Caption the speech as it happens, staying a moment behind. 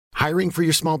Hiring for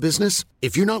your small business?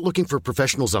 If you're not looking for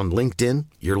professionals on LinkedIn,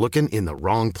 you're looking in the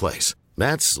wrong place.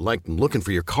 That's like looking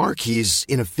for your car keys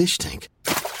in a fish tank.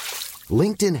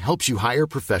 LinkedIn helps you hire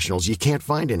professionals you can't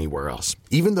find anywhere else,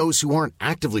 even those who aren't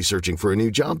actively searching for a new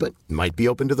job but might be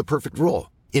open to the perfect role.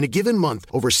 In a given month,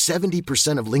 over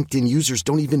 70% of LinkedIn users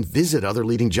don't even visit other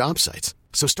leading job sites.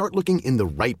 So start looking in the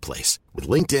right place. With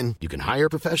LinkedIn, you can hire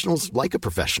professionals like a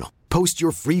professional. Post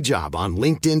your free job on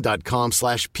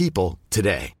linkedin.com/people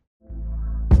today.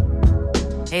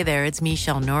 Hey there, it's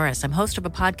Michelle Norris. I'm host of a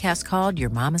podcast called Your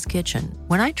Mama's Kitchen.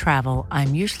 When I travel,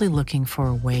 I'm usually looking for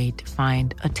a way to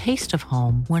find a taste of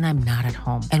home when I'm not at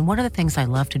home. And one of the things I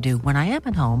love to do when I am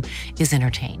at home is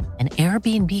entertain. And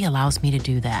Airbnb allows me to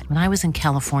do that. When I was in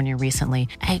California recently,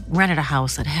 I rented a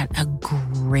house that had a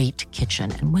great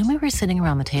kitchen. And when we were sitting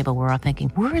around the table, we're all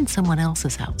thinking, we're in someone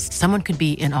else's house. Someone could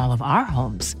be in all of our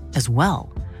homes as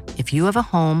well. If you have a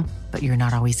home, but you're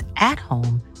not always at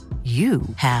home, you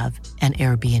have an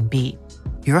Airbnb.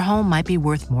 Your home might be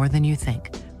worth more than you think.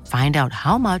 Find out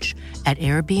how much at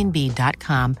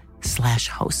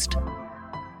airbnb.com/host.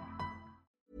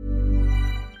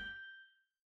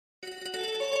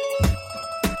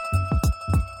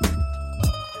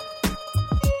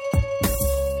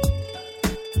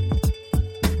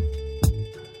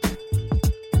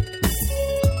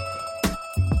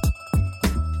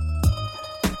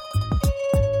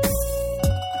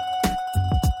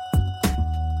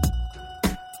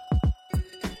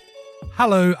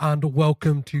 Hello and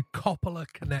welcome to Coppola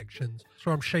Connections.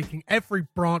 So I'm shaking every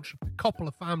branch of the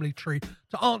Coppola family tree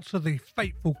to answer the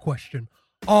fateful question,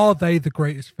 are they the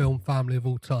greatest film family of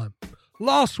all time?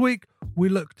 Last week, we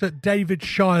looked at David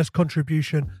Shire's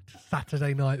contribution to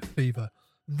Saturday Night Fever.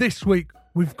 This week,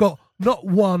 we've got not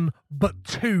one, but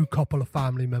two Coppola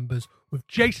family members with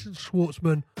Jason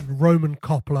Schwartzman and Roman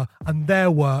Coppola and their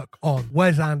work on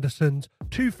Wes Anderson's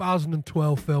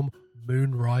 2012 film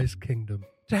Moonrise Kingdom.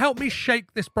 To help me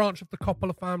shake this branch of the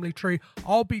Coppola family tree,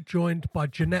 I'll be joined by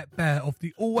Jeanette Bear of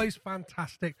the always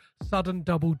fantastic Sudden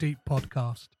Double Deep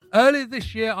podcast. Earlier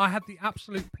this year, I had the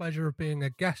absolute pleasure of being a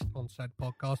guest on said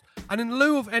podcast, and in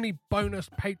lieu of any bonus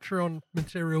Patreon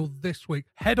material this week,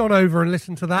 head on over and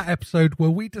listen to that episode where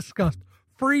we discussed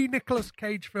 3 Nicolas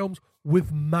Cage films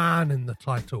with man in the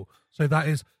title. So that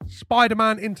is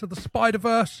Spider-Man Into the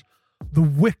Spider-Verse, The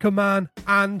Wicker Man,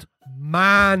 and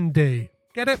Mandy.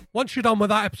 Get it? Once you're done with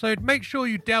that episode, make sure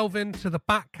you delve into the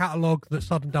back catalogue that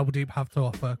Sudden Double Deep have to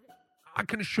offer. I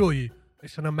can assure you,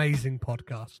 it's an amazing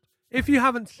podcast. If you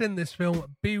haven't seen this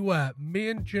film, beware. Me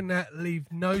and Jeanette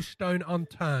leave no stone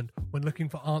unturned when looking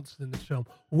for answers in this film.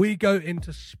 We go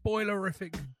into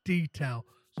spoilerific detail,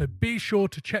 so be sure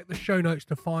to check the show notes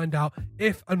to find out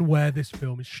if and where this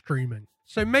film is streaming.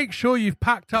 So make sure you've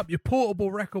packed up your portable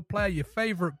record player, your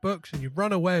favourite books, and you've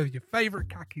run away with your favourite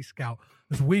khaki scout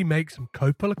as we make some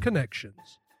Coppola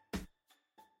connections.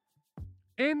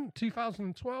 In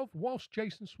 2012, whilst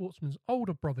Jason Schwartzman's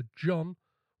older brother John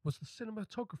was the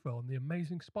cinematographer on The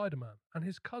Amazing Spider-Man, and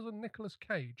his cousin Nicolas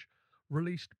Cage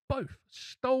released both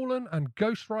Stolen and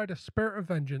Ghost Rider Spirit of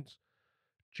Vengeance,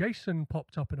 Jason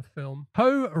popped up in a film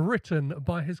co-written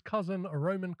by his cousin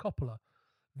Roman Coppola.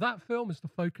 That film is the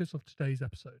focus of today's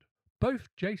episode. Both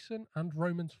Jason and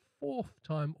Roman's 4th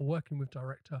time working with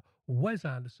director Wes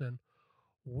Anderson,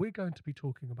 we're going to be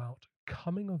talking about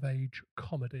coming-of-age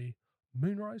comedy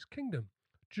Moonrise Kingdom.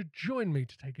 To join me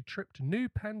to take a trip to New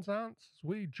Penzance as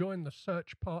we join the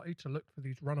search party to look for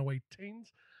these runaway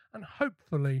teens and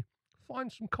hopefully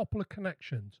find some Coppola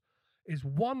connections is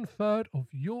 1/3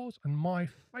 of yours and my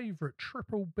favourite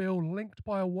triple bill linked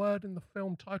by a word in the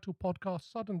film title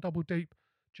podcast Sudden Double Deep,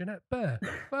 Jeanette Bear.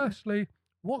 Firstly,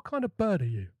 what kind of bird are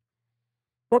you?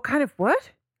 What kind of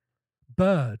what?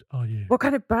 Bird are you? What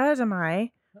kind of bird am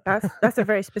I? That's a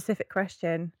very specific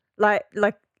question. Like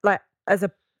as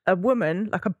a woman,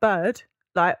 like a bird,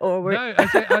 like or no,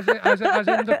 as in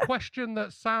the question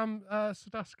that Sam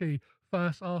Sadusky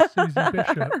first asked Susie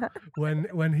Bishop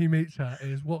when he meets her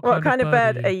is what kind of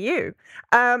bird are you?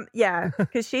 Yeah,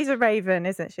 because she's a raven,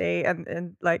 isn't she?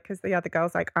 And like, because the other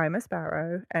girl's like, I'm a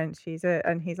sparrow, and he's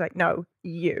like, no,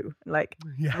 you, like,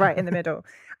 right in the middle.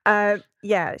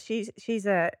 Yeah, she's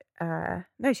a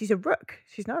rook.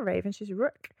 She's not a raven. She's a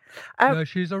rook. No,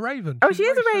 she's a raven. Oh, she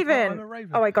is a raven. I'm a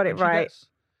raven. Oh, I got it right.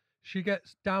 She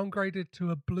gets downgraded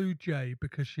to a blue jay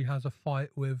because she has a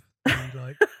fight with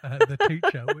the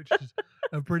teacher, which is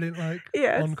a brilliant on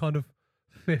kind of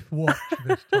 5th watch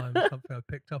this time. Something I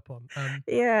picked up on.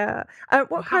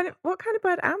 What kind of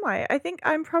bird am I? I think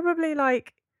I'm probably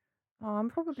I'm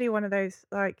probably one of those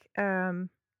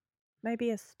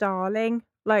maybe a starling.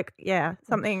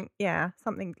 Something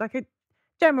like a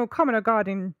general common or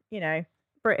garden,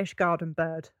 British garden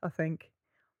bird, I think.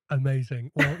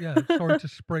 Amazing. Well, yeah, sorry to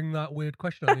spring that weird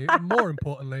question on you. More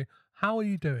importantly, how are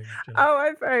you doing, Jenny? Oh,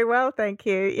 I'm very well, thank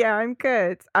you. Yeah, I'm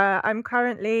good. I'm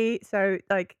currently,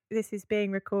 this is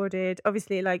being recorded,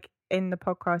 obviously, like in the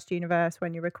podcast universe,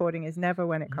 when you're recording is never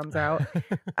when it comes out.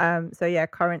 So yeah,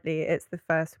 currently it's the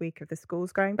first week of the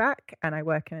schools going back, and I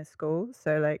work in a school,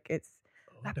 so like it's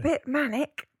a bit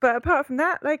manic. But apart from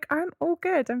that, like I'm all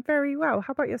good. I'm very well.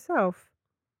 How about yourself?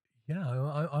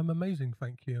 Yeah, I'm amazing,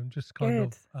 thank you. I'm just kind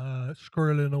of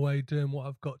squirreling away, doing what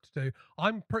I've got to do.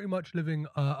 I'm pretty much living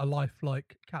a life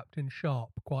like Captain Sharp,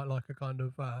 quite like a kind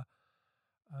of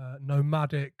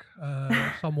nomadic,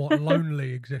 somewhat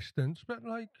lonely existence. But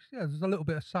like, yeah, there's a little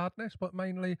bit of sadness, but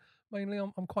mainly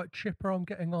I'm quite chipper. I'm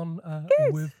getting on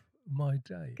with my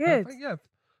day. Good.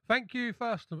 Thank you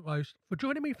first and foremost for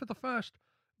joining me for the first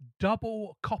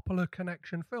double Coppola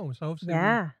connection film. So obviously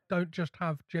we don't just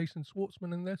have Jason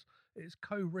Schwartzman in this, it's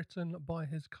co-written by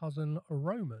his cousin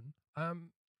Roman.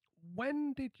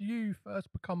 When did you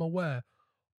first become aware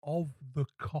of the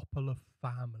Coppola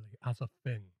family as a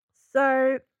thing?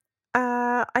 So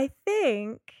I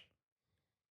think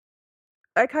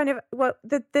I kind of,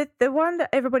 the one that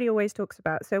everybody always talks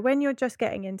about. So when you're just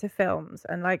getting into films,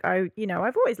 and like I've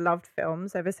always loved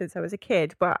films ever since I was a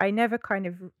kid, but I never kind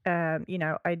of,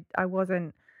 I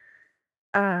wasn't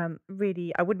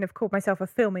really, I wouldn't have called myself a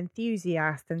film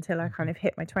enthusiast until I kind of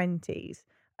hit my 20s.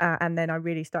 And then I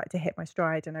really started to hit my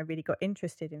stride, and I really got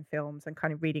interested in films and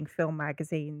kind of reading film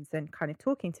magazines and kind of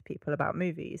talking to people about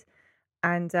movies.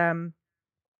 And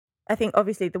I think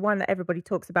obviously the one that everybody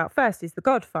talks about first is The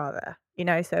Godfather,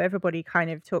 so everybody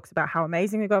kind of talks about how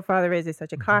amazing The Godfather is. It's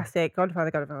such a classic. Godfather,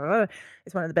 blah, blah, blah.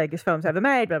 It's one of the biggest films ever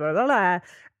made, blah, blah, blah, blah.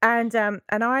 And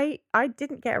I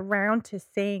didn't get around to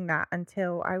seeing that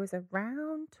until I was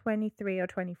around 23 or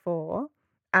 24.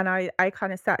 And I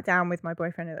kind of sat down with my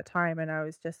boyfriend at the time, and I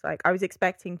was just like, I was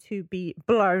expecting to be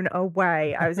blown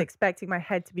away. I was expecting my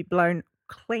head to be blown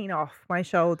clean off my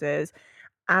shoulders.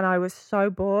 And I was so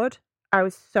bored.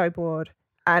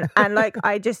 And like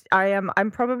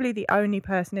I'm probably the only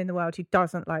person in the world who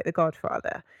doesn't like The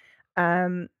Godfather.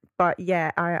 But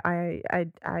yeah, I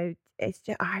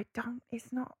don't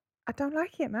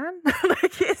like it, man.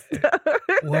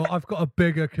 Well, I've got a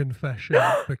bigger confession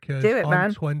because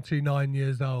I'm 29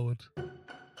 years old.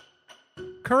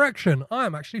 Correction, I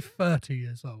am actually 30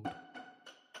 years old.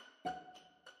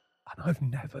 And I've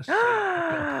never seen The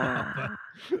Godfather.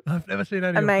 I've never seen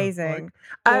any Amazing.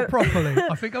 of them. Properly.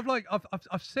 I think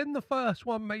I've seen the first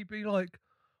one maybe like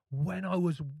when I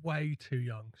was way too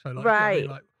young. So like, right.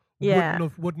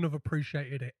 wouldn't have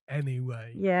appreciated it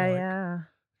anyway. Yeah.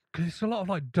 Because it's a lot of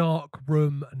like dark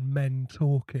room and men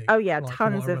talking. Oh yeah, like,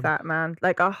 tons of that, man.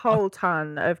 Like a whole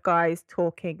ton of guys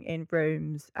talking in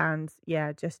rooms, and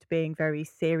yeah, just being very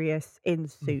serious in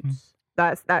suits.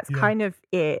 That's kind of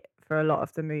it for a lot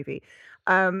of the movie.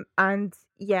 And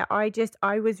yeah, I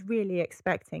was really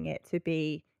expecting it to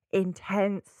be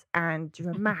intense and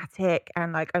dramatic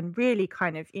and really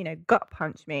kind of, gut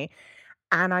punch me.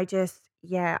 And I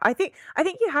think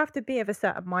you have to be of a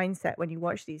certain mindset when you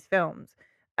watch these films.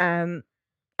 And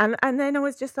then I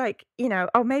was just like,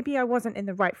 maybe I wasn't in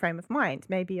the right frame of mind.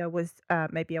 Maybe I wasn't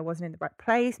in the right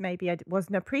place. Maybe I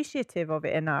wasn't appreciative of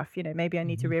it enough. Maybe I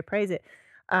need to reappraise it.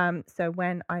 So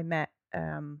when I met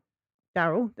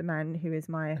Daryl, the man who is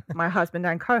my husband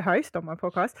and co-host on my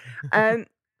podcast,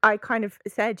 I kind of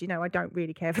said, I don't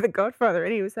really care for The Godfather.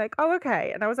 And he was like, oh, okay.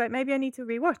 And I was like, maybe I need to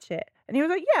rewatch it. And he was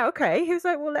like, yeah, okay. He was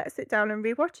like, well, let's sit down and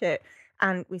rewatch it.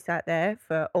 And we sat there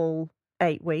for all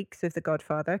 8 weeks of The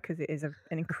Godfather, because it is an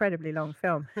incredibly long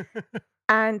film.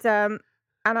 And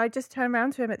I just turned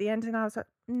around to him at the end, and I was like,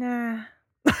 nah.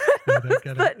 Nah, it's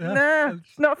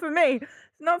not for me.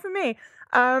 It's not for me.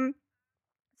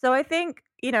 So I think,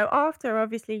 after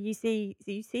obviously you see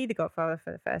The Godfather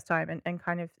for the first time, and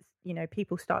kind of,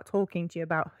 people start talking to you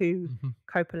about who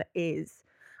Coppola is,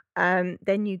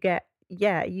 then you get,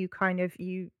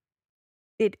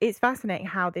 it's fascinating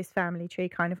how this family tree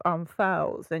kind of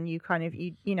unfurls, and you kind of,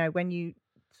 when you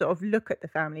sort of look at the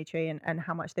family tree and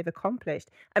how much they've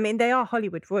accomplished. I mean, they are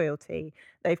Hollywood royalty.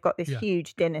 They've got this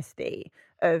huge dynasty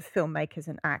of filmmakers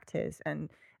and actors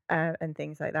and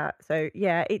things like that. So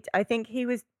yeah, I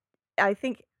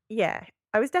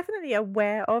was definitely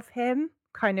aware of him,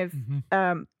 kind of,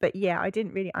 but yeah, I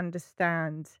didn't really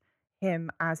understand him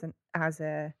as a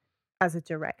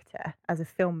director, as a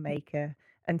filmmaker,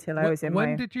 until I was in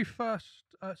when did you first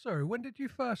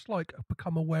like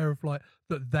become aware of like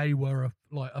that they were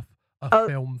a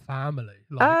film family?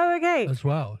 Like, okay. As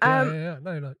well. Yeah.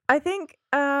 No. I think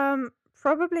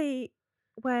probably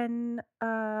when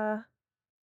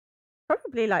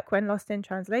probably like when Lost in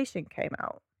Translation came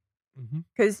out.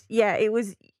 Because it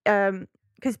was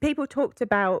because people talked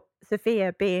about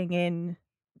Sophia being in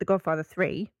The Godfather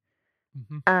 3,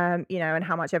 and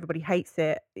how much everybody hates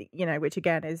it, which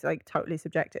again is like totally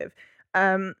subjective,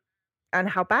 and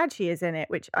how bad she is in it,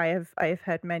 which I have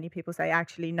heard many people say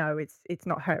actually no, it's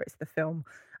not her, it's the film.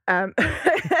 And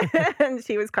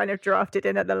she was kind of drafted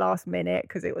in at the last minute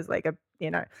because it was like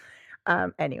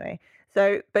anyway.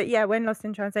 So, but yeah, when Lost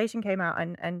in Translation came out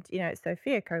and it's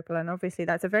Sofia Coppola, and obviously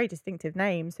that's a very distinctive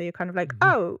name. So you're kind of like,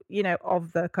 of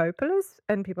the Coppolas,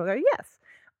 and people go, yes.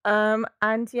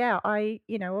 And yeah,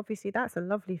 obviously that's a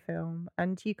lovely film,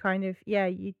 and you kind of,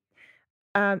 you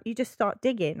just start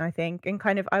digging, I think, and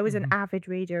kind of, I was an avid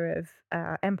reader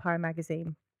of Empire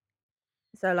magazine.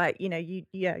 So like,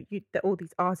 all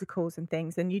these articles and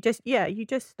things, and you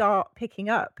just start picking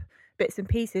up bits and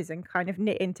pieces and kind of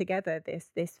knitting together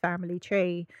this family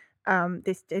tree,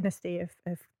 this dynasty of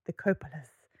the Coppolas,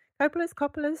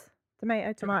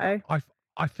 tomato.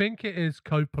 I think it is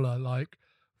Coppola, like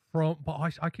but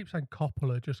I keep saying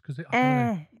Coppola just because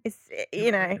it's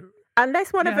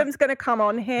unless one of them's going to come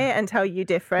on here and tell you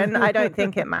different, I don't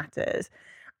think it matters.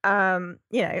 And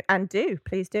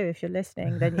please do, if you're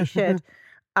listening, then you should.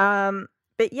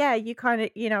 But yeah, you kind of,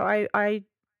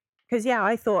 because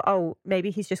I thought, oh,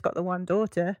 maybe he's just got the one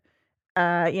daughter,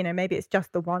 maybe it's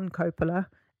just the one Coppola.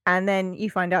 And then you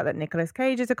find out that Nicolas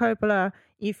Cage is a Coppola.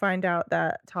 You find out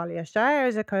that Talia Shire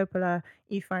is a Coppola.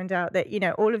 You find out that,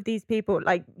 all of these people,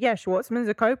 like, Schwartzman's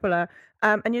a Coppola.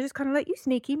 And you're just kind of like, you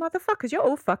sneaky motherfuckers, you're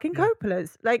all fucking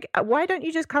Coppolas. Like, why don't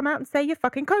you just come out and say you're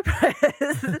fucking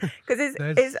Coppolas? Because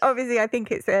it's obviously, I think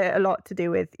it's a lot to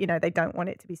do with, they don't want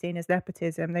it to be seen as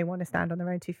nepotism. They want to stand on their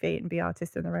own 2 feet and be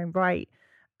artists in their own right,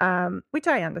 which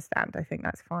I understand. I think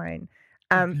that's fine.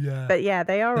 But yeah,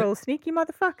 they are all sneaky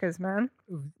motherfuckers, man.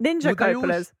 Ninja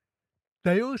Coppolas.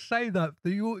 They all say that.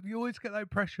 You always get that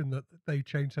impression that they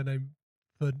change their name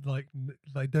for, like,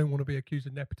 they don't want to be accused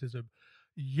of nepotism,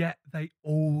 yet they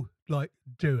all, like,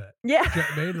 do it. Yeah. Do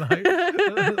you know what I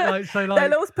mean? So,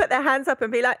 they'll all put their hands up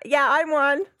and be like, yeah, I'm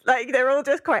one. Like, they're all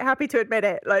just quite happy to admit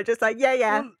it. Like, just like,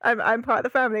 I'm part of the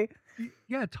family.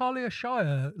 Yeah, Talia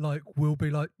Shire, like, will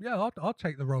be like, yeah, I'll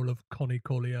take the role of Connie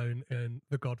Corleone in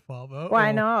The Godfather.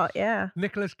 Why not? Yeah.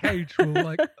 Nicolas Cage will,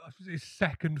 like, his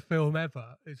second film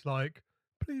ever. It's like,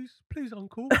 please,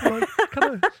 uncle, can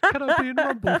I be in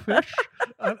Rumblefish?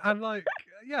 And like,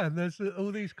 yeah, and there's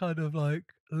all these kind of like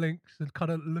links, and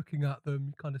kind of looking at them,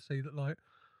 you kind of see that, like,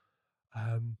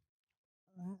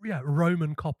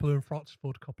 Roman Coppola and Francis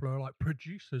Ford Coppola are like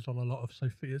producers on a lot of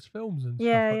Sophia's films and stuff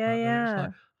like that. Yeah.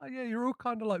 It's like, you're all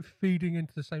kind of like feeding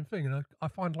into the same thing. And I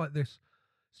find like this,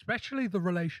 especially the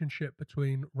relationship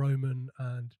between Roman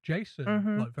and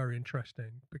Jason, like very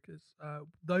interesting, because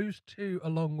those two,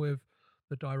 along with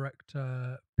the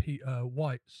director Peter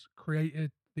Weitz,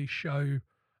 created the show,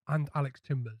 and Alex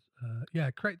Timbers,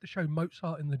 created the show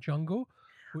Mozart in the Jungle,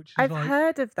 which is I've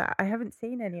heard of that. I haven't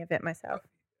seen any of it myself.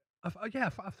 A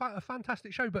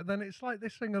fantastic show, but then it's like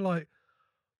this thing of like,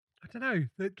 I don't know,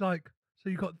 that like, so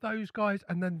you got those guys,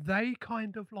 and then they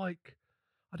kind of like,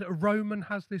 I don't know, Roman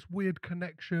has this weird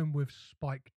connection with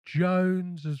Spike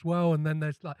Jonze as well, and then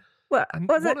there's like, well,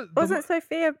 wasn't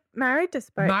Sophia married to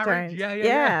Spike Jonze?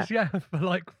 Yeah, for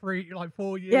like 4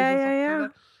 years. Yeah.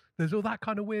 There's all that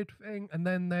kind of weird thing, and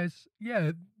then there's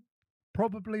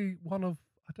probably one of,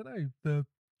 I don't know,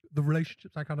 the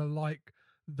relationships I kind of like,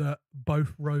 that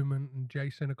both Roman and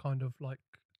Jason are kind of like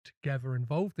together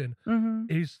involved in,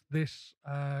 is this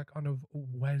kind of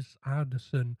Wes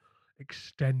Anderson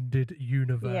extended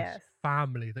universe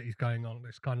family that he's going on.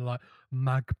 This kind of like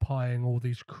magpieing all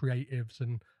these creatives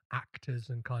and actors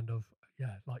and kind of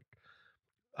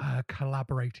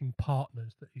collaborating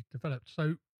partners that he's developed.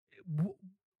 So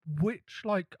which,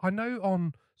 like, I know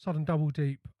on Sudden Double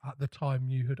Deep at the time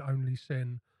you had only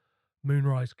seen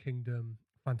Moonrise Kingdom,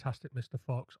 Fantastic Mr.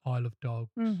 Fox, Isle of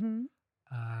Dogs, and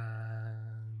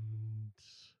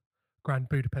Grand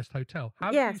Budapest Hotel.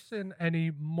 Have you seen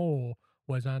any more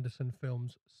Wes Anderson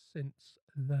films since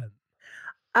then?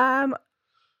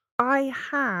 I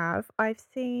have. I've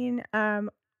seen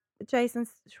Jason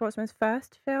Schwartzman's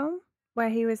first film where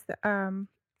he was the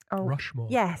Rushmore.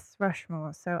 Yes,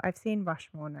 Rushmore. So I've seen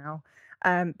Rushmore now.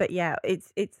 But yeah,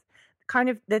 it's kind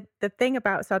of the thing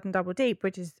about Sudden Double Deep,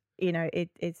 which is,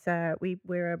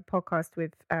 we're a podcast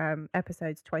with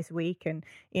episodes twice a week, and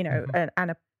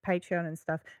and Patreon and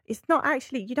stuff, it's not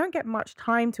actually, you don't get much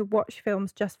time to watch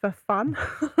films just for fun.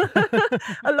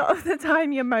 A lot of the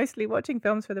time you're mostly watching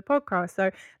films for the podcast.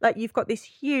 So like you've got this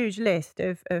huge list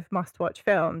of must-watch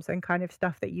films and kind of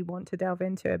stuff that you want to delve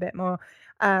into a bit more.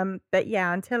 But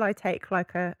yeah, until I take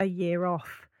like a year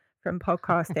off from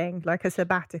podcasting, like a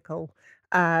sabbatical,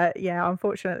 yeah,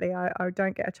 unfortunately I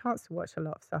don't get a chance to watch a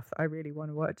lot of stuff that I really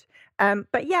want to watch.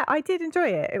 But yeah, I did enjoy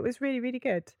it. It was really, really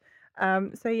good.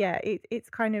 So yeah, it's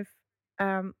kind of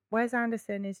Wes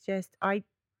Anderson is just I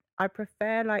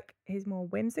prefer like his more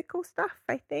whimsical stuff,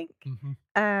 I think.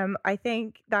 I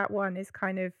think that one is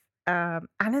kind of and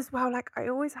as well, like I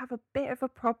always have a bit of a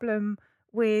problem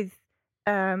with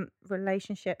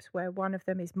relationships where one of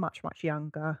them is much, much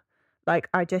younger. Like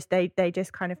they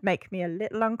just kind of make me a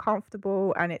little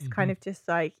uncomfortable, and it's kind of just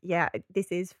like, yeah,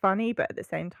 this is funny, but at the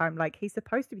same time, like he's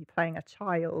supposed to be playing a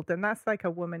child, and that's like a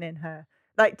woman in her.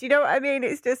 Like, do you know what I mean?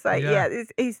 It's just like,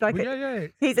 he's like,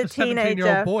 he's a teenager.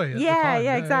 17-year-old boy at the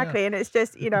time. Exactly. And it's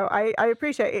just, you know, I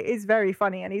appreciate it is very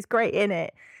funny and he's great in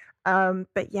it.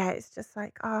 But yeah, it's just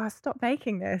like, stop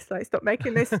making this. Like, stop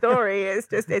making this story.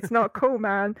 It's not cool,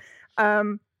 man.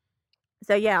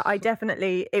 So yeah, I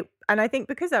definitely and I think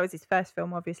because that was his first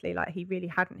film, obviously, like he really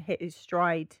hadn't hit his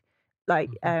stride, like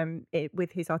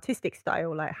with his artistic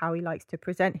style, like how he likes to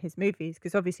present his movies.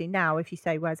 Because obviously now, if you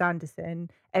say Wes Anderson,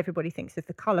 everybody thinks of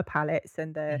the color palettes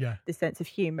and the sense of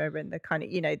humor and the kind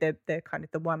of, you know, the kind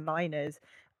of the one-liners,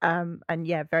 and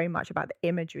yeah, very much about the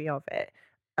imagery of it,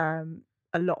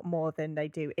 a lot more than they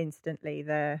do instantly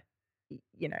the,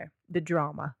 you know, the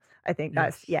drama. I think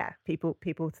that's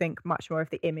people think much more of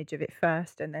the image of it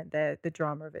first, and then the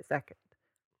drama of it second.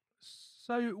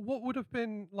 So what would have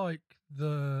been like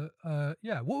the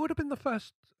what would have been the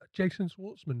first Jason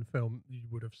Schwartzman film you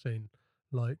would have seen,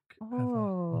 like,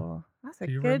 ever? That's a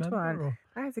good one.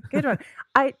 That is a good one.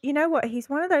 You know what, he's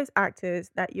one of those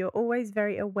actors that you're always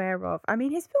very aware of. I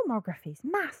mean, his filmography is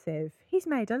massive. He's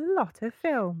made a lot of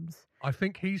films. I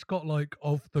think he's got, like,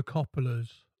 of the Coppolas,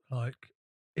 like,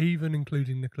 even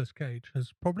including Nicolas Cage,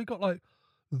 has probably got like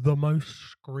the most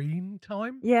screen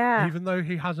time. Yeah. Even though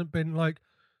he hasn't been like,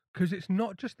 because it's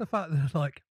not just the fact that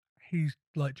like he's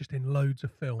like just in loads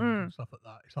of films and stuff like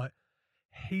that. It's like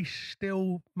he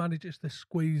still manages to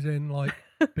squeeze in like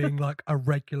being like a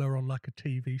regular on like a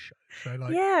TV show. So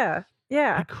like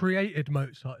he created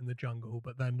Mozart in the Jungle,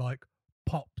 but then like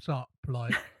pops up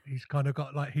like he's kind of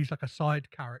got like he's like a side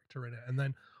character in it, and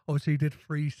then obviously he did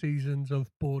 3 seasons of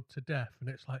Bored to Death, and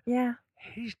it's like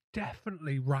he's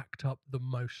definitely racked up the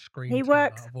most screen time. He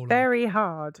works very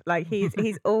hard. Like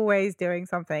he's always doing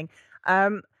something.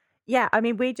 Yeah, I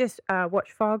mean, we just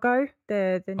watched Fargo,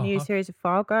 the new series of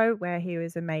Fargo, where he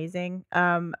was amazing.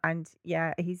 And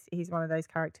yeah, he's one of those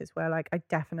characters where like I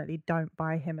definitely don't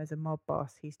buy him as a mob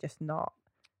boss. He's just not.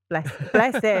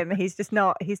 Bless him. He's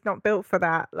not built for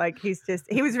that. Like he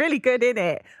was really good in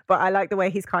it, but I like the way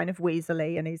he's kind of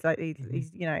weaselly, and he's like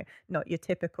he's you know, not your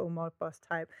typical mob boss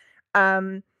type.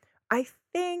 I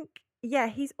think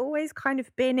he's always kind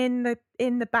of been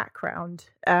in the background,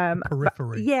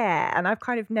 periphery. And I've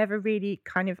kind of never really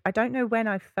I don't know when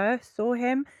I first saw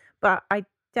him, but I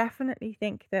definitely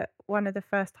think that one of the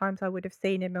first times I would have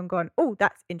seen him and gone, oh,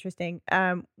 that's interesting,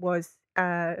 was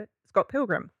Scott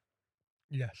Pilgrim.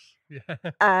 Yes.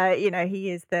 Yeah. You know, he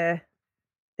is the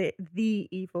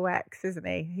evil X, isn't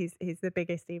he? He's the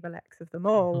biggest evil X of them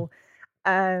all.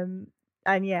 And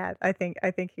yeah, I think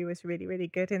he was really, really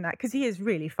good in that, because he is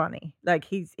really funny. Like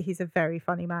he's a very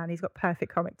funny man. He's got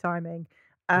perfect comic timing.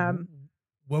 Well,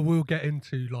 we'll get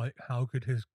into like how good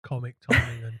his comic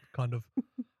timing and kind of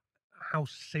how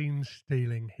scene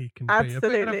stealing he can be.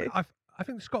 Absolutely. I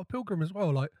think Scott Pilgrim as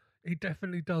well. Like he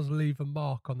definitely does leave a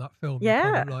mark on that film. Yeah.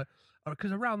 Kind of, like,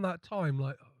 because around that time,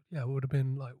 like, it would have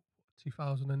been like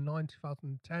 2009,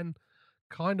 2010,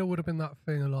 kind of would have been that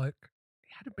thing of like,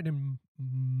 he hadn't been in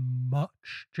much,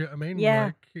 do you know what I mean? Yeah.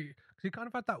 Like, because he kind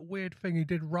of had that weird thing, he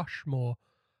did Rushmore,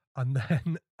 and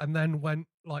then went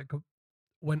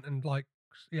and like,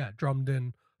 drummed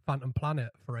in Phantom Planet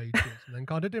for ages, and then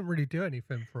kind of didn't really do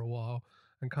anything for a while,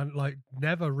 and kind of like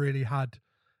never really had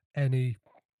any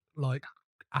like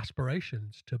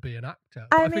aspirations to be an actor.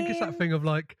 But I think it's that thing of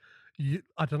like,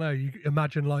 I don't know, you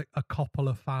imagine like a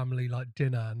Coppola family like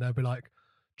dinner, and they'll be like,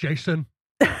 Jason,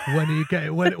 when are you going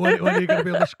to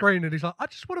be on the screen? And he's like, I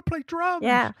just want to play drums.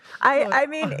 Yeah. I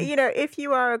mean, you know, if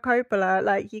you are a Coppola,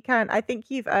 like I think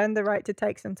you've earned the right to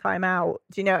take some time out.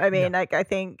 Do you know what I mean? Yeah. Like, I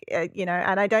think, you know,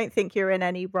 and I don't think you're in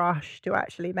any rush to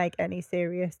actually make any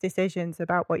serious decisions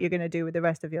about what you're going to do with the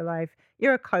rest of your life.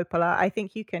 You're a Coppola. I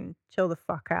think you can chill the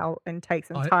fuck out and take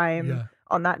some time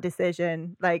on that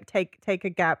decision. Like take a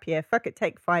gap year. Fuck it,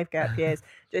 take 5 gap years.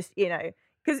 Just,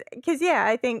 because yeah,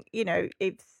 I think,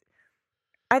 it's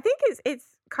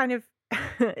kind of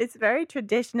it's very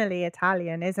traditionally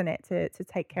Italian, isn't it, to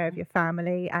take care of your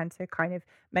family and to kind of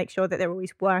make sure that they're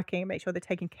always working, make sure they're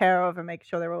taken care of, and make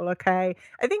sure they're all okay.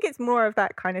 I think it's more of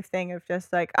that kind of thing of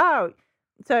just like,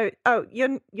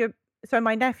 so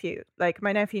my nephew,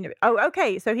 oh,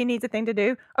 okay, so he needs a thing to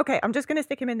do. Okay, I'm just gonna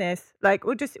stick him in this. Like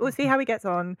we'll see how he gets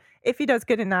on. If he does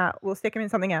good in that, we'll stick him in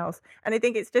something else. And I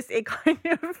think it kind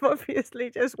of obviously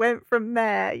just went from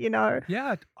there,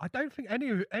 Yeah, I don't think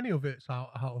any of it's out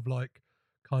of like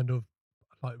kind of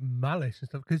like malice and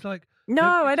stuff, because like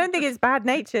No, I don't think it's bad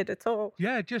natured at all.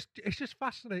 yeah, it's just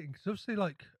fascinating because obviously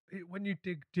like when you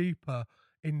dig deeper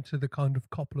into the kind of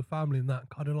Coppola family and that,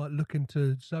 kind of like look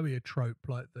into Zoetrope,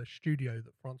 like the studio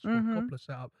that Francis Ford Coppola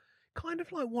set up, kind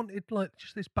of like wanted like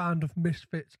just this band of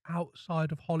misfits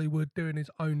outside of Hollywood doing his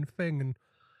own thing, and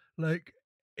like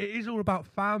it is all about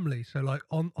family. So like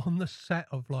on the set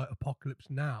of like Apocalypse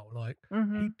Now, like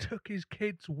he took his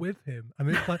kids with him. I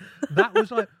mean, it's like that was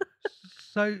like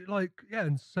so like yeah.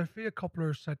 And Sofia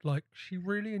Coppola said like she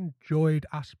really enjoyed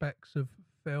aspects of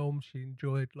film. She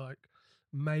enjoyed like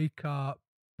makeup,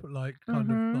 like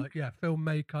kind of like film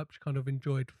makeup. She kind of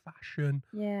enjoyed fashion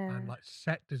and like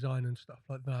set design and stuff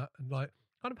like that, and like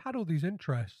kind of had all these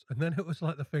interests. And then it was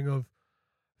like the thing of,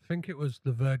 I think it was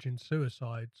The Virgin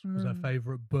Suicides was her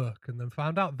favorite book, and then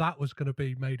found out that was going to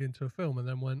be made into a film, and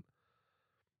then went,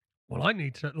 well, I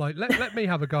need to like let me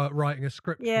have a go at writing a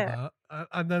script for that.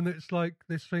 And then it's like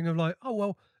this thing of like, oh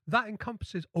well, that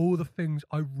encompasses all the things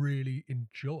I really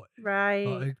enjoy,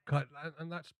 right?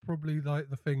 And that's probably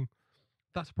like the thing.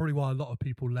 That's probably why a lot of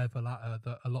people level at her,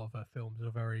 that a lot of her films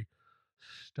are very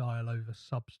style over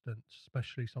substance,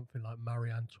 especially something like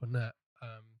Marie Antoinette.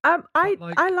 I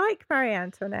like Marie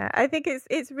Antoinette. I think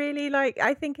it's really like,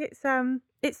 I think it's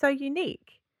so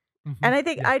unique, and I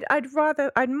think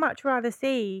I'd much rather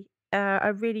see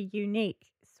a really unique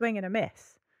swing and a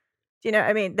miss. Do you know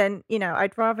what I mean? Then,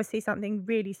 I'd rather see something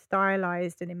really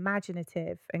stylized and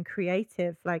imaginative and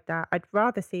creative like that. I'd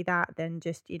rather see that than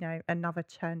just, another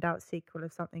churned out sequel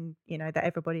of something, that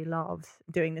everybody loves,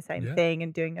 doing the same thing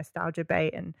and doing nostalgia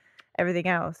bait and everything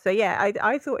else. So yeah,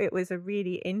 I thought it was a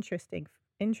really interesting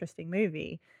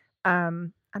movie.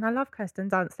 And I love Kirsten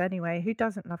Dunst anyway. Who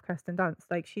doesn't love Kirsten Dunst?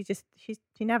 Like she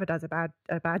never does a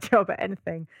bad job at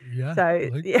anything. Yeah.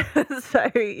 So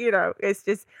it's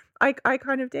just I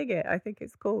kind of dig it. I think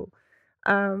it's cool.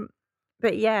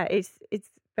 But yeah, it's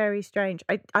very strange.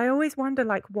 I always wonder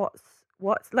like what's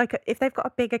like if they've got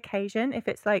a big occasion, if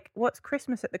it's like what's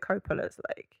Christmas at the Coppolas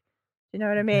like? Do you know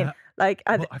what I mean? Yeah. Like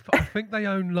I think they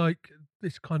own like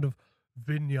this kind of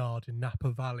vineyard in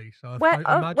Napa Valley. So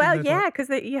because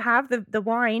you have the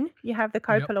wine, you have the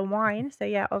Coppola wine. So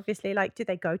yeah, obviously, like, do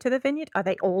they go to the vineyard? Are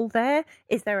they all there?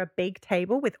 Is there a big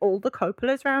table with all the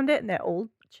Coppolas around it, and they're all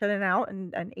chilling out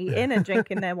and eating and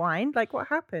drinking their wine? Like, what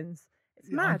happens? It's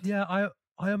mad. Yeah,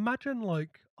 I imagine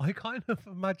like I kind of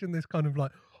imagine this kind of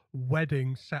like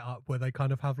wedding setup where they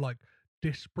kind of have like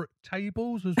disparate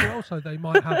tables as well. So they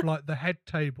might have like the head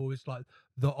table is like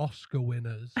the Oscar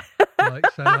winners. Like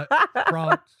so like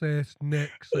Francis,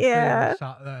 Nick, Sophia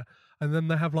sat there. And then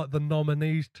they have like the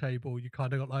nominees table. You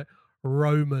kind of got like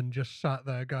Roman just sat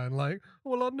there going like,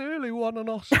 well, I nearly won an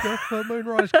Oscar for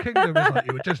Moonrise Kingdom. It's like,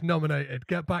 you were just nominated.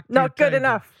 Get back to Not your good table.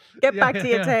 enough. Get back to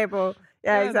your table.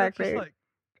 Yeah, exactly. Like,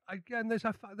 again,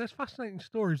 there's fascinating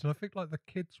stories, and I think like the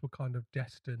kids were kind of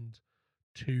destined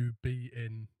to be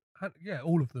in, and yeah,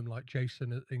 all of them, like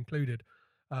Jason included.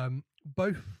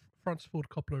 Both Francis Ford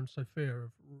Coppola and Sophia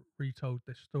have retold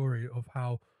this story of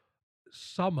how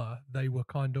summer they were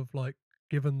kind of like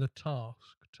given the task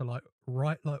to like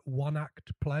write like one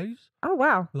act plays. Oh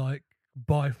wow! Like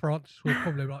by Francis Ford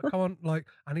Coppola, like come on, like,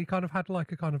 and he kind of had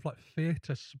like a kind of like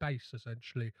theatre space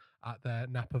essentially at their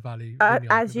Napa Valley vineyard.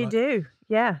 As you do,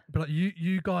 yeah. But like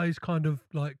you guys kind of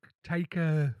like take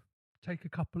a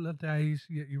couple of days,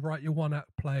 you write your one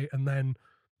act play, and then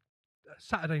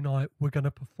Saturday night we're going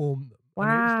to perform them.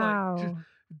 Wow. And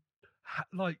it's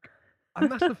like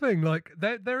and that's the thing, like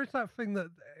there is that thing that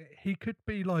he could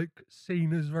be like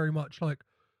seen as very much like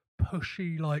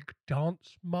pushy, like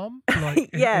dance mum,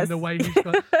 like in the way he's like,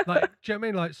 do you know what I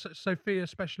mean? Like Sophia,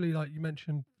 especially, like you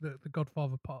mentioned the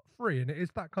Godfather Part 3, and it is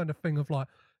that kind of thing of like,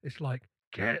 it's like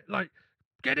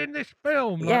get in this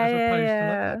film, like, as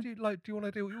opposed to like, do you want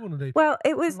to do what you want to do? Well,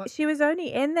 it was she was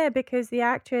only in there because the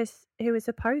actress who was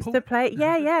supposed to play,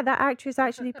 that actress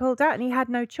actually pulled out, and he had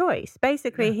no choice.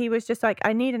 Basically, he was just like,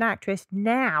 I need an actress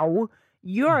now.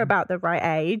 you're about the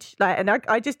right age. Like, and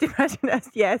I just imagine us,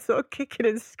 sort of kicking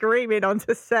and screaming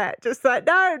onto set, just like,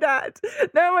 no, Dad,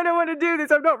 no, I don't want to do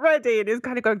this. I'm not ready. And it's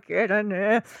kind of going, get on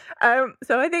there.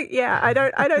 So I think, I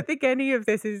don't think any of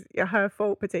this is her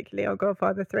fault, particularly on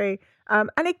Godfather 3. And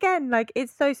again, like,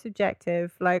 it's so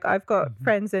subjective. Like, I've got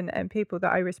friends and people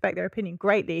that I respect their opinion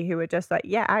greatly who are just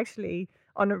like, actually,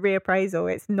 on a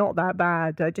reappraisal, it's not that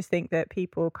bad. I just think that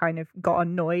people kind of got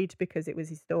annoyed because it was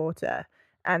his daughter.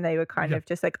 And they were kind of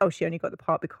just like, oh, she only got the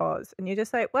part because. And you're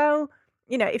just like, well,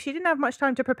 if she didn't have much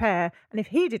time to prepare, and if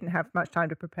he didn't have much time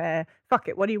to prepare, fuck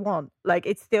it, what do you want? Like,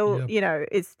 it's still,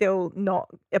 it's still not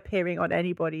appearing on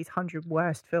anybody's 100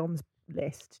 worst films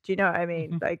list. Do you know what I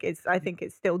mean? Like, I think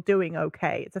it's still doing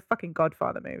okay. It's a fucking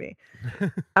Godfather movie.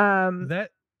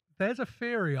 There's a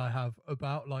theory I have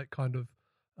about, like, kind of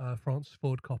Francis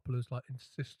Ford Coppola's, like,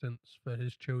 insistence for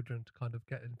his children to kind of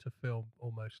get into film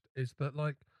almost, is that,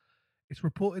 like, it's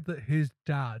reported that his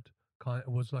dad kind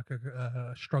of was like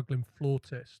a struggling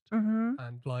flautist,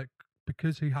 and like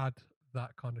because he had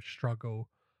that kind of struggle,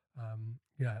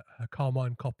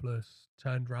 Carmine Coppola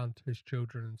turned around to his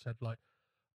children and said, like,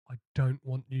 I don't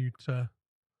want you to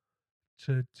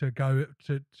go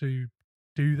to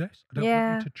do this. I don't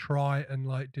want you to try and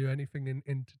like do anything in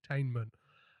entertainment.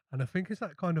 And I think it's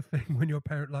that kind of thing when you're a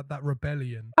parent, like that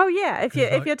rebellion. Oh yeah, if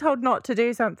you're told not to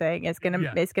do something, it's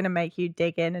gonna make you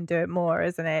dig in and do it more,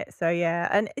 isn't it? So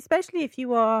and especially if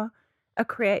you are a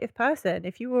creative person,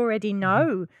 if you already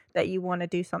know that you want to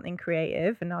do something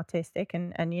creative and artistic,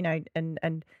 and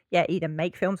either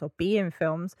make films or be in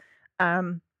films,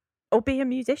 or be a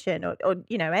musician, or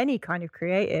any kind of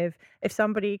creative. If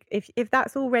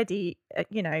that's already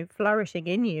flourishing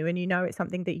in you, and it's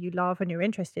something that you love and you're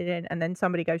interested in, and then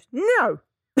somebody goes, no,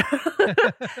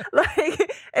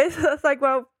 like it's like,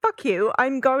 well, fuck you,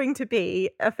 I'm going to be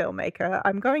a filmmaker,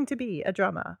 I'm going to be a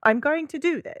drummer, I'm going to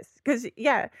do this because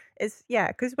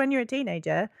because when you're a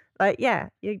teenager, like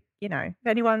if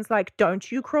anyone's like,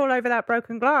 don't you crawl over that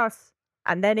broken glass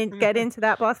and then get into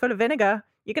that bath full of vinegar,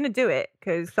 you're going to do it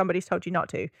because somebody's told you not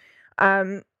to.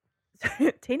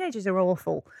 Teenagers are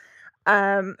awful.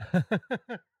 So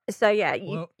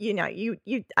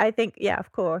I think,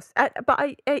 of course.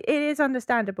 But it is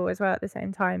understandable as well at the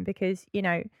same time, because,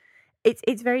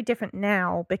 it's very different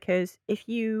now, because if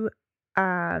you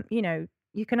can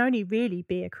only really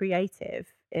be a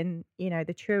creative in,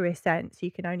 the truest sense. You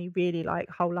can only really like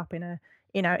hole up in a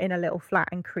little flat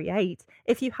and create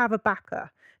if you have a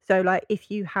backer. So like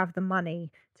if you have the money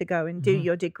to go and do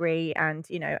your degree and,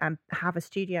 and have a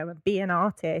studio and be an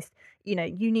artist, you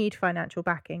need financial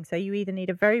backing. So you either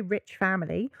need a very rich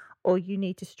family, or you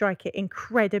need to strike it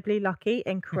incredibly lucky,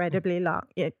 incredibly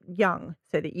young,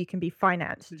 so that you can be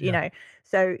financed,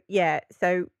 So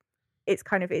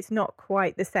it's not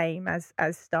quite the same as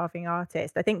starving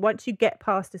artists. I think once you get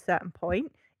past a certain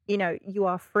point, you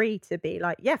are free to be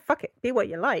like, yeah, fuck it, be what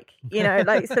you like.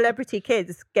 Like celebrity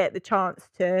kids get the chance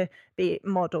to be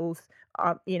models,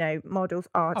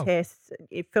 artists,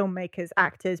 filmmakers,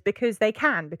 actors, because they've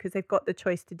got the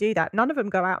choice to do that. None of them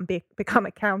go out and become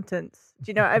accountants. Do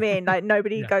you know what I mean? Like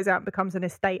nobody goes out and becomes an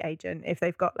estate agent if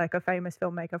they've got like a famous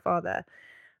filmmaker father.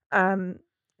 But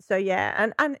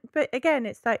again,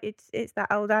 it's like it's that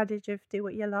old adage of do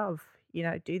what you love.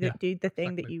 Do the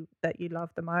thing that you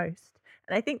love the most.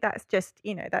 And I think that's just,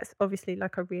 that's obviously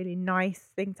like a really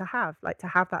nice thing to have, like to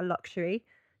have that luxury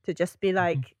to just be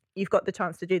like, you've got the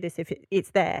chance to do this if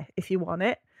it's there, if you want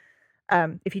it.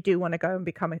 If you do want to go and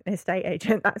become an estate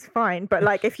agent, that's fine. But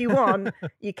like, if you want,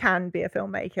 you can be a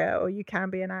filmmaker or you can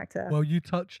be an actor. Well, you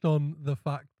touched on the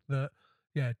fact that,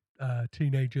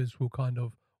 teenagers will kind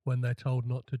of, when they're told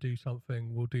not to do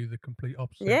something, will do the complete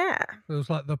opposite. Yeah. It was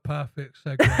like the perfect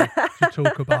segue to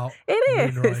talk about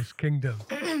Moonrise Kingdom.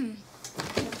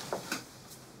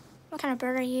 What kind of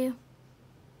bird are you?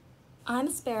 I'm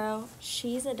a sparrow.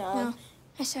 She's a dove. No,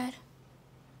 I said,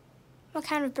 what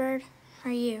kind of bird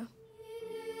are you?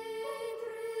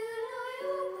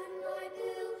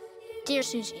 Dear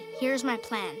Susie, here's my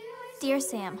plan. Dear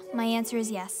Sam, my answer is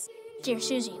yes. Dear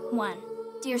Susie, 1.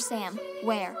 Dear Sam,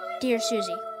 where? Dear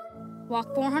Susie,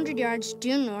 walk 400 yards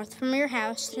due north from your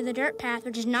house to the dirt path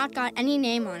which has not got any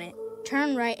name on it.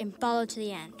 Turn right and follow to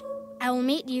the end. I will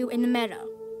meet you in the meadow.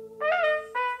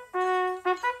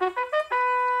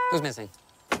 Who's missing?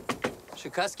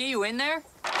 Shukusky, you in there?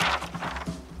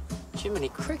 Jiminy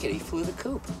Cricket, he flew the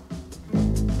coop.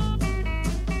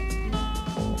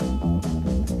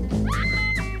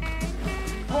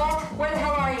 Walt, where the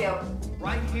hell are you?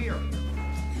 Right here.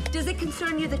 Does it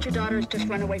concern you that your daughter has just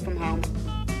run away from home?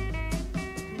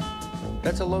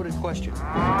 That's a loaded question.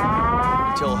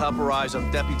 Until help arrives,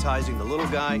 I'm deputizing the little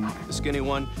guy, the skinny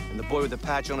one, and the boy with the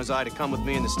patch on his eye to come with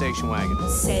me in the station wagon.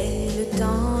 C'est le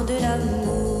temps de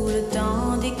l'amour, le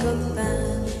temps des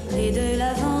copains et de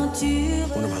l'aventure.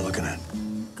 What am I looking at?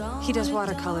 He does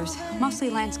watercolors,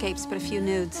 mostly landscapes, but a few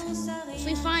nudes. If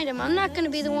we find him, I'm not going to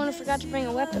be the one who forgot to bring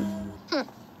a weapon.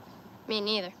 Me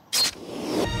neither.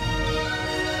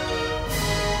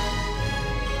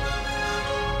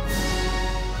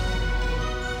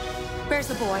 Where's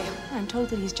the boy? I'm told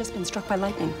that he's just been struck by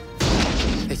lightning.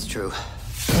 It's true.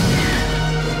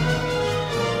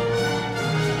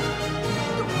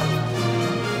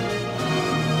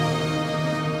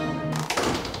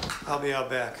 I'll be out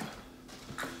back.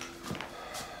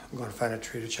 I'm going to find a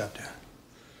tree to chop down.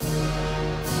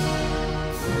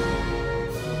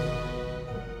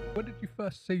 When did you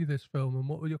first see this film, and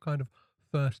what were your kind of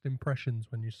first impressions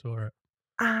when you saw it?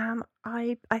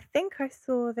 I think I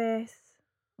saw this.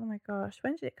 Oh my gosh,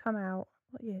 when did it come out?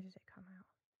 What year did it come out?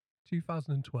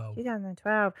 2012.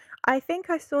 2012. I think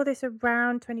I saw this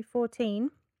around 2014.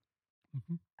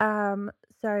 Mm-hmm.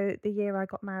 So the year I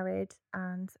got married,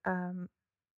 and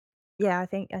yeah, I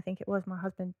think it was my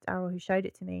husband Daryl who showed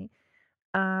it to me.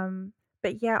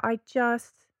 But yeah, I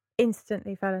just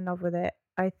instantly fell in love with it.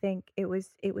 I think it was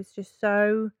just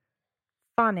so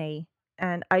funny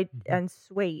and and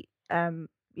sweet, you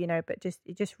know, but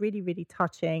just really, really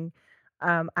touching.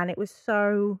 And it was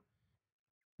so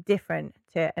different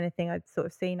to anything I'd sort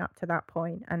of seen up to that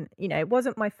point. And, you know, it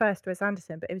wasn't my first Wes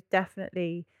Anderson, but it was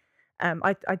definitely,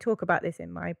 I talk about this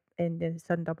in the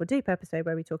Sudden Double Deep episode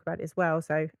where we talk about it as well.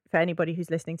 So for anybody who's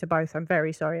listening to both, I'm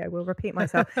very sorry. I will repeat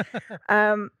myself.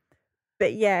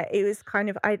 But yeah, it was kind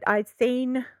of, I'd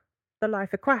seen The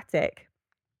Life Aquatic.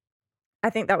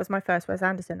 I think that was my first Wes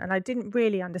Anderson, and I didn't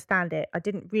really understand it. I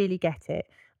didn't really get it.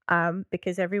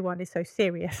 Because everyone is so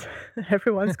serious.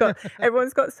 everyone's got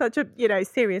such a, you know,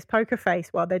 serious poker face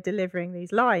while they're delivering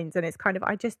these lines, and it's kind of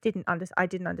I didn't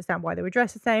understand why they were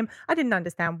dressed the same. I didn't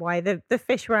understand why the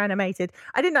fish were animated.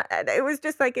 It was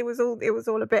just like it was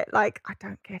all a bit like I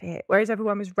don't get it. Whereas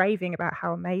everyone was raving about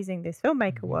how amazing this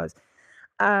filmmaker was.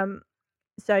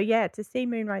 So yeah, to see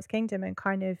Moonrise Kingdom and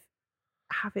kind of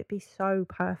have it be so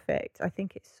perfect. I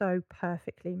think it's so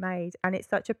perfectly made, and it's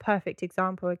such a perfect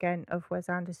example again of Wes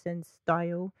Anderson's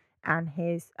style and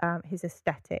his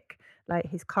aesthetic, like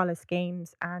his color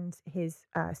schemes and his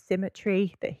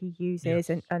symmetry that he uses,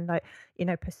 yes. and like, you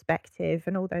know, perspective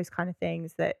and all those kind of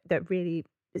things that really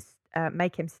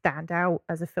make him stand out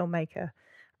as a filmmaker.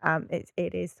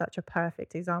 It is such a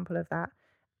perfect example of that.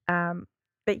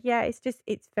 But yeah,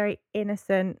 it's very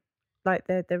innocent. Like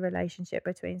the relationship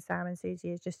between Sam and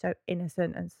Susie is just so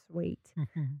innocent and sweet.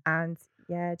 And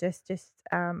yeah, just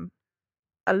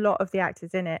a lot of the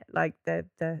actors in it, like the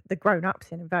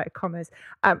grown-ups in inverted commas,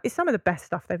 is some of the best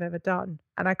stuff they've ever done.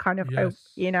 And I kind of,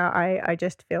 you know, I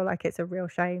just feel like it's a real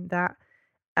shame that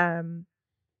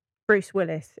Bruce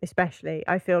Willis, especially,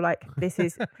 I feel like this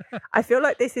is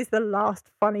the last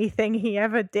funny thing he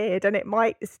ever did, and it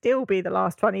might still be the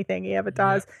last funny thing he ever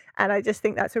does. Yeah. And I just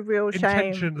think that's a real shame.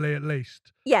 Intentionally, at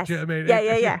least. Yes. Do you know what I mean?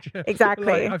 Yeah.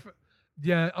 Exactly. Like,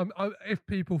 if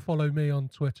people follow me on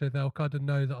Twitter, they'll kind of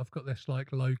know that I've got this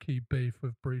like low-key beef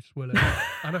with Bruce Willis,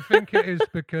 and I think it is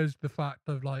because the fact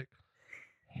of like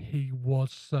he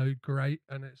was so great,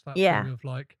 and it's that thing of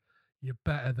like, you're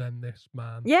better than this,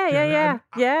 man. Yeah.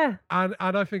 And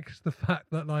I think it's the fact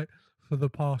that like for the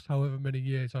past however many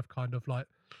years I've kind of like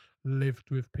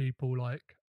lived with people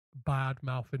like bad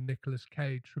mouthing Nicolas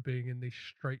Cage for being in these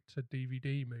straight to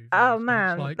DVD movies. Oh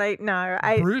man, like no,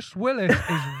 Bruce Willis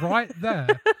is right there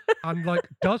and like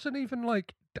doesn't even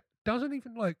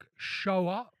show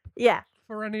up. Yeah.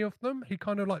 For any of them, he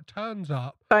kind of like turns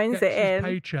up, phones gets it his in,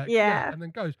 paycheck, and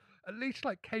then goes. At least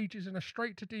like Cage is in a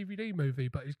straight to DVD movie,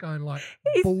 but he's going like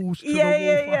balls to the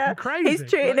wall, fucking crazy. He's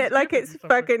treating it like it's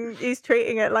fucking. He's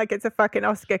treating it like it's a fucking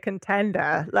Oscar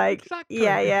contender. Like, exactly.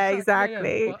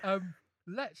 Yeah. But,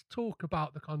 let's talk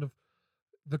about the kind of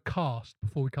the cast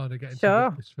before we kind of get into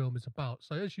what this film is about.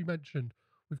 So, as you mentioned,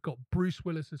 we've got Bruce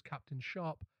Willis as Captain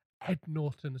Sharp, Ed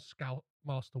Norton as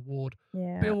Scoutmaster Ward,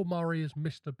 Bill Murray as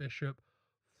Mr. Bishop,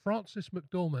 Frances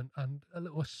McDormand, and a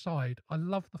little aside, I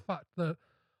love the fact that.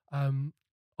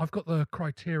 I've got the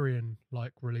Criterion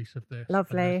like release of this.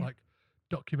 Lovely. Like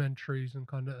documentaries and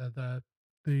kind of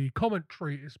the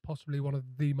commentary is possibly one of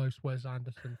the most Wes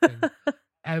Anderson things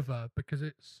ever, because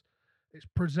it's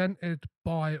presented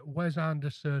by Wes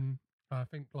Anderson. I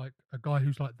think like a guy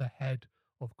who's like the head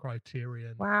of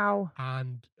Criterion. Wow.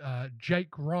 And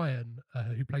Jake Ryan,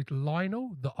 who played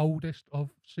Lionel, the oldest of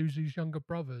Susie's younger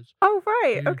brothers. Oh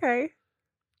right, okay.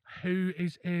 who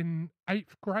is in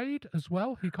 8th grade as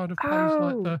well. He kind of plays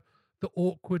like the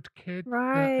awkward kid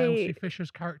that Elsie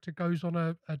Fisher's character goes on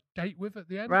a date with at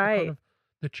the end. Right. The kind of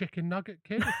the chicken nugget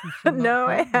kid. If you've seen No,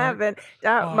 that I haven't.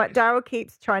 Daryl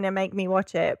keeps trying to make me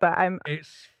watch it, but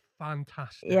It's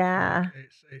fantastic. Yeah.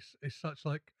 Like, it's such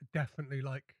like definitely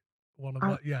like one of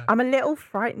I'm a little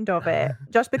frightened of it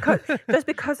just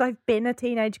because I've been a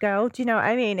teenage girl. Do you know what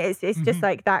I mean? It's just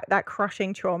like that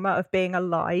crushing trauma of being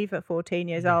alive at 14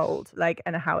 years old, like,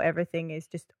 and how everything is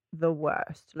just the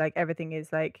worst. Like everything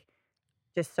is like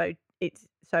just it's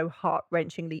so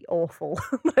heart-wrenchingly awful.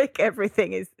 Like every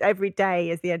day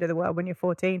is the end of the world when you're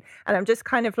 14. And I'm just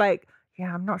kind of like,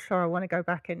 yeah, I'm not sure I want to go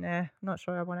back in there. I'm not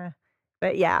sure I want to,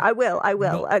 but yeah, I will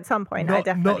at some point. I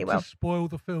definitely will. Not to spoil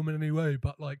the film in any way,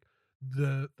 but like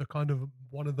the kind of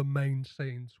one of the main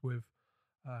scenes with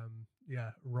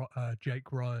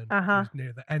Jake Ryan is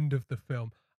near the end of the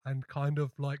film, and kind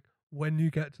of like when you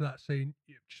get to that scene,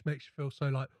 it just makes you feel so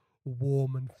like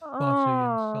warm and fuzzy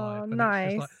inside. And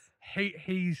nice. It's just like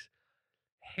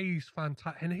he's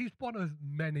fantastic, and he's one of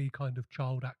many kind of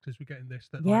child actors we get in this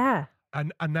that like,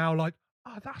 and now like,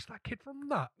 oh, that's that kid from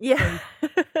that. Yeah.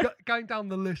 So, going down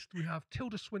the list, we have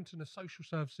Tilda Swinton as Social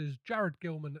Services, Jared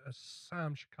Gilman as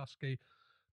Sam Shakusky,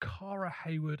 Cara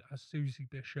Hayward as Susie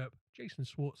Bishop, Jason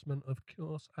Schwartzman, of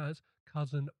course, as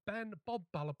Cousin Ben, Bob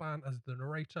Balaban as the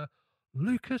narrator,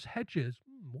 Lucas Hedges,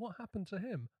 what happened to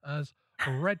him, as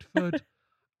Redford,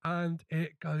 and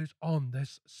it goes on.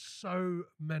 There's so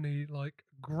many like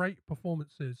great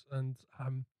performances, and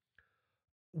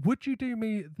would you do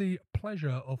me the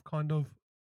pleasure of kind of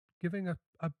giving a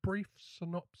brief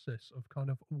synopsis of kind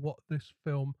of what this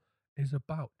film is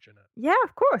about, Jeanette? Yeah,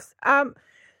 of course.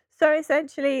 So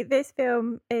essentially, this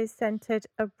film is centered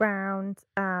around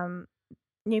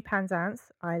New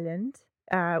Penzance Island,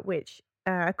 which,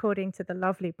 according to the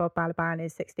lovely Bob Balaban,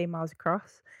 is 16 miles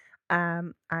across,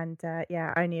 and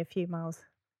only a few miles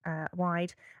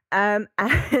wide. And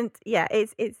yeah,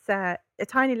 it's a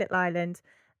tiny little island.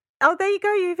 Oh, there you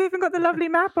go. You've even got the lovely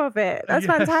map of it. That's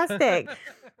fantastic.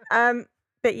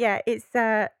 But yeah, it's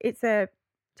a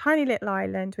tiny little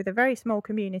island with a very small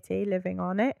community living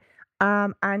on it.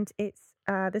 And it's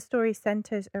the story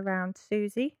centers around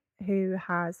Susie, who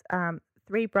has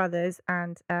 3 brothers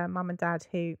and mum and dad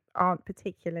who aren't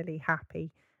particularly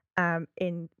happy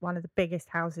in one of the biggest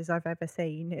houses I've ever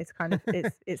seen. It's kind of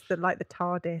it's the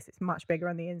TARDIS. It's much bigger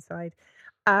on the inside.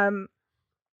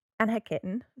 And her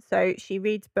kitten. So she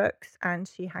reads books and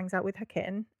she hangs out with her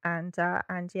kitten. And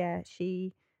yeah,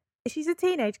 she's a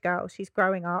teenage girl. She's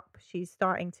growing up. She's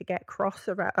starting to get cross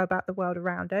about the world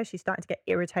around her. She's starting to get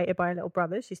irritated by her little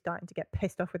brothers. She's starting to get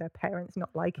pissed off with her parents not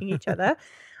liking each other.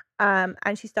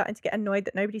 And she's starting to get annoyed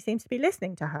that nobody seems to be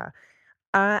listening to her.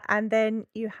 And then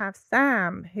you have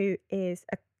Sam, who is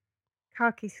a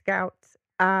khaki scout,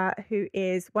 who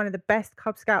is one of the best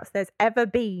Cub Scouts there's ever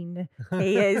been.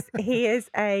 He is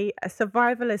a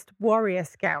survivalist warrior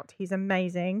scout. He's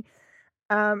amazing.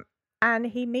 And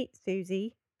he meets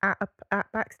Susie at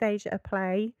backstage at a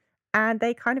play, and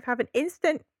they kind of have an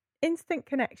instant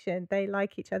connection. They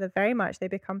like each other very much. They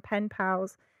become pen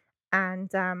pals,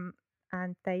 and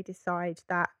they decide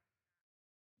that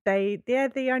they're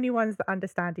the only ones that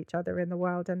understand each other in the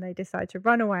world, and they decide to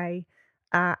run away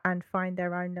and find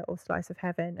their own little slice of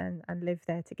heaven and live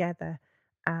there together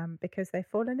because they've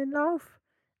fallen in love.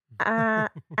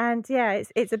 And yeah,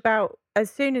 it's about, as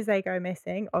soon as they go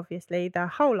missing, obviously the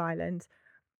whole island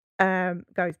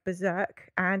goes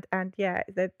berserk, and yeah,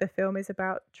 the film is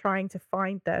about trying to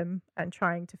find them and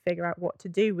trying to figure out what to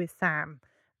do with Sam,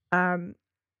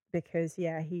 because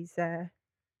yeah, he's a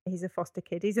foster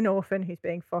kid. He's an orphan who's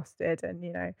being fostered,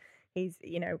 and he's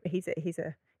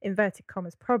a inverted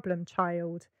commas problem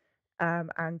child,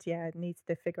 and yeah, needs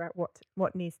to figure out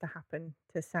what needs to happen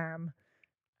to Sam.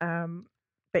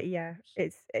 But yeah,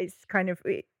 it's kind of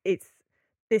it's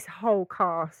this whole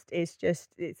cast is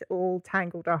just, it's all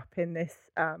tangled up in this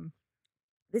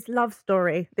this love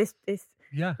story, this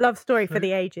love story for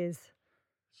the ages.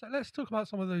 So let's talk about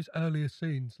some of those earlier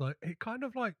scenes. Like, it kind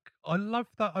of like, I love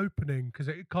that opening because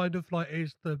it kind of like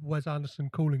is the Wes Anderson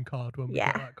calling card when we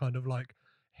get that kind of like,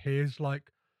 here's like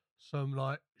some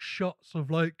like shots of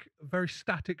like very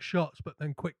static shots, but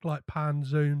then quick like pan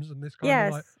zooms and this kind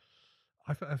of like,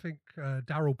 I think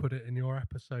Daryl put it in your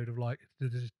episode of like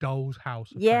this doll's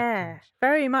house effect. Yeah,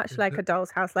 very much like a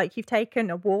doll's house. Like you've taken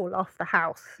a wall off the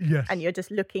house, and you're just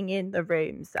looking in the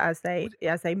rooms as they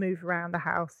move around the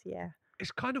house. Yeah,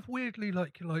 it's kind of weirdly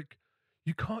like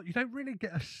you don't really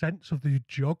get a sense of the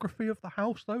geography of the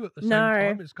house though. At the same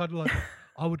time, it's kind of like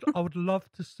I would love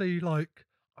to see, like,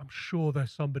 I'm sure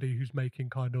there's somebody who's making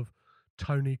kind of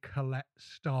Tony Collette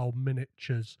style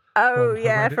miniatures. Oh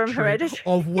yeah, from Hereditary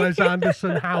of Wes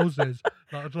Anderson houses.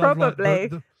 Like, I'd love, probably.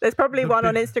 Like, there's probably the one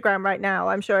on big- Instagram right now.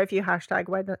 I'm sure if you hashtag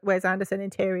Wes Anderson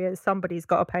interiors, somebody's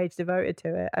got a page devoted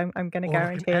to it. I'm going to or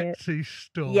guarantee like an it. Etsy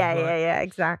store. Yeah, like, yeah,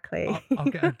 exactly. I'll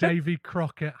get a Davy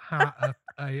Crockett hat,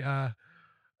 a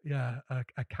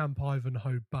Camp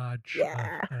Ivanhoe badge.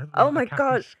 Yeah. like Oh a my khaki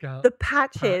God. scout The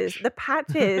patches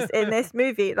patch. in this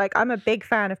movie. Like, I'm a big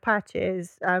fan of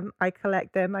patches. I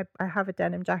collect them. I have a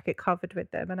denim jacket covered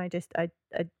with them, and I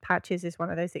patches is one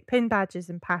of those things. Pin badges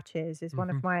and patches is one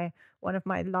of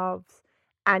my loves.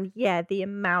 And yeah, the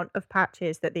amount of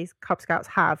patches that these Cub Scouts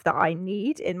have that I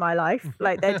need in my life,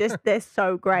 like they're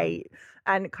so great.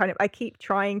 And kind of, I keep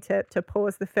trying to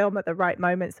pause the film at the right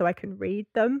moment so I can read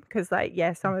them, because like,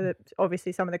 yeah, some of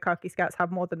the Khaki Scouts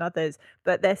have more than others,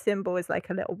 but their symbol is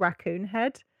like a little raccoon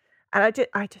head, and I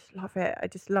just love it. I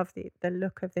just love the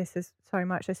look of this so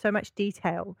much. There's so much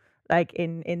detail, like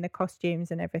in the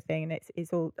costumes and everything, and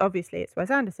it's all, obviously it's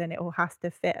Wes Anderson. It all has to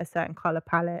fit a certain color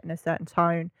palette and a certain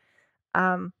tone.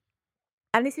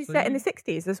 And this is set in the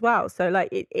 60s as well. So like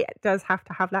it does have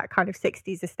to have that kind of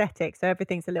 60s aesthetic. So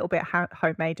everything's a little bit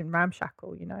homemade and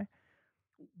ramshackle, you know?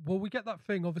 Well, we get that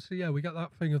thing, obviously, yeah, we get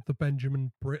that thing of the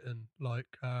Benjamin Britten,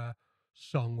 like,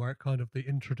 song where it kind of the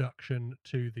introduction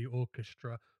to the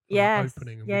orchestra for that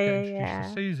opening, and we get introduced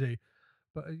to Susie.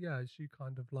 But yeah, as you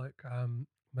kind of like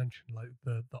mentioned, like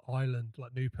the island,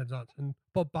 like New Penzance, and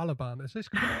Bob Balaban. Is this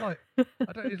kind of like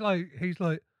I don't? He's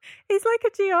like a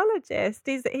geologist.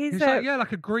 He's like, yeah,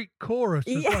 like a Greek chorus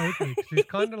as well, isn't he? 'Cause he's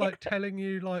kind of like telling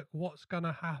you like what's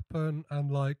gonna happen,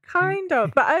 and like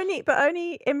but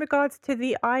only in regards to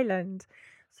the island.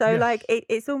 So like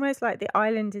it's almost like the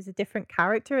island is a different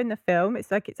character in the film.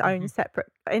 It's like its own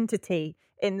separate entity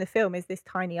in the film, is this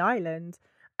tiny island.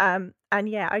 And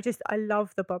yeah, I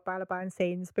love the Bob Balaban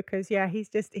scenes, because yeah, he's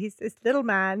this little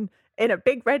man in a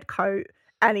big red coat,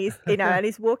 and he's and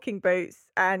his walking boots,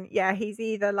 and yeah, he's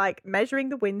either like measuring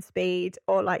the wind speed,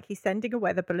 or like he's sending a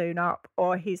weather balloon up,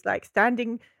 or he's like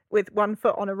standing with one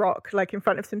foot on a rock, like in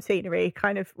front of some scenery,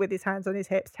 kind of with his hands on his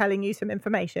hips, telling you some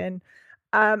information.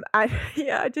 And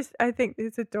yeah, I think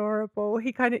it's adorable.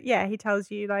 He kind of, he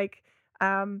tells you like,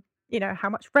 how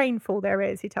much rainfall there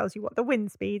is. He tells you what the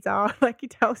wind speeds are. Like, he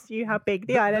tells you how big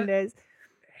the island is.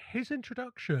 His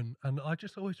introduction, and I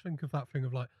just always think of that thing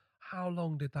of like, how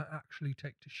long did that actually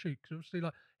take to shoot? Because obviously,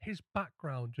 like, his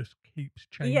background just keeps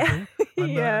changing.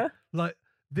 Yeah. And, like,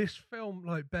 this film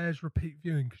like bears repeat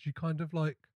viewing, because you kind of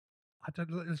like, I don't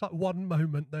know, there's like one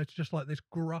moment there's just like this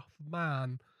gruff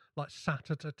man like sat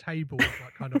at a table with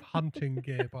like kind of hunting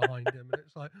gear behind him, and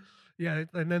it's like, yeah,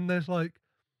 and then there's like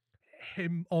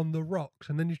him on the rocks,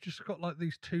 and then you've just got like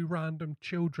these two random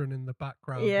children in the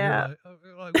background. Yeah.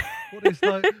 Like what is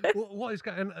like what is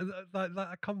going like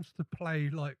that comes to play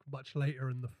like much later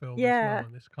in the film as well,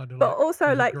 and it's kind of but like,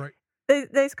 also like great.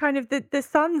 there's kind of the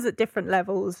sun's at different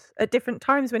levels at different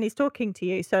times when he's talking to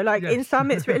you. So like in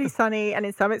some it's really sunny, and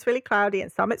in some it's really cloudy,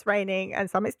 and some it's raining, and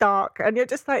some it's dark, and you're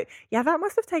just like, yeah, that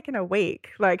must have taken a week,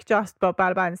 like just Bob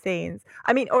Balaban scenes.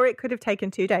 I mean, or it could have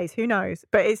taken 2 days, who knows?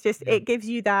 But it's just it gives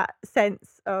you that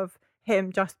sense of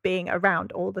him just being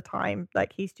around all the time.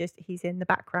 Like he's in the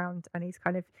background, and he's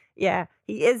kind of,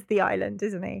 he is the island,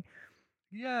 isn't he?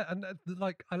 Yeah, and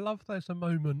like I love there's a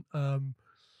moment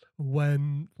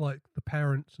when like the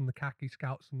parents and the khaki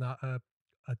scouts and that are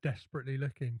desperately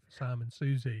looking for Sam and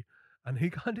Susie, and he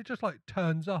kind of just like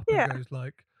turns up and goes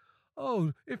like,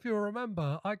 oh, if you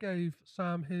remember, I gave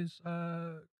Sam his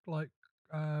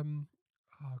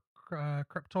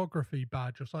cryptography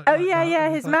badge or something. Oh like yeah, that. yeah,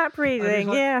 And his he's map like,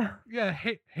 reading, yeah,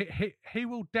 he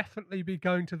will definitely be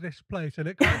going to this place, and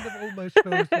it kind of almost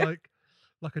feels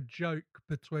like a joke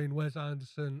between Wes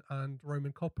Anderson and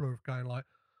Roman Coppola of going like,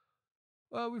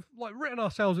 we've like written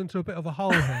ourselves into a bit of a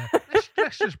hole here.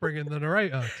 Let's just bring in the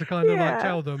narrater to kind of like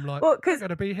tell them like, we're going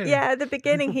to be here. Yeah, at the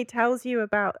beginning he tells you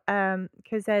about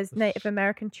because there's Native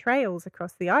American trails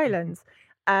across the islands.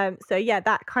 So yeah,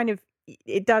 that kind of,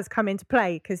 it does come into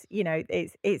play, because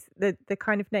it's the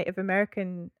kind of Native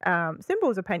American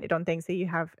symbols are painted on things. So you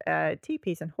have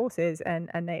teepees and horses and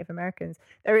Native Americans.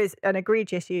 There is an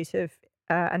egregious use of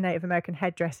a Native American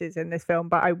headdresses in this film,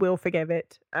 but I will forgive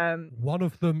it. One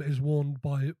of them is worn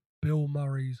by Bill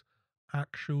Murray's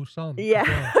actual son.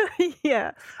 Yeah, well.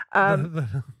 Yeah.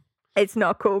 It's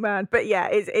not cool, man. But yeah,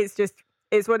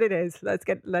 it's what it is. Let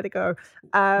it go.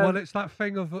 Well, it's that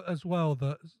thing of as well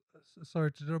that,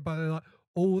 sorry to do about like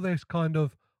all this kind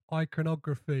of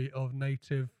iconography of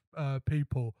native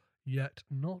people yet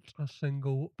not a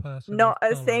single person. Not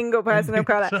a single person of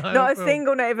color, not a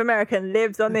single Native American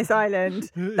lives on this island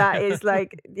that is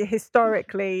like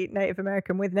historically Native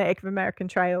American with Native American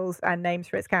trails and names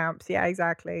for its camps. Yeah,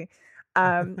 exactly.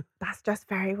 That's just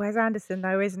very Wes Anderson,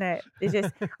 though, isn't it? It's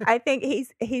just, I think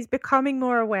he's becoming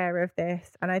more aware of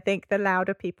this, and I think the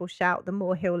louder people shout, the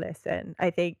more he'll listen. I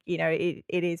think, you know, it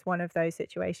is one of those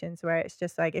situations where it's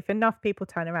just like, if enough people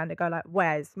turn around and go like,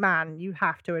 Wes, man, you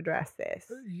have to address this.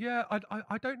 Yeah,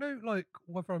 I don't know, like,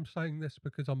 whether I'm saying this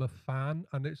because I'm a fan,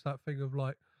 and it's that thing of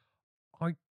like,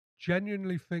 I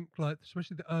genuinely think like,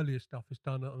 especially the earlier stuff is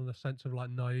done on a sense of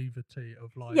like naivety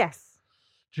of like, yes.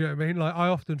 Do you know what I mean? Like, I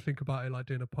often think about it like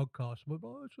doing a podcast. I'm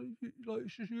like,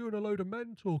 it's just you and a load of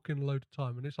men talking a load of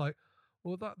time. And it's like,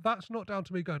 well, that's not down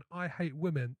to me going, I hate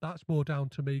women. That's more down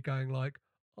to me going like,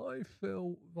 I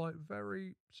feel like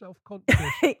very self-conscious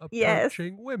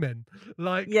approaching women.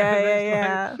 Like,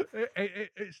 yeah.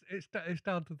 It's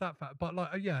down to that fact. But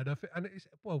like, yeah, and it's,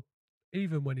 well,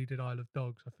 even when he did Isle of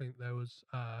Dogs, I think there was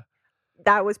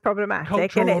that was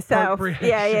problematic in itself.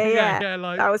 Yeah.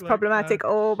 Like, that was problematic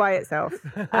all by itself.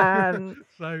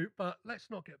 So, but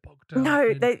let's not get bogged down. No,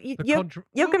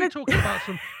 you're going to talk about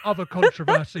some other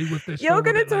controversy with this. You're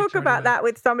going to talk about that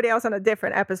with somebody else on a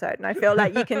different episode, and I feel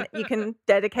like you can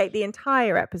dedicate the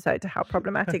entire episode to how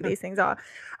problematic these things are.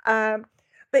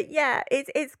 But yeah,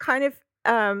 it's kind of.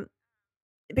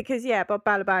 Because Bob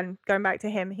Balaban, going back to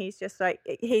him, he's just like,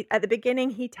 he at the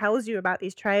beginning he tells you about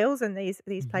these trails and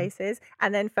these places,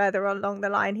 and then further along the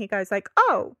line he goes like,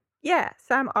 oh yeah,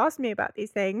 Sam asked me about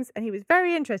these things and he was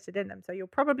very interested in them, so you'll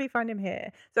probably find him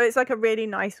here. So it's like a really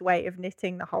nice way of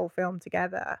knitting the whole film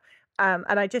together,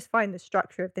 and I just find the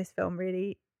structure of this film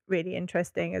really, really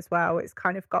interesting as well. It's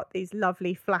kind of got these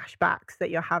lovely flashbacks that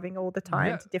you're having all the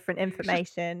time to different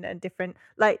information and different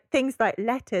like things like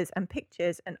letters and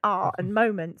pictures and art and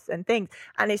moments and things,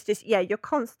 and it's just you're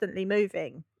constantly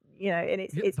moving, you know, and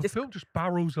it's the just film just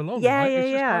barrels along. Yeah, right? yeah, it's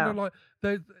just yeah. kind of like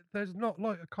there's not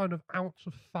like a kind of ounce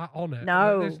of fat on it.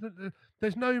 No,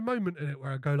 there's no moment in it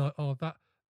where I go like, oh, that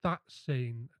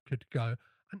scene could go.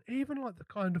 And even like the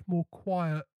kind of more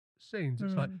quiet scenes,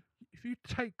 it's like, if you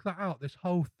take that out, this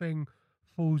whole thing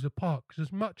falls apart. Because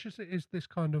as much as it is this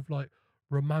kind of like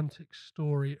romantic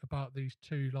story about these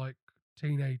two like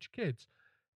teenage kids,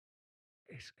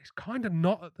 it's kind of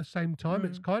not at the same time.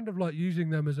 It's kind of like using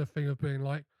them as a thing of being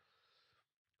like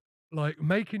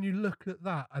making you look at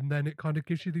that, and then it kind of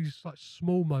gives you these like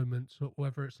small moments,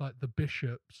 whether it's like the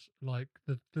bishops, like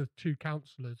the two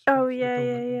counselors. Oh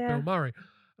yeah. Bill Murray,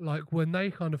 like when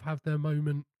they kind of have their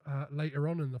moment later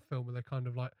on in the film, where they kind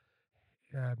of like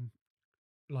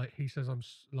he says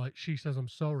she says I'm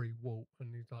sorry, Walt,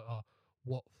 and he's like, oh,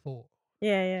 what for? She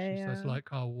says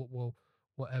like, oh, well,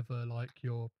 whatever, like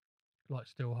you're like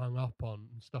still hung up on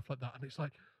and stuff like that. And it's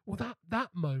like, well, that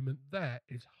moment there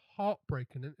is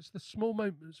heartbreaking, and it's the small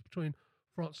moments between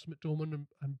Frances McDormand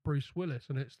and Bruce Willis,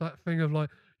 and it's that thing of like,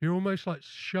 you're almost like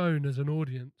shown as an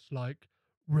audience like,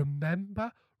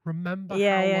 remember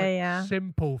how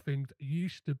simple things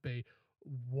used to be.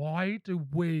 Why do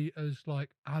we as like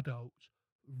adults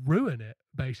ruin it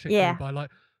basically by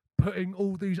like putting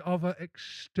all these other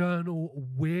external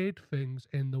weird things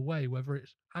in the way, whether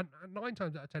it's and 9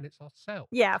 times out of 10 it's ourselves.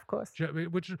 Yeah, of course. Do you know what I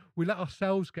mean? Which we let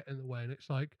ourselves get in the way, and it's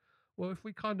like, well, if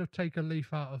we kind of take a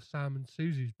leaf out of Sam and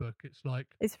Susie's book, it's like,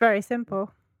 it's very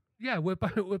simple. Yeah, we're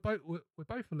both a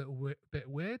little bit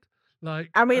weird.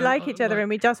 Like, and we like each other, and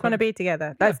we just want to be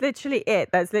together. That's literally it.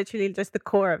 That's literally just the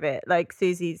core of it. Like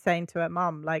Susie's saying to her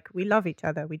mum, like, we love each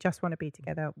other. We just want to be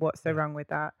together. What's so wrong with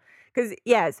that? Because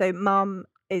so mum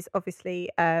is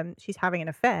obviously she's having an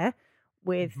affair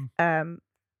with remind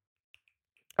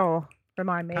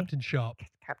me, Captain Sharp.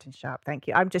 Captain Sharp, thank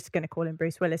you. I'm just going to call him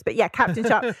Bruce Willis, but yeah, Captain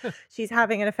Sharp. She's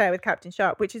having an affair with Captain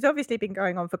Sharp, which has obviously been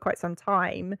going on for quite some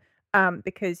time.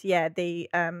 Because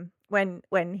when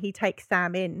he takes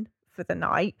Sam in for the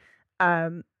night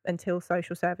until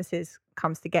social services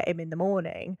comes to get him in the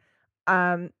morning,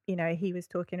 he was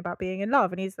talking about being in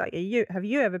love, and he's like, have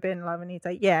you ever been in love? And he's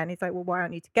like, yeah. And he's like, well, why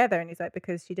aren't you together? And he's like,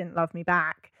 because she didn't love me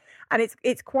back. And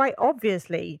it's quite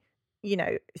obviously,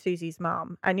 Susie's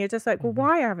mum, and you're just like, well,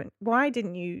 why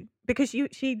didn't you? Because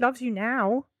she loves you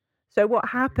now. So what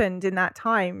happened in that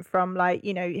time from like,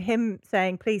 him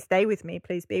saying, please stay with me,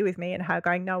 please be with me, and her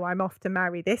going, no, I'm off to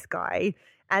marry this guy,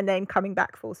 and then coming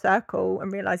back full circle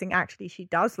and realizing actually she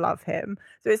does love him.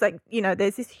 So it's like,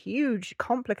 there's this huge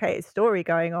complicated story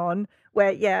going on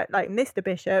where, like Mr.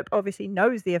 Bishop obviously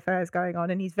knows the affair is going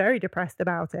on and he's very depressed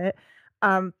about it.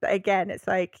 But again, it's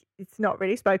like it's not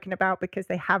really spoken about because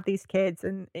they have these kids,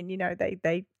 and you know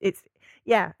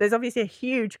there's obviously a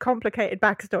huge complicated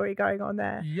backstory going on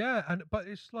there. Yeah, but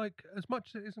it's like as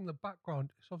much as it is in the background,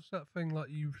 it's obviously that thing like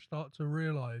you start to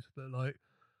realise that like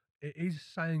it is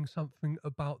saying something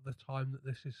about the time that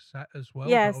this is set as well.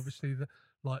 Yes. But obviously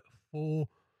like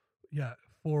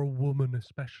for a woman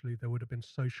especially, there would have been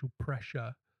social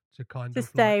pressure to kind To of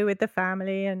stay with the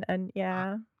family and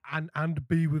yeah. and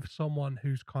be with someone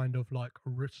who's kind of like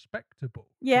respectable.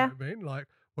 Yeah. You know what I mean? Like,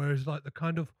 whereas like the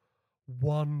kind of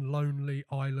one lonely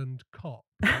island cop,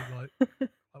 you know, like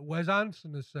Wes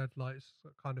Anderson has said, like, it's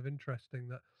kind of interesting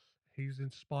that he's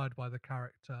inspired by the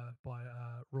character by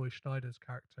Roy Schneider's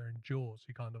character in Jaws.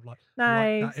 He kind of like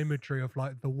Nice. that imagery of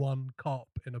like the one cop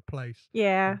in a place,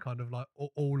 Yeah. and kind of like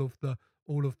all of the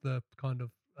kind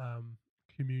of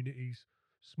communities,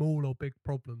 small or big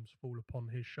problems fall upon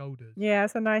his shoulders. Yeah,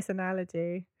 it's a nice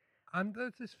analogy. And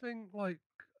there's this thing like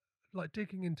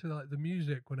digging into like the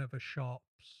music whenever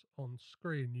Sharp's on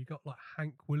screen, you got like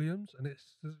Hank Williams, and it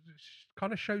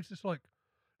kind of shows this like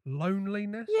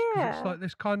loneliness. 'Cause Yeah. it's like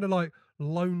this kind of like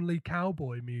lonely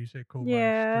cowboy music almost.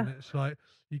 Yeah. And it's like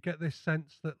you get this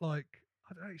sense that like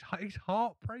I don't know, he's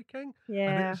heartbreaking.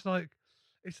 Yeah. And it's like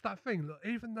it's that thing. Look,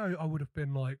 even though I would have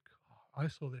been like, I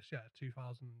saw this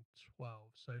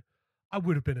 2012, so I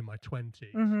would have been in my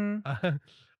 20s. Mhm.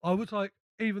 I was like,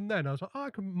 even then, I was like,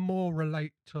 I can more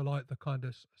relate to like the kind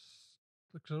of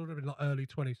because I would have been like early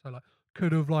 20s, so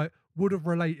like would have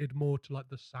related more to like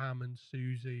the Sam and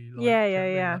Susie. Like, Yeah, do you know what I yeah,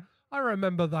 mean? yeah. Like, I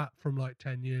remember that from like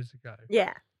 10 years ago.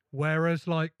 Yeah. Whereas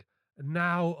like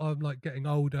now I'm like getting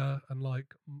older and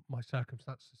like my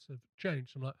circumstances have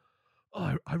changed. I'm like,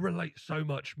 oh, I relate so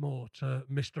much more to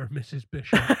Mr. and Mrs.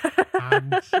 Bishop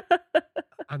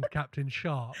and Captain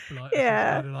Sharp. Like,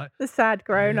 Yeah. kind of like The sad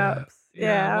grown-ups.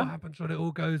 Yeah. what happens when it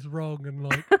all goes wrong, and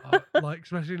like like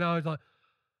especially now it's like,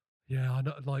 yeah, I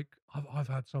know, like I've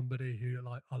had somebody who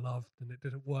like I loved and it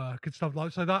didn't work and stuff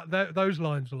like so that those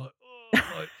lines are like,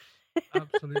 oh, like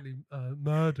absolutely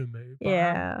murder me. But,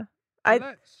 Yeah.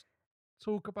 let's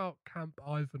talk about Camp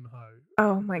Ivanhoe.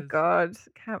 Oh my because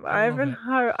God, Camp I love it.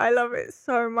 Ivanhoe. I love it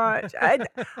so much. And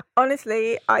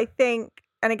honestly, I think,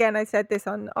 and again, I said this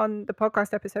on the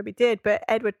podcast episode we did, but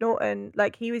Edward Norton,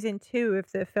 like he was in 2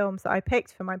 of the films that I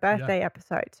picked for my birthday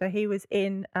episode. So he was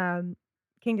in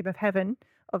Kingdom of Heaven.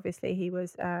 Obviously, he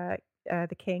was the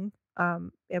king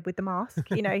with the mask.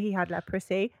 You know, he had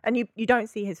leprosy, and you don't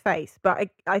see his face, but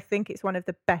I think it's one of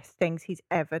the best things he's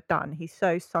ever done. He's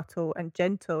so subtle and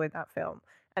gentle in that film,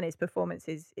 and his performance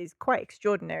is quite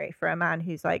extraordinary for a man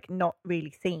who's like not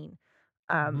really seen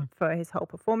for his whole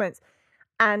performance.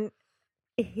 And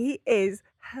he is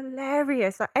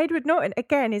hilarious. Like Edward Norton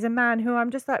again is a man who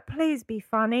I'm just like, please be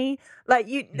funny. Like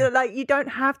you don't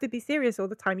have to be serious all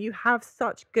the time. You have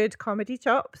such good comedy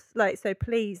chops. Like, so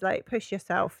please like push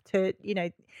yourself to, you know,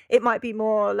 it might be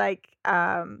more like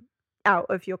out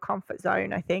of your comfort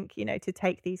zone, I think, you know, to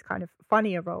take these kind of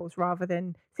funnier roles rather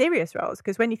than serious roles.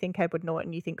 Because when you think Edward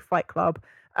Norton, you think Fight Club,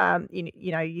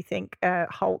 you know, you think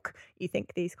Hulk, you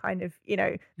think these kind of, you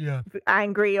know,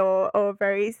 angry or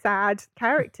very sad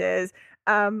characters.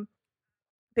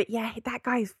 But yeah, that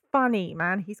guy's funny,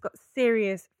 man. He's got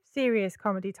serious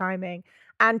comedy timing.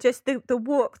 And just the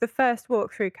first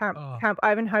walk through Camp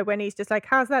Ivanhoe, when he's just like,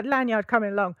 how's that lanyard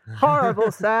coming along?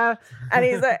 Horrible, sir. And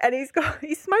he's like, and he's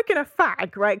smoking a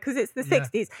fag, right? Because it's the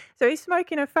 60s. So he's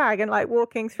smoking a fag and like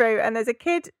walking through, and there's a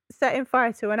kid setting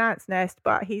fire to an ant's nest,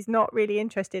 but he's not really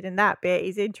interested in that bit.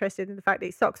 He's interested in the fact that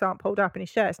his socks aren't pulled up and his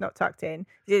shirt's not tucked in.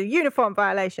 It's a uniform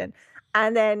violation.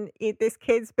 And then this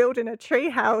kid's building a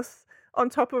tree house on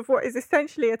top of what is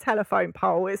essentially a telephone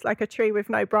pole. It's like a tree with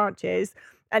no branches.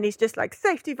 And he's just like,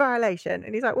 safety violation.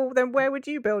 And he's like, well, then where would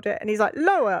you build it? And he's like,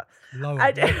 lower.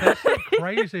 There's something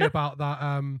crazy about that.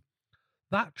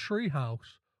 That treehouse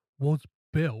was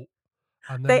built.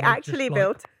 And then they actually just,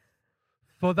 built.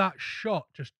 For that shot,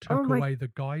 just took away the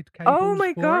guide cables. Oh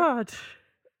my God. It.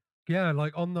 Yeah,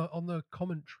 like on the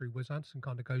commentary, Wes Anderson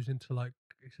kind of goes into like,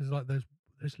 it says like there's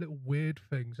little weird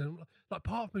things. And like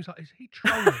part of me is like, is he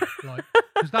trolling? Like,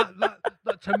 because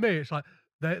that to me, it's like,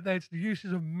 there's the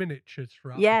uses of miniatures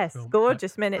throughout the film.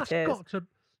 Gorgeous miniatures.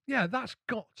 That's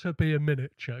got to be a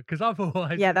miniature, because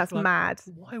otherwise, that's like, mad.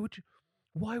 Why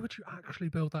would you actually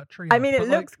build that tree? I mean, it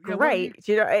looks great.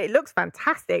 You know, it looks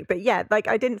fantastic. But yeah, like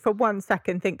I didn't for one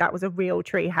second think that was a real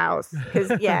tree house, because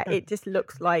it just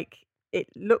looks like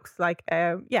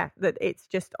that it's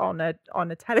just on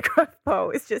a telegraph pole.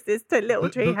 It's just this little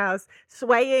tree house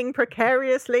swaying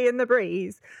precariously in the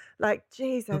breeze. Like,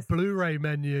 Jesus. The Blu-ray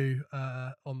menu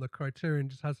on the Criterion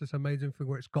just has this amazing thing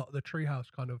where it's got the treehouse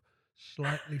kind of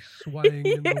slightly swaying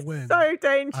in the wind. So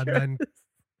dangerous.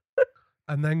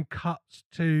 And then cuts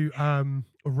to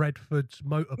Redford's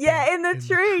motorbike. Yeah, in the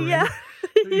tree. Yeah.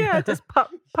 Yeah, just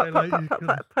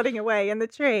putting away in the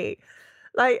tree.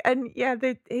 Like, and yeah,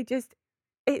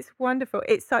 it's wonderful.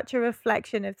 It's such a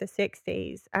reflection of the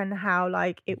 60s and how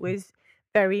like it was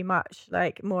very much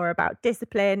like more about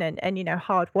discipline and you know,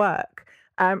 hard work.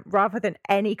 Rather than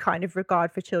any kind of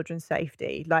regard for children's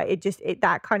safety. Like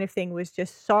that kind of thing was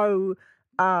just so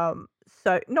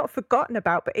not forgotten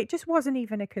about, but it just wasn't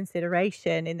even a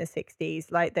consideration in the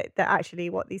 60s. Like that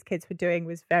actually what these kids were doing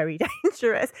was very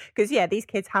dangerous because yeah, these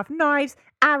kids have knives,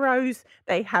 arrows,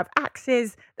 they have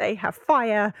axes, they have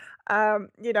fire,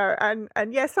 you know, and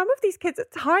yeah, some of these kids are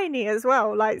tiny as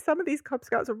well. Like some of these Cub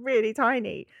Scouts are really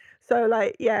tiny. So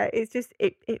like, yeah, it's just,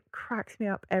 it cracks me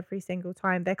up every single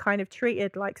time. They're kind of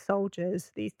treated like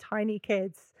soldiers, these tiny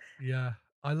kids. Yeah.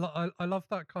 I love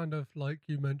that kind of, like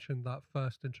you mentioned, that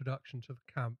first introduction to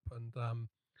the camp. And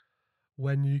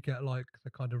when you get like the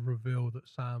kind of reveal that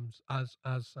Sam's, as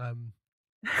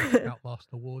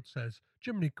Scoutmaster Ward says,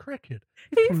 Jiminy Cricket,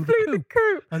 he flew the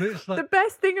coop. And it's like the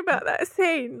best thing about that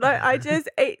scene, like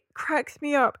it cracks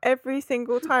me up every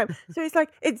single time. So he's like,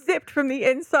 it's zipped from the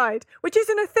inside, which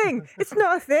isn't a thing. It's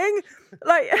not a thing.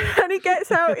 Like, and he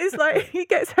gets out his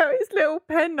little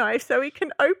penknife so he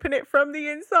can open it from the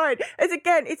inside. As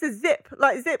again, it's a zip.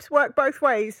 Like zips work both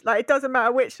ways. Like it doesn't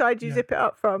matter which side you zip it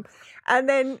up from. And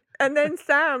then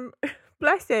Sam,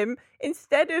 bless him,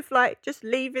 instead of like just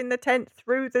leaving the tent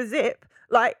through the zip,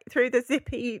 like through the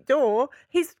zippy door,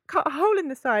 he's cut a hole in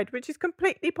the side, which is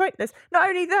completely pointless. Not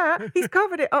only that, he's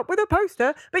covered it up with a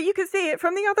poster, but you can see it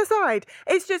from the other side.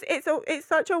 It's just, it's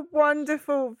such a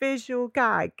wonderful visual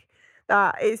gag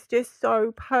that is just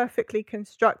so perfectly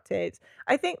constructed.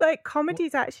 I think like comedy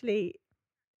is actually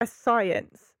a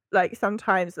science. Like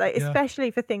sometimes, like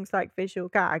especially for things like visual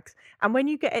gags, and when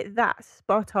you get it that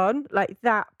spot on, like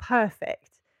that perfect,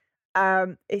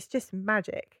 it's just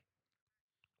magic.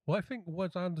 Well, I think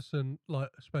Wes Anderson, like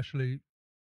especially,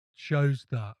 shows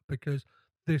that because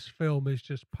this film is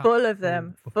just full of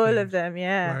them,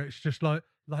 yeah. Where it's just like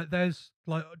there's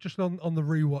like just on the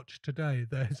rewatch today,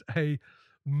 there's a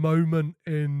moment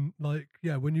in like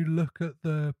when you look at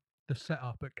the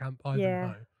setup at Camp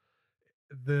Ivanhoe.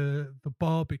 The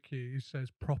barbecue says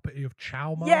property of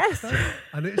Chowmaster, yes.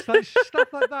 And it's like stuff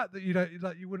like that you don't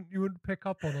like you wouldn't pick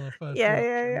up on a first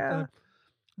watch.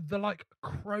 The like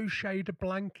crocheted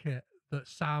blanket that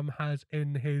Sam has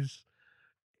in his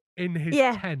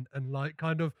tent, and like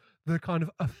kind of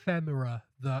ephemera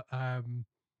that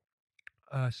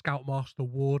Scoutmaster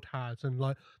Ward has, and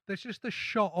like there's just a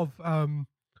shot of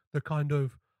the kind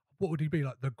of, what would he be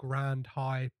like, the Grand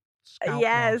High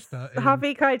Scoutmaster,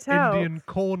 Harvey Keitel, Indian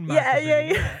Corn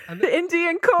magazine. Yeah. And the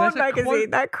Indian Corn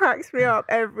magazine that cracks me up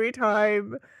every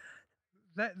time.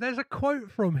 There's a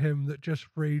quote from him that just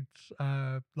reads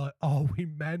like, "Are we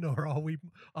men or are we?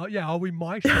 Are we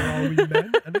mice or are we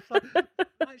men?" And it's like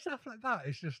stuff like that.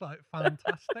 It's just like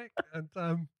fantastic.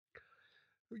 And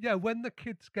when the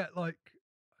kids get like,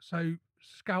 so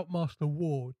Scoutmaster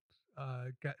Ward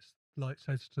gets. Like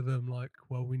says to them like,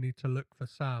 well, we need to look for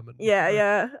Sam, and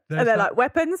and they're like,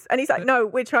 weapons, and he's like, no,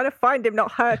 we're trying to find him,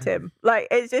 not hurt him. Like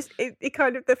it's just it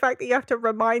kind of the fact that you have to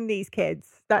remind these kids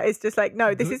that it's just like,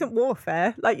 no, this isn't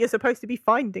warfare. Like you're supposed to be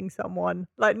finding someone,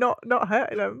 like not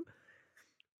hurting them.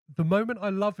 The moment I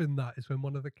love in that is when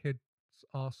one of the kids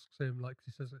asks him, like,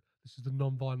 he says this is a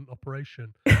non-violent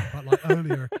operation, but like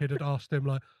earlier a kid had asked him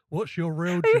like, what's your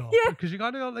real job? Because you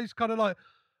kind of got these kind of like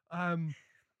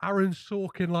Aaron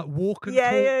Sorkin, like walk and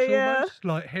talks almost,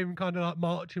 like him kind of like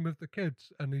marching with the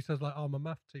kids, and he says like, I'm a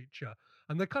math teacher,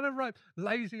 and they're kind of like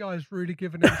Lazy Eyes really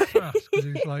giving him sass because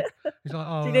he's like,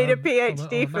 oh, do you need a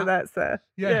PhD for that, sir?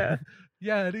 Yeah.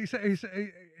 And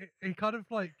he kind of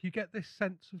like, you get this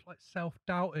sense of like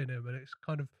self-doubt in him, and it's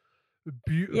kind of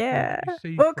beautiful. Yeah.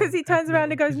 Well, because he turns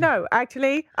around and goes, no,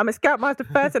 actually, I'm a Scoutmaster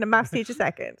first and a maths teacher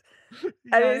second.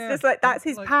 And it's just like, that's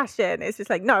his passion. It's just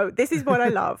like, no, this is what I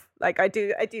love. Like I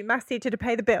do maths teacher to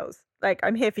pay the bills. Like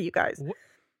I'm here for you guys.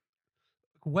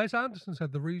 Wes Anderson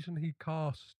said the reason he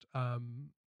cast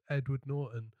Edward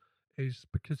Norton is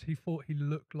because he thought he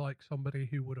looked like somebody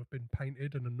who would have been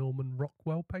painted in a Norman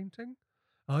Rockwell painting.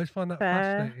 I always find that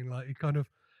fascinating. Like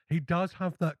he does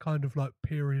have that kind of like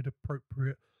period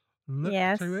appropriate look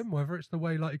to him, whether it's the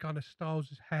way like he kind of styles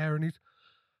his hair, and he's,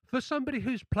 for somebody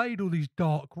who's played all these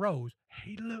dark roles,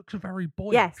 he looks very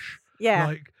boyish. Yes. Yeah.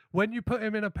 Like when you put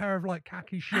him in a pair of like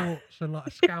khaki shorts and like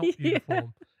a scout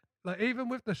uniform, like even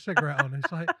with the cigarette on,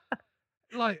 it's like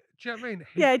like, do you know what I mean?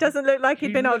 He doesn't look like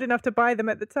he'd been old enough to buy them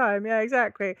at the time. Yeah,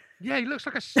 exactly. Yeah, he looks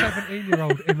like a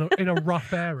 17-year-old in a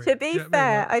rough area. To be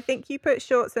fair, I think you put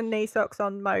shorts and knee socks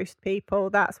on most people,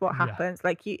 that's what happens.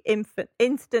 Like, you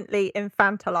instantly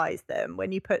infantilize them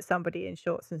when you put somebody in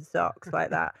shorts and socks like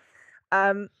that.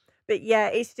 But yeah,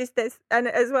 it's just and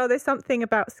as well, there's something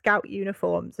about Scout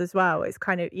uniforms as well. It's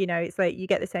kind of, it's like you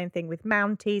get the same thing with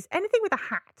Mounties, anything with a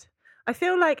hat. I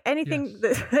feel like anything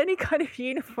that's any kind of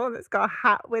uniform that's got a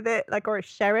hat with it, like, or a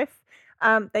sheriff,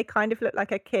 they kind of look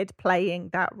like a kid playing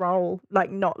that role,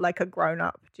 like not like a grown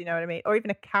up. Do you know what I mean? Or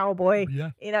even a cowboy.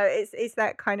 Yeah. It's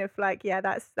that kind of like,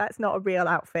 that's not a real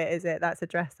outfit, is it? That's a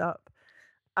dress up.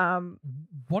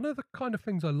 One of the kind of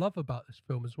things I love about this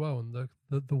film as well, and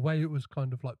the way it was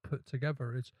kind of like put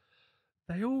together, is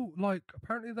they all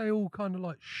apparently they all kind of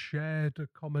like shared a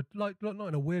common, like not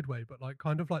in a weird way, but like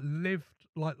kind of like lived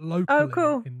like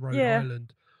locally in Rhode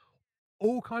Island.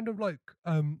 All kind of like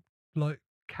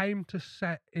came to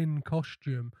set in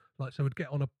costume, like so would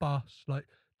get on a bus, like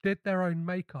did their own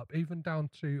makeup, even down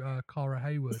to Cara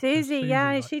Hayward. Susie,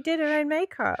 like, she did her own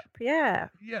makeup. Yeah.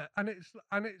 Yeah, and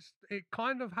it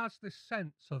kind of has this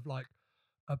sense of like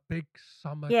a big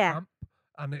summer camp,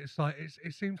 and it's like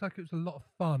it seems like it was a lot of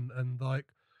fun, and like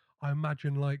I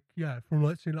imagine like from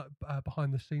like seeing like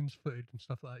behind the scenes footage and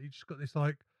stuff like that, you just got this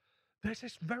like there's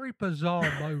this very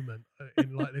bizarre moment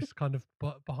in like this kind of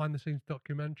behind the scenes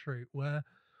documentary where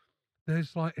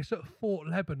there's like it's at Fort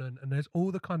Lebanon and there's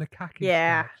all the kind of khaki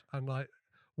scouts, and like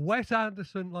Wes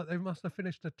Anderson, like they must have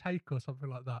finished a take or something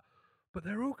like that, but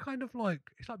they're all kind of like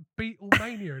it's like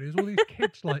Beatlemania, and there's all these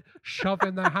kids like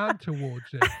shoving their hand towards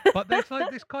it, but there's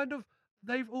like this kind of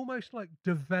they've almost like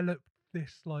developed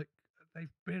this like they've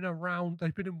been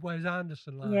in Wes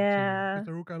Anderson land. Yeah.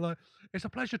 They're all going like, it's a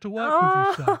pleasure to work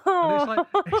with you, sir.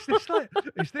 And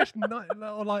it's this night,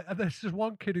 or like, and there's just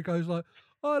one kid who goes like,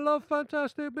 I love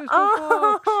Fantastic Mr.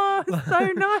 Fox. Oh, so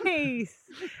nice.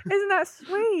 Isn't that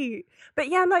sweet? But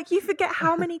yeah, like you forget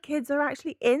how many kids are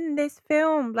actually in this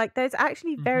film. Like there's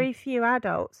actually very few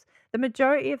adults. The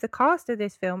majority of the cast of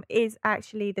this film is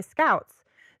actually the scouts.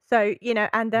 So,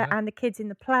 and the kids in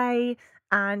the play.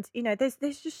 And,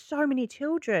 there's just so many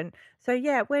children. So,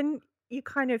 yeah, when you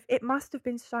it must have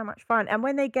been so much fun. And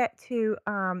when they get to,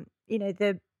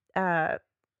 the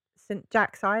St.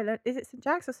 Jack's Island, is it St.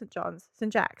 Jack's or St. John's?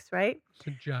 St. Jack's, right?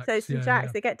 St. Jack's. So, St.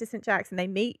 Jack's, they get to St. Jack's and they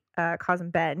meet Cousin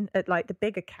Ben at like the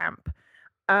bigger camp.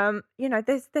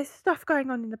 There's stuff going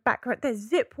on in the background. There's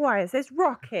zip wires, there's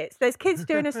rockets, there's kids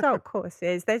doing assault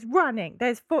courses, there's running,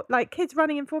 there's kids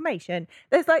running in formation.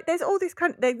 There's all this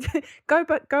kind of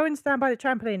go and stand by the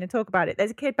trampoline and talk about it.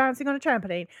 There's a kid bouncing on a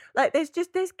trampoline. Like there's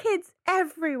kids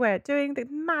everywhere doing the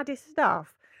maddest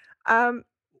stuff.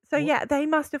 So yeah, they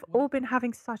must have all been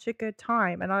having such a good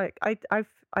time, and I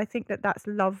think that's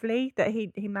lovely that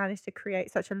he managed to create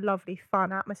such a lovely,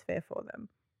 fun atmosphere for them.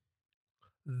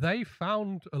 They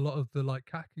found a lot of the like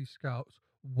khaki scouts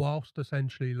whilst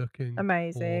essentially looking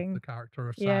amazing for the character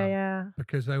of Sam. Yeah.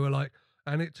 Because they were like,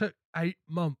 and it took 8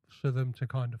 months for them to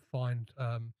kind of find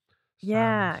Sam.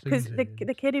 Yeah, because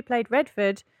the kid who played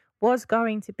Redford was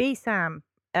going to be Sam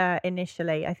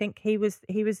initially. I think he was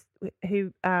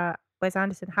who Wes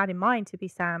Anderson had in mind to be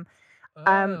Sam.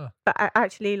 But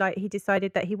actually, like he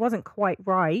decided that he wasn't quite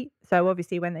right. So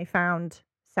obviously, when they found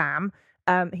Sam,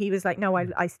 he was like, no,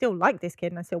 I still like this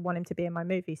kid and I still want him to be in my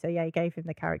movie. So yeah, he gave him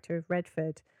the character of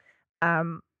Redford.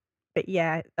 But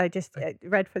yeah,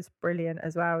 Redford's brilliant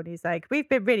as well. And he's like, we've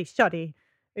been really shoddy.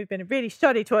 We've been really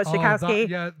shoddy towards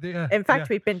Stokowski. In fact,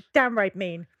 we've been downright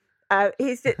mean.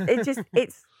 It's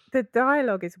the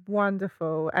dialogue is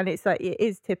wonderful, and it's like it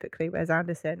is typically Wes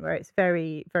Anderson, where it's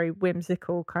very, very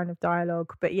whimsical kind of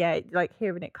dialogue. But yeah, like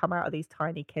hearing it come out of these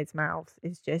tiny kids' mouths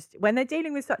is just when they're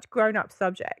dealing with such grown-up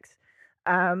subjects.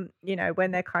 When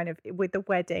they're kind of with the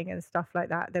wedding and stuff like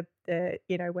that,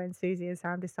 when Susie and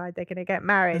Sam decide they're going to get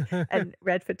married, and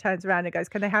Redford turns around and goes,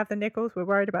 "Can they have the nickels? We're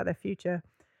worried about their future."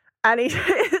 And it's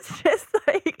just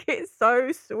like, it's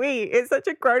so sweet. It's such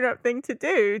a grown-up thing to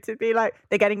do, to be like,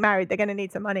 they're getting married, they're going to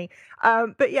need some money.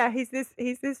 But yeah, he's this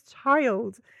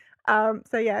child.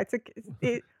 So yeah,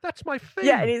 that's my fee.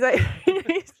 Yeah, and he's like,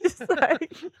 he's just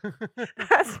like,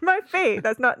 that's my fee.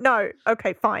 That's not, no,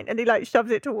 okay, fine. And he like shoves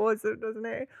it towards them, doesn't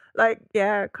he? Like,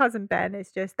 yeah, Cousin Ben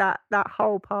is just that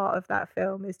whole part of that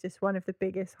film is just one of the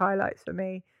biggest highlights for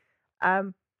me.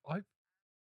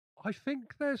 I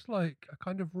think there's like a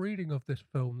kind of reading of this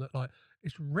film that like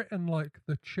it's written like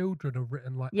the children are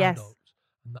written like adults,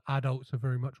 and the adults are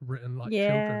very much written like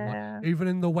children, like, even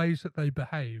in the ways that they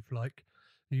behave. Like,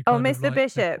 Mr.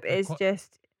 Bishop is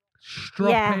just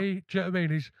stroppy. Do you know what I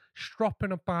mean?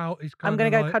 stropping about. He's kind I'm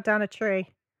going to go like, cut down a tree.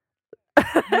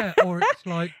 yeah, or it's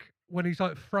like when he's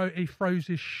like he throws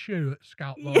his shoe at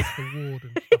Scout Master Ward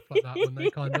and stuff like that. When they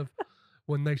kind of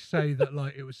when they say that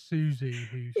like it was Susie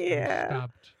who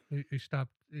stabbed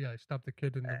the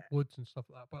kid in the woods and stuff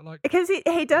like that. But like because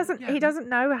he doesn't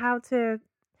know how to.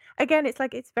 Again, it's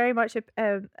like it's very much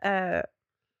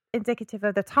indicative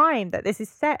of the time that this is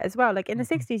set as well. Like in the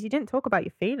 60s, you didn't talk about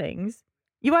your feelings.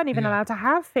 You weren't even allowed to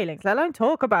have feelings, let alone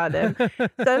talk about them.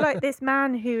 So like this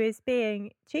man who is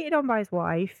being cheated on by his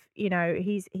wife, you know,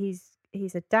 he's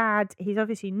a dad. He's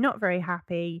obviously not very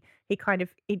happy. He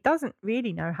doesn't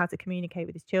really know how to communicate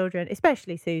with his children,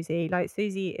 especially Susie. Like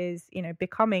Susie is, you know,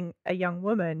 becoming a young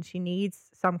woman. She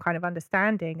needs some kind of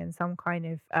understanding and some kind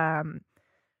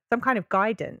of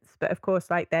guidance. But of course,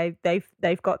 like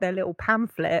they've got their little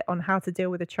pamphlet on how to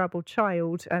deal with a troubled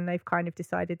child, and they've kind of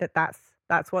decided that that's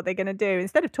what they're going to do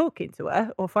instead of talking to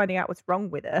her or finding out what's wrong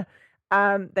with her.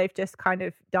 They've just kind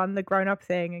of done the grown-up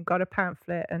thing and got a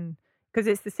pamphlet, and because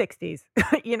it's the 60s,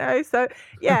 you know. So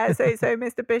yeah, so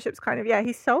Mr. Bishop's kind of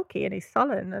he's sulky and he's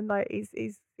sullen and like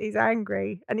he's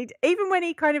angry, and even when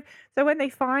he kind of when they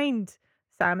find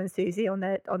Sam and Susie on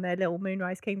their little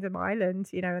Moonrise Kingdom island,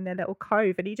 you know, in their little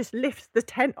cove, and he just lifts the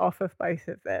tent off of both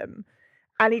of them.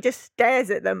 And he just stares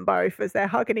at them both as they're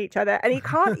hugging each other. And he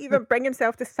can't even bring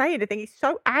himself to say anything. He's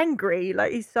so angry,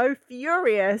 like he's so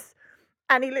furious.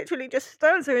 And he literally just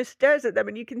stands there and stares at them.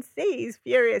 And you can see he's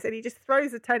furious. And he just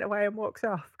throws the tent away and walks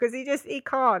off. Because he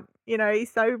can't, you know,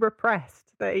 he's so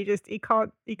repressed that he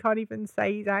can't even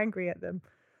say he's angry at them.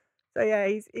 So yeah,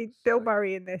 Bill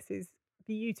Murray in this is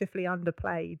beautifully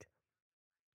underplayed.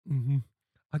 Mm-hmm.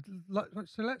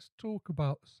 So let's talk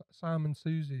about Sam and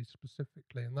Susie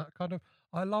specifically, and that kind of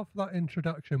I love that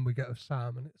introduction we get of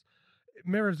Sam, and it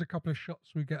mirrors a couple of shots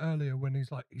we get earlier when he's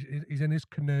like he's in his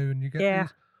canoe, and you get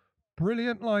these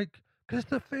brilliant because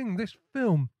the thing this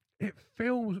film it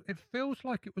feels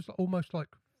like it was almost like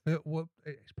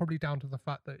it's probably down to the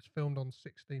fact that it's filmed on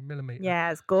 16mm. Yeah,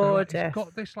 it's gorgeous. So, it's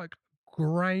got this like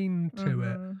grain to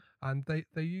it, and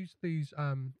they use these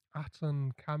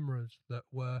Aton cameras that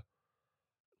were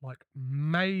like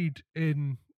made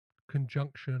in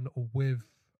conjunction with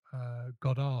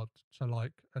Goddard. So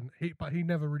like, but he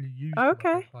never really used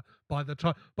them. Like, by the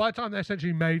time they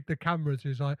essentially made the cameras,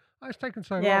 he's like, it's taken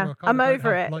so long. I'm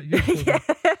over it.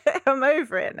 I'm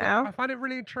over it now. I find it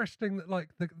really interesting that like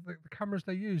the cameras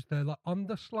they use, they're like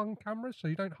underslung cameras, so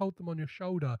you don't hold them on your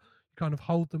shoulder. You kind of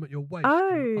hold them at your waist.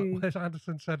 Oh, and, like Wes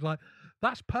Anderson said, like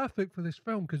that's perfect for this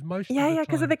film because most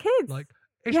because of the kids. Like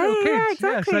it's little kids. Yeah,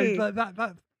 exactly. So it's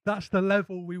like that's the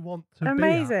level we want to be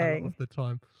at a lot of the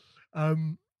time.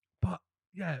 But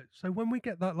yeah, so when we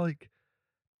get that like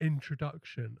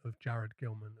introduction of Jared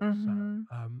Gilman as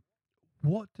Sam,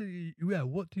 what do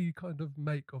you kind of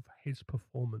make of his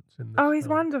performance in this? Oh, he's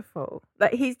wonderful.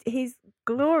 Like he's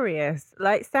glorious.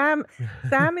 Like Sam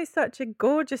is such a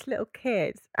gorgeous little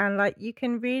kid, and like you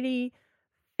can really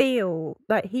feel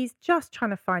like he's just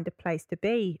trying to find a place to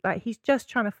be. Like he's just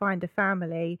trying to find a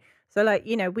family. So like,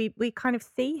 you know, we kind of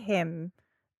see him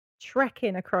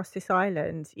trekking across this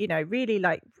island, you know, really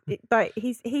like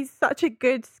he's such a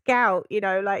good scout, you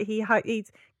know, like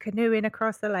he's canoeing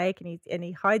across the lake, and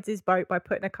he hides his boat by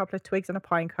putting a couple of twigs and a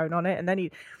pine cone on it, and then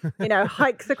he, you know,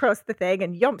 hikes across the thing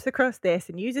and yumps across this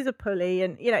and uses a pulley,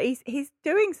 and you know, he's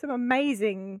doing some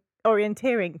amazing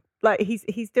orienteering. Like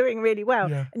he's doing really well,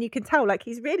 and you can tell like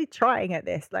he's really trying at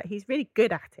this, like he's really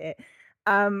good at it.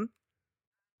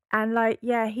 And like,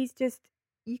 he's just,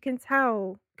 you can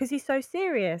tell because he's so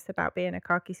serious about being a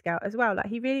khaki scout as well. Like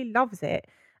he really loves it.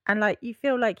 And like, you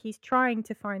feel like he's trying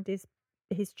to find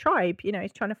his tribe, you know,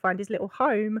 he's trying to find his little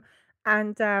home.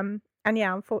 And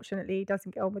unfortunately he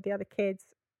doesn't get on with the other kids.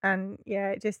 And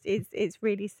it's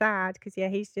really sad because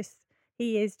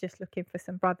he is just looking for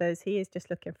some brothers. He is just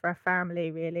looking for a family,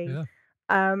 really.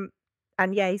 Yeah.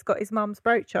 And he's got his mum's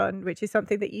brooch on, which is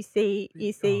something that you see,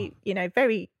 you know,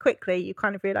 very quickly. You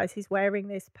kind of realize he's wearing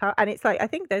this pearl, and it's like I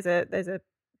think there's a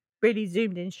really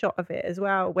zoomed in shot of it as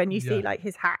well when you see like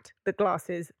his hat, the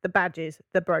glasses, the badges,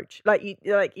 the brooch. Like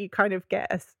you kind of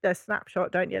get a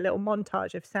snapshot, don't you? A little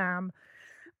montage of Sam.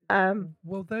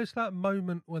 Well, there's that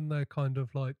moment when they're kind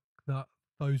of like that.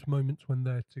 Those moments when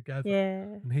they're together. Yeah.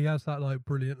 And he has that like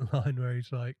brilliant line where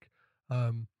he's like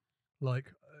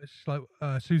it's like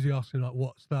Susie asks him like,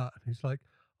 what's that? And he's like,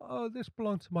 oh, this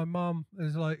belonged to my mum.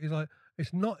 He's like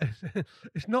it's not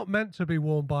meant to be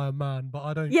worn by a man, but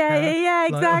I don't care. Yeah,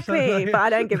 exactly. But I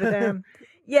don't give a damn.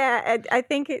 Yeah, and I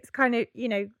think it's kind of, you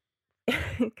know,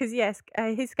 because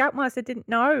his scoutmaster didn't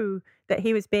know that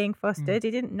he was being fostered.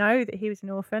 He didn't know that he was an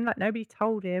orphan. Like nobody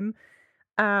told him.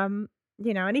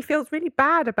 you know, and he feels really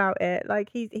bad about it. Like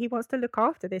he wants to look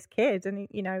after this kid, and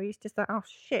you know, he's just like, oh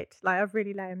shit, like I've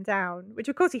really let him down. Which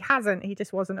of course he hasn't. He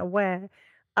just wasn't aware.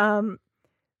 Um,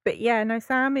 but yeah, no,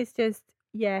 Sam is just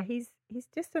yeah, he's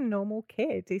just a normal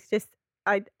kid. He's just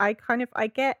I kind of I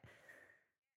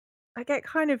get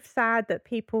kind of sad that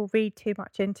people read too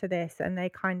much into this and they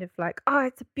kind of like, oh,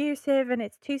 it's abusive and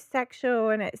it's too sexual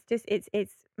and it's just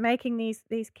it's making these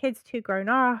kids too grown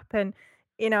up. And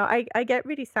you know, I get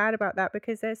really sad about that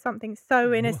because there's something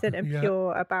so innocent and Yeah.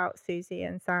 pure about Susie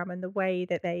and Sam and the way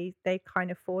that they kind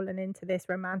of fallen into this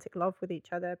romantic love with each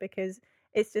other, because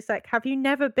it's just like, have you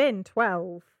never been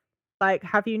 12? Like,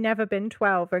 have you never been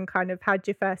 12 and kind of had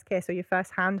your first kiss or your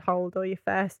first handhold or your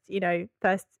first, you know,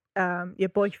 first your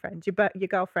boyfriend, your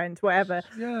girlfriend, whatever.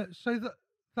 Yeah, so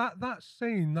that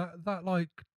scene, that like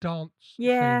dance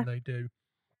Yeah. scene they do,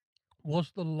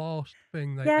 was the last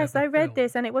thing they Yes, ever I read filmed.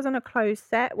 this, and it was on a closed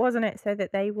set, wasn't it? So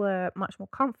that they were much more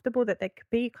comfortable, that they could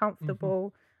be Mm-hmm.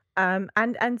 comfortable, and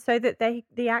so that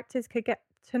the actors could get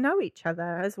to know each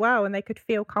other as well, and they could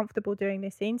feel comfortable doing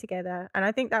this scene together. And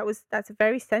I think that's a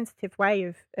very sensitive way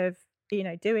of you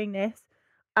know, doing this.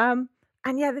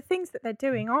 And yeah, the things that they're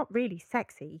doing aren't really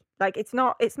sexy. Like it's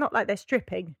not like they're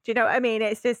stripping. Do you know what I mean?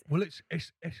 It's just Well,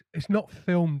 it's not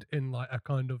filmed in like a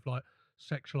kind of like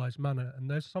sexualized manner. And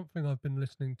there's something I've been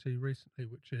listening to recently,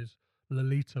 which is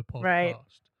Lolita podcast, Right.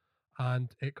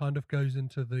 and it kind of goes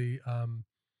into the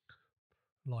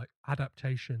like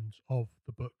adaptations of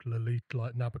the book Lolita,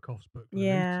 like Nabokov's book Lolita,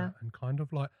 Yeah. and kind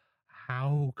of like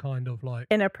how kind of like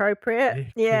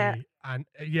inappropriate. Yeah. icky and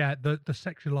the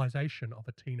sexualization of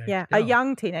a teenage Yeah. girl A young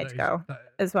that teenage is- girl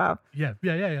that- as well. yeah.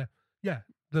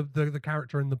 The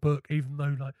character in the book, even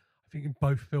though like I think in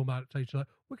both film adaptations, like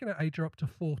we're going to age her up to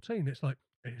 14. It's like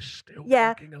it's still Yeah.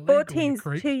 fucking illegal. you 14's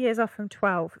creep. 2 years off from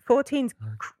 12. 14's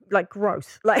like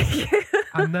gross. Like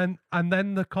and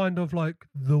then the kind of like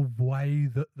the way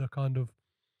that the kind of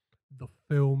the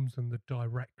films and the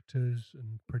directors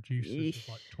and producers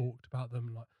have like talked about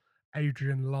them, like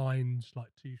Adrian Lyne's like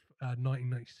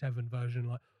 1997 version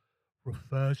like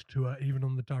refers to her even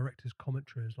on the director's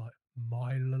commentary as like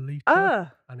my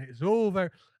Lolita, and it's all very,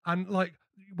 and like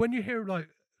when you hear like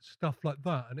stuff like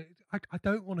that, and I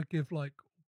don't want to give like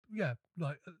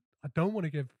I don't want to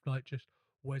give like just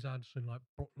Wes Anderson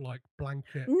like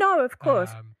blanket No, of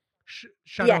course.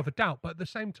 shadow Yeah. of a doubt, but at the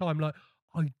same time, like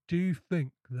I do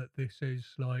think that this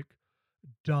is like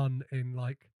done in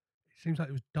like it seems like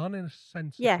it was done in a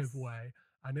sensitive Yes. way,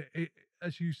 and it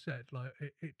as you said, like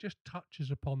it just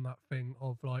touches upon that thing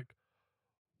of like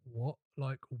what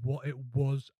it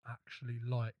was actually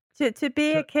like To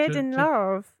be a kid in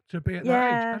love. to be at that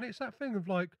age, Yeah. and it's that thing of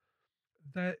like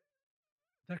they're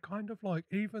kind of like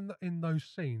even in those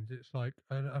scenes, it's like,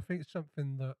 and I think it's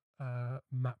something that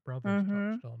Matt Brothers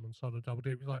Mhm. touched on Solo Double D.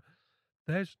 It was like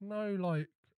there's no like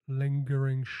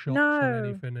lingering shots No. on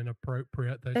anything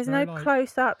inappropriate. There's no like,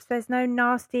 close-ups. There's no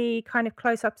nasty kind of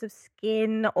close-ups of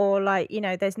skin, or like, you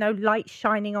know, there's no light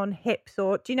shining on hips,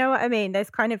 or do you know what I mean?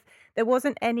 There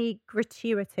wasn't any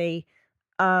gratuity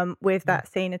with that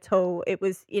scene at all. It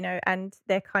was, you know, and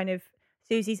they're kind of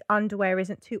Susie's underwear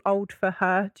isn't too old for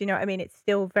her. Do you know what I mean? It's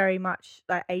still very much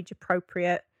like age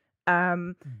appropriate.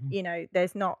 You know,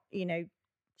 there's not, you know,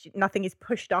 nothing is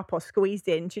pushed up or squeezed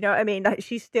in. Do you know what I mean? Like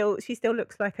she still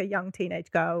looks like a young teenage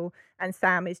girl, and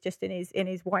Sam is just in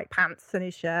his white pants and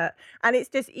his shirt, and it's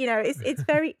just, you know, it's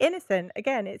very innocent.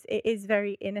 Again, it is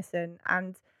very innocent,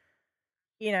 and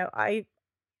you know, I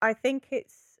think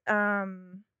it's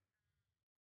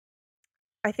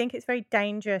very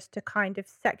dangerous to kind of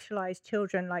sexualize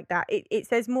children like that. It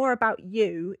says more about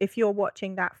you if you're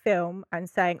watching that film and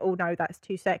saying, "Oh no, that's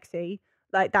too sexy."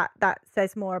 Like that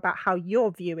says more about how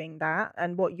you're viewing that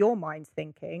and what your mind's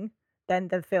thinking than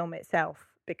the film itself.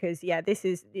 Because yeah, this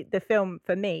is the film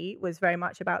for me was very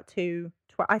much about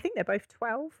I think they're both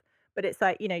 12, but it's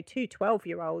like, you know, two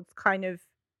 12-year-olds kind of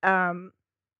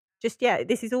just, yeah,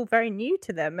 this is all very new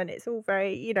to them, and it's all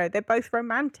very, you know, they're both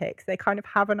romantics. They kind of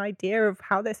have an idea of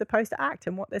how they're supposed to act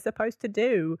and what they're supposed to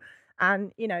do.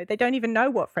 And, you know, they don't even know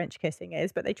what French kissing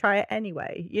is, but they try it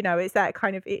anyway. You know, it is that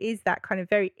kind of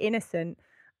very innocent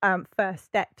first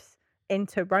steps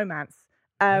into romance.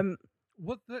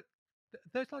 what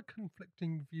there's like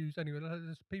conflicting views anyway.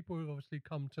 There's people who obviously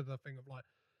come to the thing of like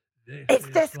this It's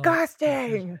is, like,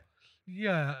 disgusting.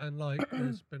 yeah, and like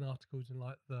there's been articles in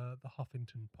like the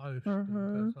Huffington Post,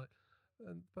 and there's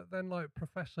like, but then like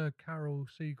Professor Carol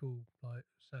Siegel like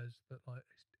says that like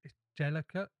it's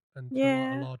delicate and to like,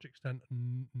 Yeah. a large extent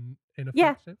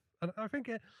inoffensive, and I think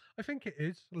it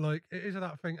is like it is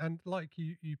that thing, and like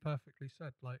you perfectly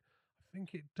said, like I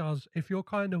think it does. If you're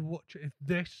kind of watching, if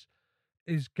this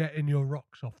is getting your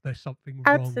rocks off. There's something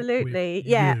Absolutely, wrong with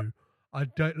yeah. you. I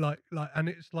don't like, and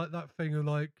it's like that thing of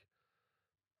like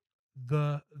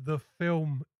the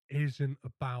film isn't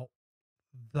about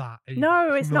that. Either.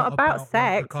 No, it's not about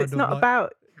sex. Like, it's not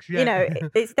about,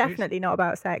 it's definitely not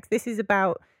about sex. This is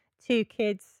about two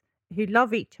kids who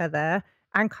love each other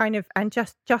and and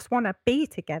just want to be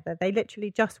together. They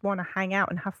literally just want to hang out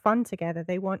and have fun together.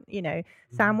 They want,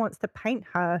 Sam wants to paint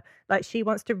her, like she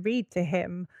wants to read to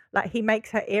him, like he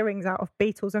makes her earrings out of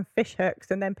beetles and fish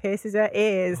hooks and then pierces her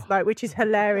ears, like, which is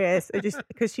hilarious. Just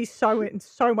because she's in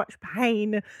so much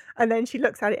pain, and then she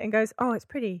looks at it and goes, "Oh, it's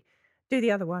pretty. Do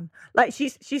the other one." Like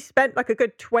she's spent like a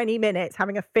good 20 minutes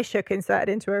having a fish hook inserted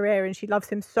into her ear, and she loves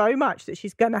him so much that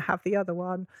she's gonna have the other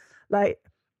one. Like,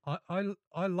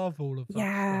 I love all of that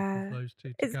Yeah, stuff of those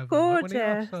two it's together. Like, when he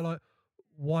gorgeous. asks her, like,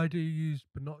 why do you use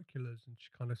binoculars? And she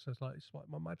kind of says, like, it's like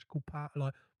my magical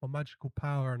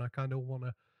power, and I kind of want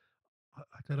to, I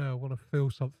don't know, I want to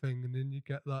feel something. And then you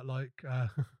get that, like,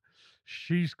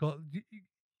 she's got,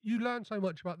 you learn so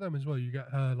much about them as well. You get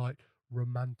her, like,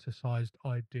 romanticized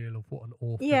ideal of what an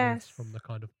orphan Yes. is from the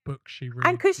kind of book she reads.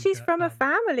 And because You she's get, from a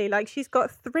family, like she's got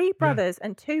 3 brothers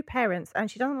and 2 parents, and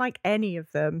she doesn't like any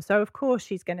of them. So of course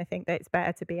she's going to think that it's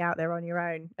better to be out there on your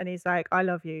own. And he's like, "I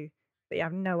love you, but you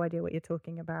have no idea what you're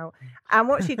talking about." And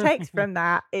what she takes from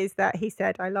that is that he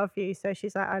said, "I love you." So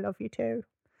she's like, "I love you too."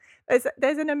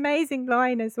 There's an amazing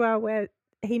line as well where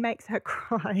he makes her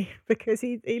cry because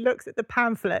he looks at the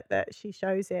pamphlet that she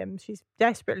shows him. She's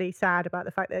desperately sad about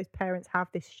the fact that his parents have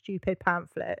this stupid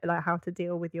pamphlet, like how to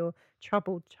deal with your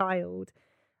troubled child.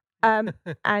 And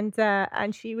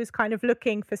she was kind of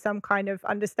looking for some kind of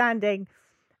understanding,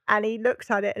 and he looks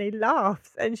at it and he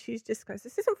laughs, and she's just goes,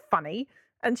 "This isn't funny."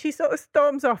 And she sort of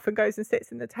storms off and goes and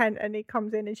sits in the tent, and he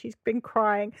comes in and she's been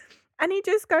crying, and he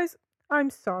just goes,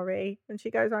 "I'm sorry." And she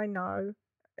goes, "I know.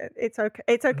 It's okay.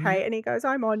 It's okay." And he goes,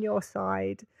 "I'm on your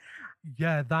side."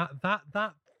 Yeah,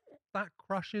 that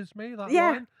crushes me. That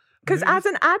Yeah, line. because as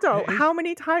an adult, it is- how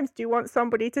many times do you want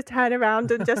somebody to turn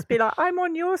around and just be like, "I'm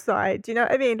on your side"? Do you know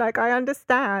what I mean? Like, I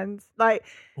understand. Like,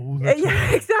 all the yeah,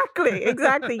 time.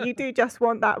 exactly. You do just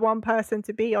want that one person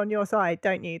to be on your side,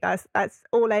 don't you? That's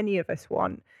all any of us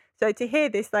want. So to hear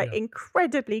this like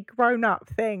incredibly grown up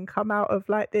thing come out of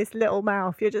like this little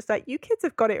mouth, you're just like, you kids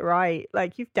have got it right.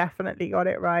 Like, you've definitely got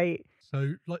it right.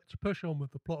 So, like, to push on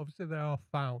with the plot, obviously they are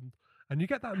found, and you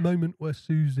get that moment where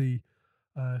Susie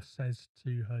says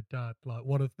to her dad, like,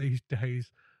 one of these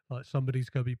days, like,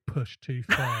 somebody's going to be pushed too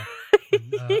far,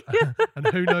 and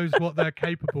who knows what they're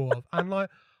capable of. And like,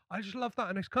 I just love that,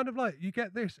 and it's kind of like you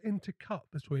get this intercut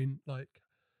between like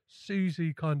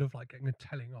Susie kind of like getting a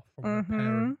telling off from her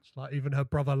parents, like even her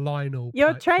brother Lionel.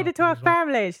 You're pipes traded up to and our is like,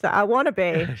 family. She's like, "I want to be."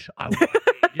 "Yes, I wanna be."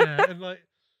 Yeah, and like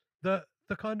the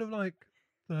kind of like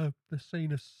the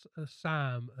scene of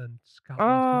Sam and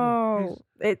Scoutmaster Wolf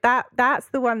That's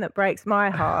the one that breaks my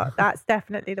heart. That's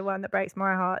definitely the one that breaks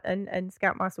my heart. And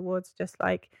Scoutmaster Ward's just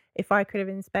like, "If I could have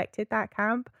inspected that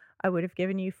camp, I would have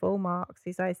given you full marks."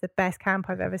 He's like, "It's the best camp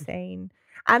I've ever seen."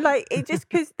 And like, it just,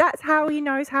 because that's how he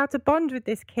knows how to bond with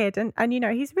this kid. And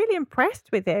he's really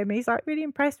impressed with him. He's like really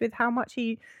impressed with how much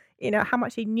he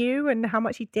knew and how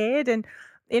much he did. And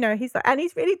he's like, and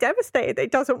he's really devastated that he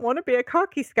doesn't want to be a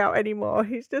khaki scout anymore.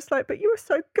 He's just like, "But you were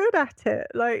so good at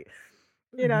it." Like,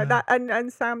 that,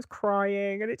 and Sam's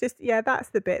crying, and it just, that's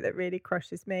the bit that really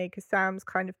crushes me, because Sam's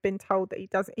kind of been told that he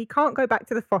can't go back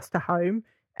to the foster home,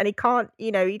 and he can't,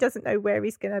 he doesn't know where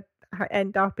he's going to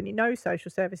end up, and he knows social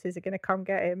services are going to come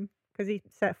get him because he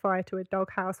set fire to a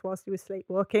doghouse whilst he was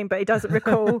sleepwalking, but he doesn't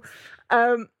recall.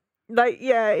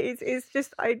 It's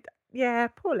just,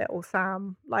 poor little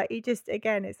Sam. Like, he just,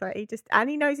 again, it's like and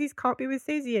he knows he can't be with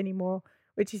Susie anymore,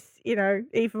 which is,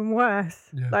 even worse.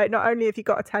 Yeah. Like, not only have you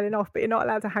got a telling off, but you're not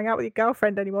allowed to hang out with your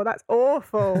girlfriend anymore. That's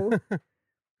awful.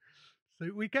 So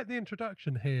we get the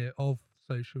introduction here of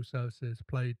social services,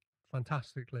 played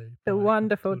fantastically The by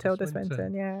wonderful Tilda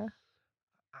Swinton, yeah.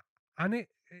 And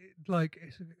it's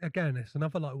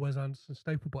another like Wes Anderson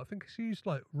staple, but I think it's used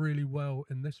like really well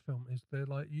in this film is the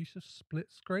like use of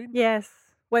split screen. Yes,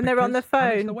 when they're on the Because-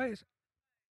 and it's phone. the way it's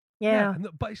Yeah.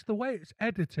 but it's the way it's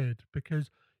edited, because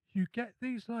you get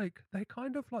these like, they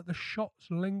kind of like, the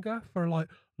shots linger for like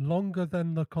longer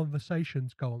than the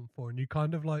conversations go on for, and you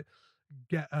kind of like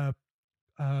get a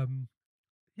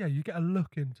you get a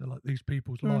look into like these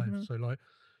people's lives. So like,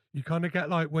 you kind of get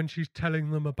like when she's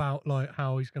telling them about like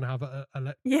how he's going to have a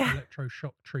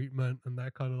electroshock treatment, and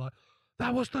they're kind of like,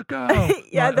 "That was the girl."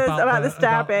 Yeah, like, there's about the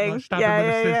stabbing. like, stabbing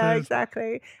with the Yeah, scissors.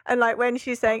 exactly. And like when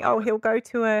she's saying, "Oh, he'll go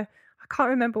to I can't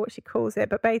remember what she calls it,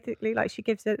 but basically like she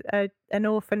gives an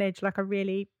orphanage like a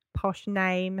really posh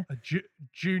name. A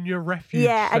junior refuge.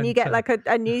 Yeah, and you get centre. like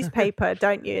a newspaper,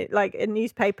 don't you? Like a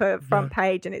newspaper front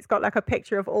page, and it's got like a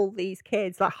picture of all these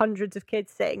kids, like hundreds of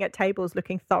kids sitting at tables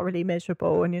looking thoroughly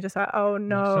miserable, and you're just like, oh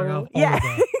no. Yeah,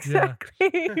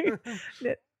 exactly.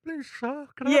 Please, sir,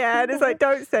 yeah, and it's like,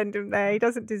 don't send him there. He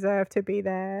doesn't deserve to be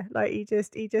there. Like he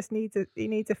just needs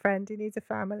a friend. He needs a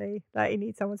family. Like he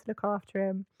needs someone to look after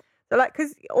him. So like,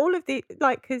 because all of the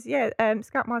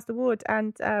Scoutmaster Ward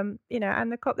and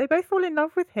and the cop, they both fall in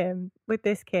love with him, with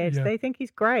this kid. Yeah. They think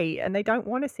he's great, and they don't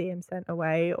want to see him sent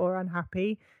away or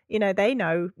unhappy. They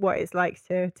know what it's like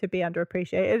to be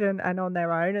underappreciated and on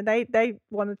their own, and they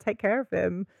want to take care of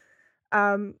him.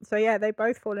 So yeah, they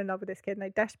both fall in love with this kid, and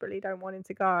they desperately don't want him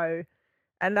to go.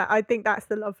 And I think that's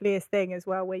the loveliest thing as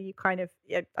well, where you kind of,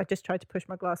 I just tried to push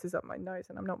my glasses up my nose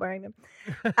and I'm not wearing them.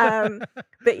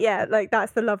 But yeah, like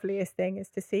that's the loveliest thing, is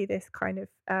to see this kind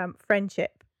of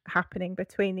friendship happening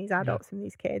between these adults and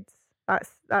these kids.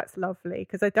 That's lovely,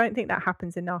 because I don't think that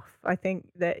happens enough. I think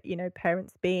that,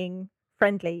 parents being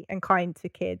friendly and kind to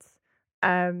kids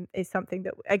is something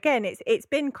that, again, it's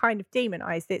been kind of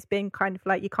demonized. It's been kind of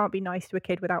like, you can't be nice to a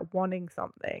kid without wanting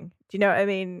something. Do you know what I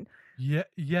mean? Yeah,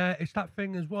 it's that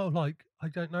thing as well. Like, I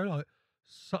don't know,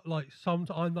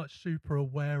 sometimes I'm like super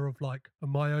aware of like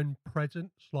my own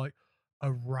presence, like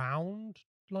around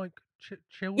like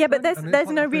children. Yeah, but there's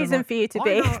no reason for you to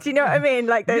be. Do you know what I mean?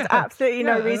 Like, there's absolutely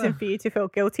no reason for you to feel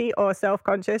guilty or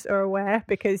self-conscious or aware,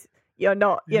 because you're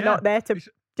not there to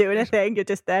do anything. You're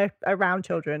just there around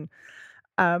children.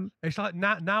 It's like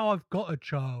now I've got a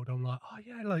child. I'm like, oh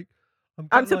yeah, like.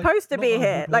 I'm supposed to be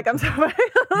here. Like I'm supposed.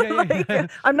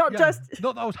 I'm not just.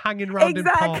 Not that I was hanging around in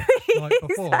parks like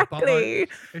before, but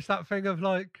like, it's that thing of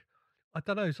like, I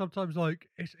don't know. Sometimes like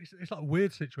it's like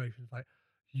weird situations. Like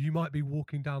you might be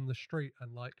walking down the street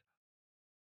and like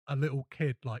a little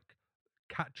kid like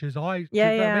catches eyes.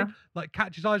 Yeah, you know yeah. what I mean? Like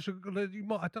catches eyes. You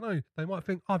might, I don't know. They might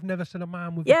think I've never seen a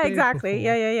man with. Yeah, a beard exactly.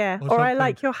 Before, Yeah. Or I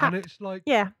like your hat. And it's like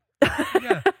yeah.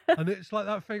 And it's like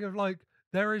that thing of like.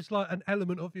 There is like an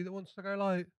element of you that wants to go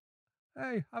like,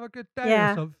 "Hey, have a good day"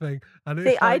 or something. And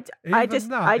it's I just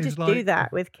do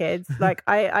that with kids. Like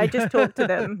I just talk to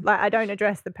them. Like I don't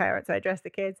address the parents. I address the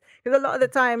kids, because a lot of the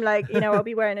time, like I'll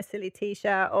be wearing a silly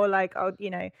T-shirt, or like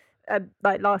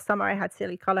like last summer I had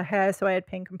silly color hair, so I had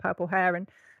pink and purple hair, and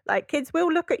like kids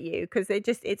will look at you because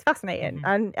it's fascinating,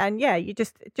 and yeah, you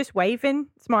just waving,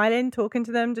 smiling, talking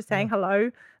to them, just saying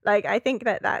hello. Like I think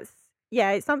that's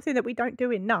it's something that we don't do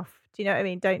enough. Do you know what I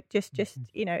mean? Don't just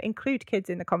include kids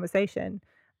in the conversation.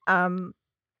 And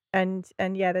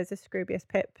yeah, there's a Scroobius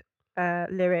Pip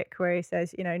lyric where he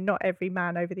says, not every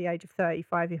man over the age of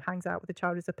 35 who hangs out with a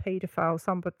child is a paedophile.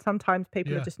 Sometimes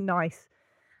people are just nice.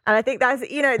 And I think that's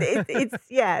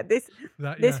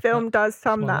this film does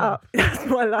sum that up. That's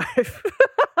my life.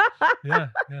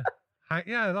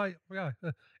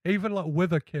 Even like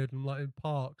with a kid and like in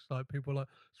parks, like people like,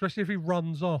 especially if he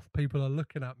runs off, people are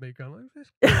looking at me going, "Who's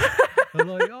this kid?" And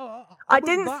like, I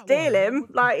didn't steal him.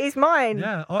 Like he's mine.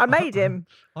 Yeah, I made him.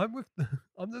 I'm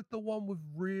the one with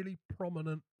really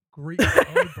prominent Greek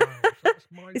eyebrows. That's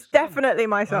my It's son. definitely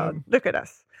my son. Look at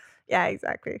us. Yeah,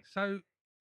 exactly. So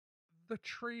the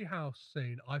treehouse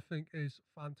scene, I think, is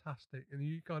fantastic, and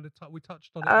you kind of we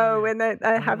touched on it. Oh, when they're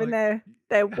having their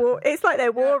war, it's like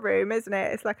their war room, isn't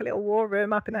it? It's like a little war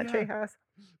room up in that treehouse.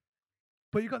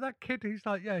 But you got that kid. He's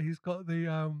like, he's got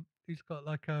the he's got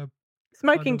like a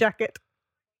smoking jacket.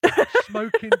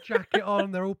 Smoking jacket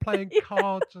on. They're all playing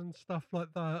cards and stuff like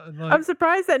that. And like, I'm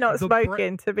surprised they're not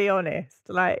smoking, to be honest.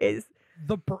 Like it's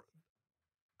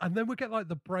and then we get like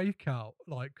the breakout,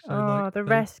 like the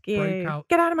rescue.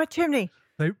 Get out of my chimney.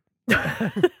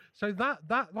 So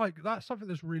that's something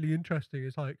that's really interesting.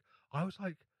 Is like I was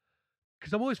like,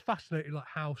 because I'm always fascinated like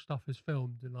how stuff is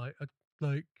filmed, and like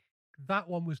that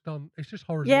one was done. It's just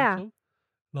horizontal.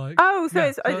 Like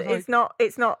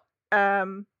it's not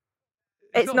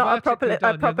a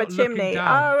proper chimney.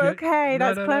 Oh, okay,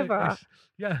 that's clever.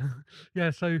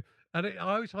 So I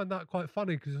always find that quite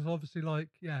funny, because it's obviously like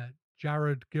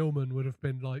Jared Gilman would have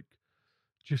been like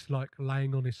just like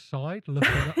laying on his side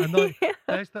looking at, and like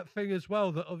there's that thing as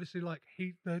well that obviously like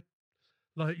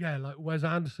like Wes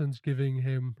Anderson's giving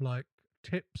him like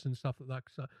tips and stuff like that.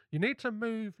 So you need to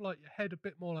move like your head a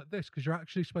bit more like this, because you're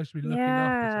actually supposed to be looking up.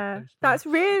 Yeah, that's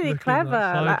really clever.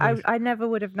 Like I never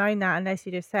would have known that unless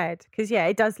you just said, because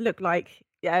it does look like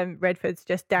Redford's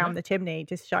just down the chimney,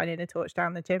 just shining a torch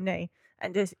down the chimney,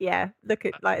 and just look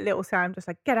at like little Sam just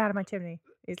like, get out of my chimney.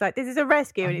 He's like, this is a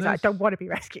rescue, and he's like, I don't want to be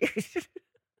rescued.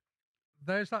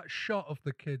 There's that shot of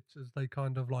the kids as they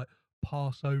kind of like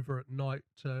pass over at night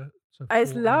to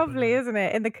it's lovely, isn't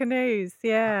it? In the canoes,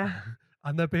 yeah.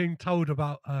 and they're being told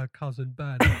about cousin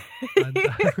Ben. And,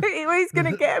 he's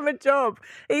gonna get him a job.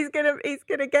 He's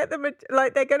gonna get them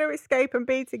like they're gonna escape and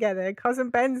be together. And cousin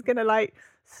Ben's gonna like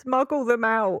smuggle them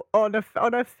out on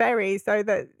a ferry so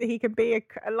that he can be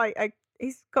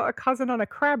he's got a cousin on a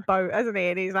crab boat, hasn't he?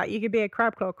 And he's like, you can be a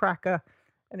crab claw cracker.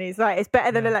 And he's like, it's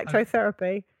better than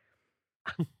electrotherapy.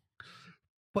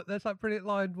 But there's that brilliant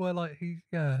line where like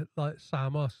like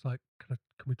Sam asks like, can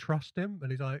we trust him?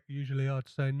 And he's like, usually I'd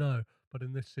say no, but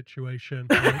in this situation,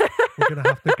 like, we're gonna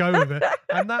have to go with it.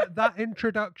 And that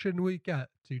introduction we get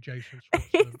to Jason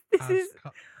Schwartzman as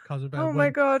cousin Ben. Oh my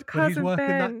God, cousin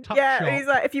Ben! Yeah, and he's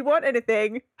like, if you want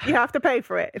anything, you have to pay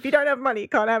for it. If you don't have money, you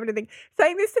can't have anything.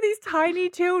 Saying this to these tiny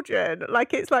children,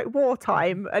 like it's like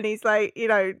wartime, and he's like,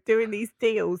 doing these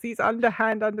deals, these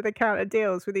underhand, under the counter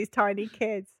deals with these tiny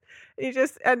kids. He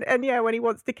just and when he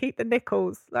wants to keep the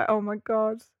nickels, like, oh my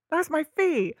God, that's my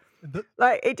fee.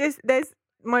 There's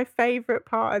my favorite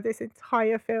part of this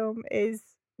entire film is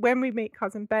when we meet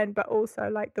cousin Ben, but also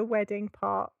like the wedding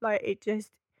part. Like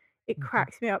it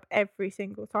cracks me up every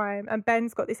single time. And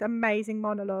Ben's got this amazing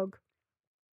monologue.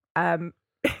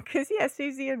 Because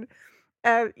Susie and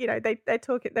they're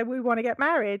talking. We want to get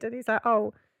married, and he's like,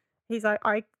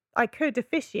 I could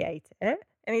officiate it.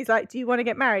 And he's like, do you want to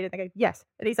get married? And they go, yes.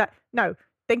 And he's like, no,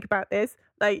 think about this.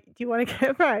 Like, do you want to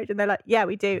get married? And they're like, yeah,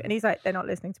 we do. And he's like, they're not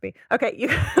listening to me. Okay, you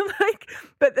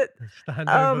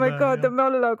oh my God, the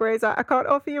monologue where he's like, I can't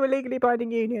offer you a legally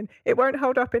binding union. It won't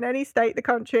hold up in any state, the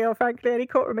country, or frankly any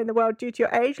courtroom in the world due to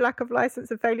your age, lack of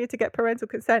license, and failure to get parental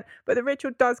consent. But the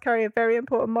ritual does carry a very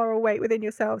important moral weight within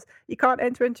yourselves. You can't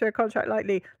enter into a contract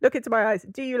lightly. Look into my eyes.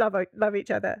 Do you love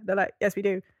each other? They're like, yes, we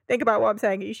do. Think about what I'm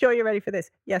saying. Are you sure you're ready for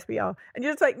this? Yes, we are. And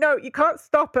you're just like, no, you can't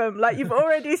stop them. Like, you've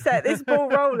already set this ball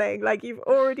rolling. Like, you've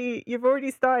already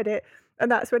started it. And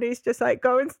that's when he's just like,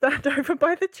 go and stand over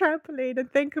by the trampoline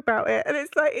and think about it. And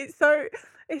it's like,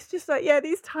 it's just like, yeah,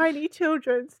 these tiny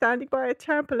children standing by a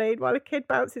trampoline while a kid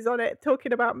bounces on it,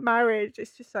 talking about marriage.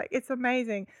 It's just like, it's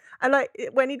amazing. And like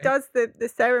when he does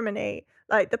the ceremony,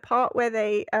 like the part where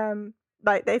they're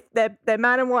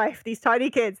man and wife, these tiny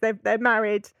kids, they're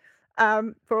married.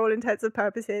 For all intents and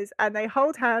purposes, and they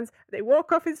hold hands, they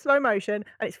walk off in slow motion,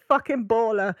 and it's fucking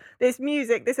baller. This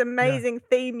music, this amazing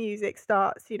theme music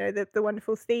starts, the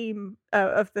wonderful theme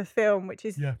of the film, which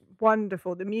is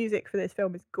wonderful. The music for this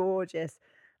film is gorgeous.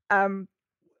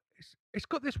 It's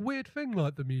got this weird thing,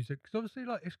 like the music, because obviously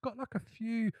like it's got like a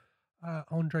few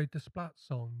Andre Desplat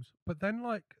songs, but then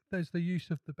like there's the use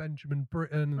of the Benjamin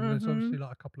Britten, and there's obviously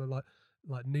like a couple of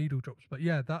like needle drops, but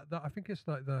yeah, that I think it's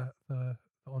like the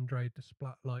Andre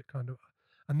Desplat like kind of,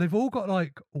 and they've all got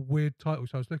like weird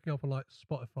titles. So I was looking up on like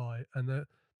Spotify, and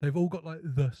they've all got like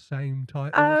the same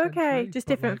title. Oh, okay, just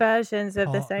different versions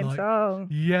of the same song.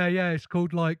 Yeah, it's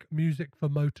called like Music for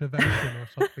Motivation or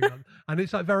something, and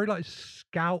it's like very like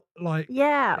scout like.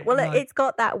 Yeah, well, it's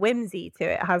got that whimsy to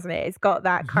it, hasn't it? It's got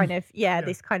that kind of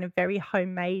this kind of very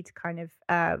homemade kind of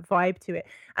vibe to it,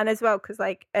 and as well because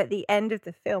like at the end of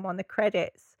the film on the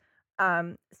credits.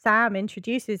 Sam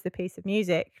introduces the piece of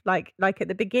music like at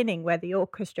the beginning where the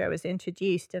orchestra was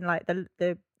introduced and like the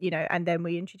and then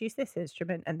we introduce this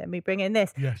instrument and then we bring in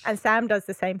this and Sam does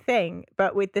the same thing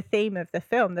but with the theme of the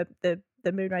film, the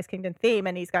Moonrise Kingdom theme,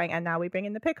 and he's going, and now we bring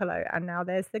in the piccolo, and now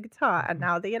there's the guitar, and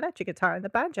now the electric guitar and the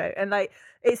banjo, and like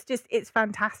it's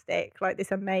fantastic, like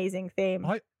this amazing theme.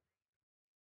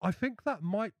 I think that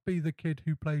might be the kid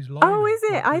who plays Lionel. Oh, is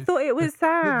it? I thought it was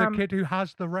Sam. The kid who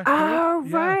has the record. Oh,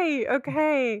 right.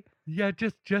 Okay. Yeah,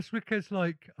 just because,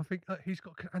 like, I think that he's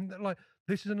got... And, like,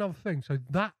 this is another thing. So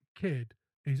that kid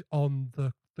is on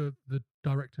the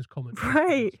director's commentary for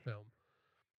this film.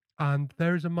 And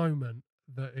there is a moment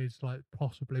that is, like,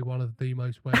 possibly one of the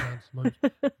most Wes Anderson moments.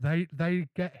 They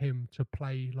get him to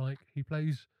play, like, he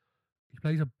plays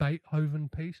a Beethoven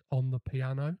piece on the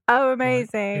piano. Oh,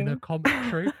 amazing. Like, in a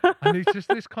commentary. And he's just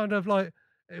this kind of like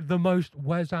the most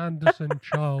Wes Anderson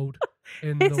child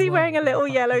in the world. Is he wearing a little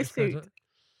yellow suit?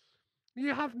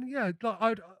 You have,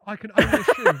 like I can only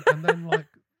assume. And then like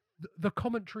the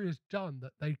commentary is done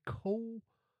that they call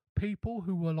people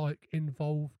who were like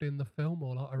involved in the film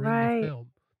or like are in the film.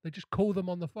 They just call them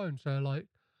on the phone. So like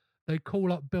they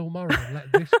call up Bill Murray and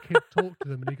let this kid talk to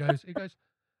them. And he goes,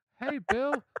 hey,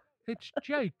 Bill. It's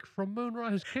Jake from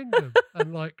Moonrise Kingdom,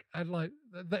 and like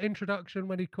the introduction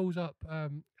when he calls up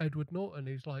Edward Norton,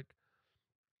 he's like,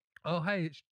 "Oh hey,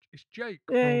 it's Jake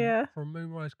from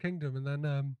Moonrise Kingdom," and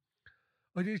then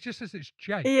he just says it's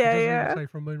Jake. He doesn't even say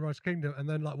from Moonrise Kingdom, and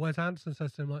then like Wes Anderson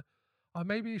says to him like, "Oh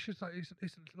maybe you should say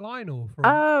it's Lionel from."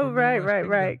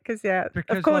 Right, because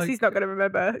of course like, he's not going to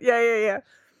remember. Yeah.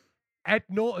 Ed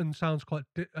Norton sounds quite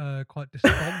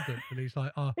despondent, and he's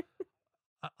like,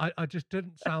 I just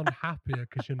didn't sound happier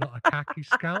because you're not a khaki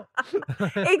scout.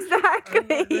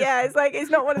 Exactly. Yeah, it's like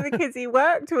it's not one of the kids he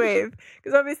worked with,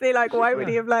 because obviously, like, why would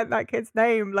he have learned that kid's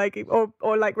name, like,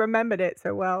 or like remembered it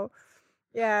so well?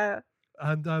 Yeah.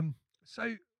 And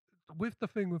so with the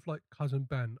thing with like Cousin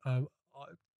Ben, I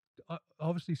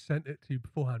obviously sent it to you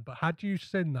beforehand, but had you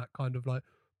seen that kind of like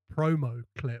promo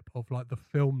clip of like the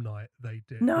film night they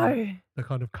did? No. Like, the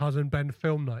kind of Cousin Ben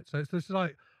film night. So it's this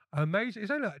like amazing.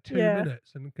 It's only like 2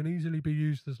 minutes and can easily be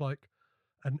used as like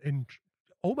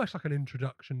almost like an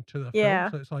introduction to the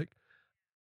film. So it's like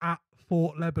at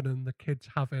Fort Lebanon, the kids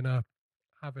having a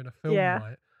film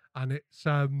night, and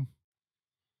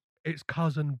it's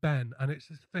Cousin Ben, and it's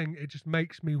this thing. It just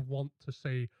makes me want to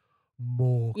see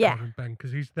more Cousin Ben,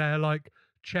 because he's there like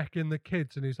checking the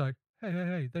kids, and he's like,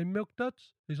 hey, they milk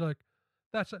duds? He's like,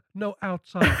 that's no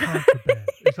outside counter bear.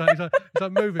 He's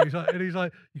like moving. He's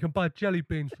like, you can buy jelly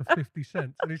beans for 50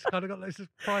 cents, and he's kind of got this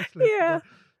priceless. Yeah.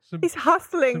 Like, he's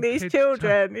hustling these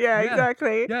children.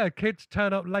 Exactly. Yeah, kids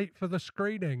turn up late for the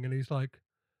screening, and he's like,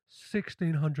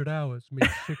 1,600 hours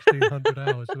means 1,600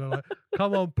 hours, and they're like,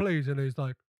 come on, please, and he's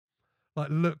like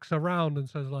looks around and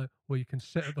says like, well, you can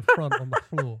sit at the front on the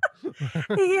floor.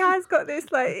 He has got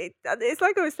this, like, it's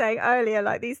like I was saying earlier,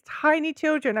 like these tiny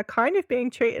children are kind of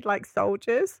being treated like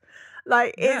soldiers.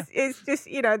 Like it's just,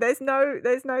 you know, there's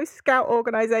no scout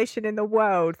organization in the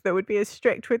world that would be as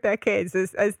strict with their kids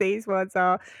as these ones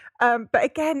are. But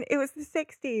again, it was the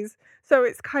 60s. So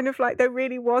it's kind of like there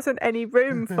really wasn't any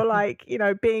room for like, you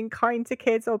know, being kind to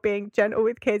kids or being gentle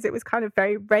with kids. It was kind of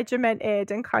very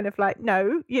regimented and kind of like,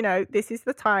 no, you know, this is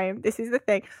the time, this is the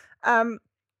thing.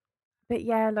 But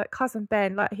yeah, like Cousin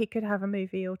Ben, like he could have a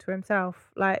movie all to himself.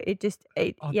 Like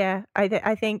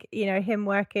I think, you know, him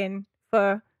working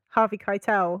for Harvey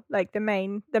Keitel, like the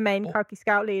main khaki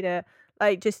scout leader,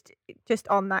 like just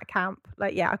on that camp.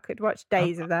 Like, yeah, I could watch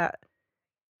days of that.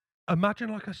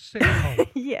 Imagine like a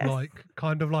sitcom, like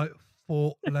kind of like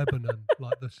Fort Lebanon,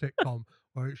 like the sitcom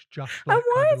where it's just like. And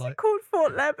why is it called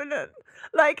Fort Lebanon?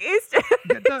 Like it's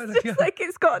just, like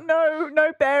it's got no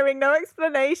bearing, no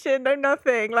explanation, no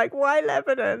nothing. Like why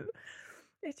Lebanon?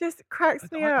 It just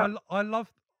cracks me up. I love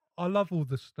all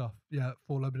this stuff. Yeah,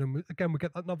 Fort Lebanon. Again, we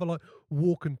get another like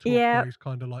walk and talk where he's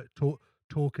kind of like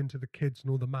talking to the kids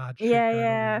and all the mad shit going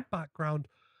on in the background.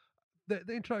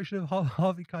 The introduction of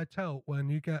Harvey Keitel, when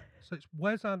you get, so it's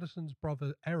Wes Anderson's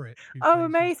brother Eric.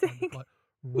 Amazing! Kind of like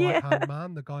right-hand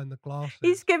man, the guy in the glasses.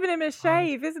 He's giving him a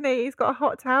shave, isn't he? He's got a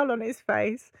hot towel on his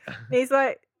face. He's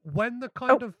like, when the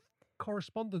kind of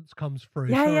correspondence comes through.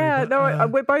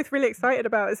 We're both really excited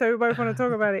about it, so we both want to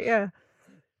talk about it. Yeah.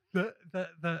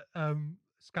 The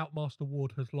Scoutmaster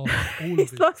Ward has lost all of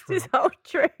He's lost his whole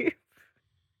troop.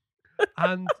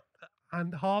 and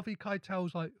Harvey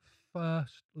Keitel's like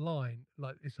first line,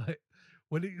 like it's like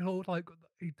when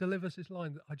he delivers his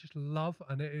line that I just love,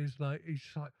 and it is like he's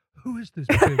just like, who is this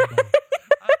bimbo?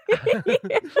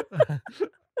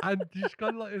 And you just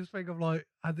kind of like this thing of like,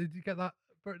 and then you get that,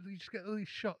 but you just get all these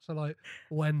shots of like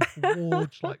when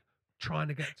Ward's like trying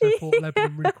to get to Fort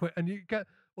Lebanon really quick, and you get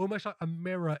almost like a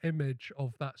mirror image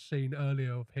of that scene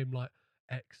earlier of him like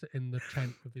exiting the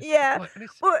tent with his and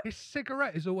his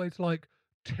cigarette is always like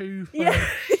two thirds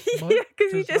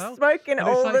because he's just smoking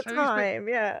all the time.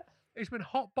 He's been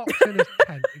hotboxing his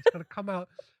tent. He's gonna come out.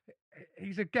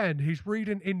 He's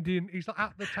reading Indian. He's like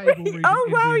at the table reading.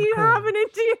 You have an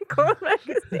Indian Corn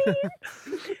magazine.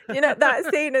 You know that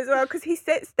scene as well, because he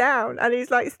sits down and he's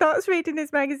like starts reading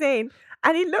his magazine,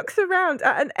 and he looks around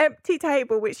at an empty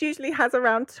table which usually has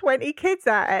around 20 kids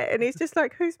at it, and he's just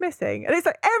like, who's missing? And it's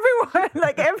like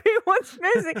everyone's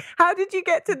missing. How did you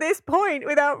get to this point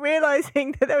without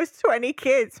realizing that there was 20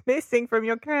 kids missing from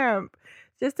your camp?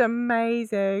 Just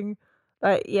amazing.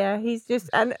 Like, yeah, he's just,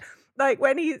 and like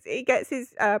when he gets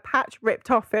his patch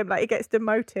ripped off him, like he gets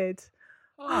demoted.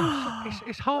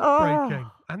 It's heartbreaking.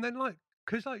 And then like,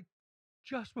 because like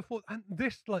just before, and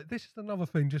this is another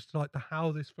thing, just like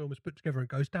how this film is put together, and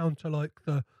goes down to like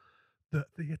the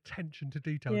attention to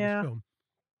detail in this film.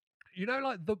 You know,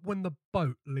 like when the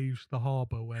boat leaves the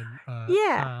harbour, when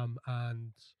Sam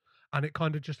and it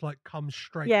kind of just like comes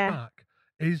straight back,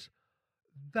 is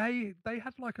they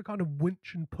had like a kind of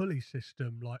winch and pulley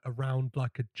system like around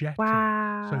like a jetty,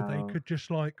 so they could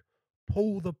just like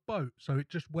pull the boat, so it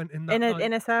just went in that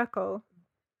in a circle,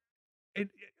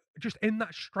 just in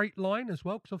that straight line as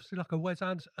well. Because obviously like a Wes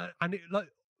Anderson, and it like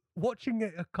watching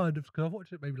it because I've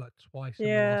watched it maybe like twice in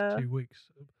the last 2 weeks,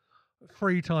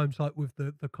 3 times like with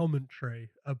the commentary,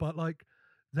 but like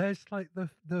there's like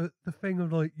the thing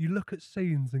of like you look at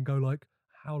scenes and go like,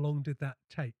 how long did that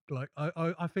take? Like,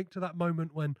 I think to that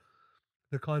moment when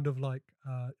the kind of like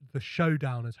the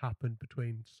showdown has happened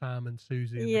between Sam and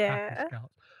Susie and the Khaki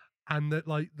Scouts, and that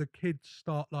like the kids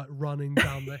start like running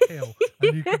down the hill,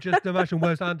 and you can just imagine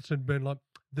Wes Anderson being like,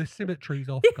 "The symmetry's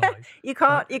off, guys. You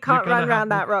can't run around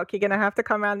that rock. You're gonna have to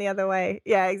come around the other way."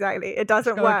 Yeah, exactly. It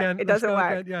doesn't work. It doesn't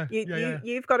work.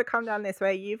 You've got to come down this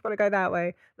way. You've got to go that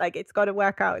way. Like, it's got to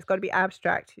work out. It's got to be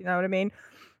abstract. You know what I mean?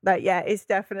 Like, yeah, it's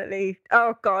definitely.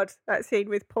 Oh God, that scene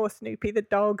with poor Snoopy the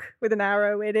dog with an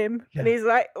arrow in him, and he's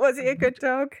like, "Was he a good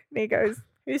dog?" And he goes,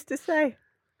 "Who's to say?"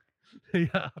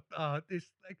 Yeah,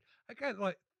 it's like, again,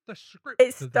 like the script.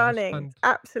 It's stunning,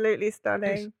 absolutely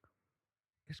stunning.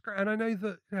 It's great, and I know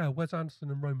that Wes Anderson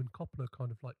and Roman Coppola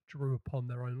kind of like drew upon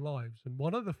their own lives. And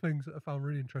one of the things that I found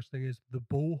really interesting is the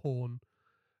bullhorn.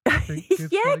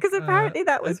 Yeah, because apparently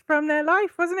that was from their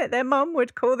life, wasn't it? Their mum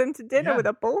would call them to dinner with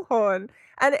a bullhorn,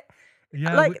 and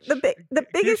like the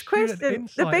biggest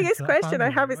question I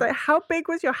have is like, how big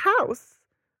was your house?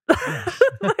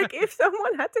 Like, if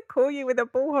someone had to call you with a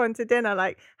bullhorn to dinner,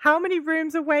 like, how many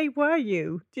rooms away were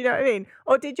you? Do you know what I mean?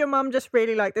 Or did your mum just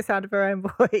really like the sound of her own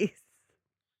voice?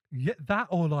 Yeah, that,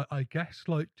 or like, I guess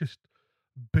like just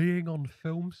being on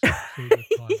film sets all the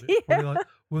time. It's probably like,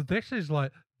 well, this is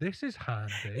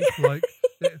handy. Like,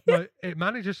 it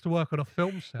manages to work on a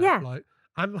film set. Yeah. Like,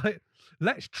 and like,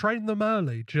 let's train them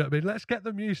early. Do you know what I mean? Let's get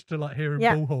them used to like hearing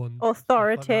bullhorns.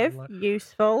 Authoritative,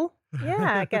 useful.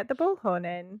 Yeah, get the bullhorn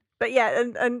in. But yeah,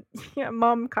 and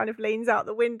Mom kind of leans out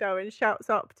the window and shouts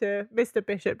up to Mr.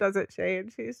 Bishop, doesn't she?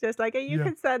 And she's just like, "Are you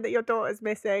concerned that your daughter's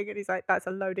missing?" And he's like, "That's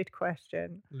a loaded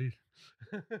question."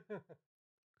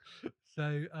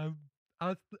 So,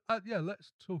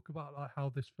 let's talk about like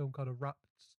how this film kind of wraps.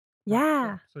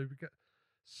 Yeah. Up. So we get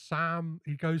Sam.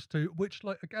 He goes to, which,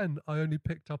 like, again, I only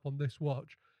picked up on this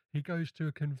watch. He goes to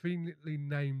a conveniently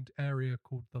named area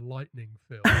called the Lightning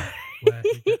Field, where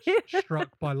he gets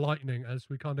struck by lightning, as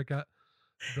we kind of get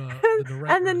the narrator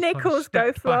and the nickels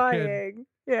go flying.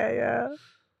 Yeah,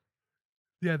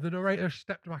 the narrator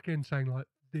stepped back in, saying like,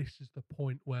 this is the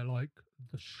point where like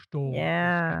the storm is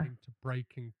getting to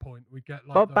breaking point. We get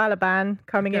like Bob Balaban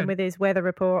coming in with his weather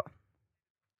report,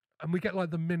 and we get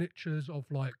like the miniatures of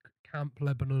like Camp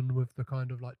Lebanon with the kind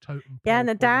of like totem. Yeah, and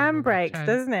the dam breaks,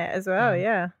 doesn't it, as well?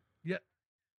 Yeah.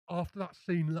 After that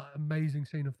scene, that amazing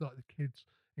scene of like the kids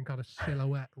in kind of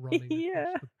silhouette running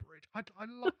across the bridge.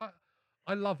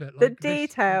 I love it. Like, the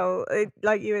detail,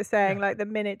 like you were saying, like the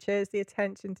miniatures, the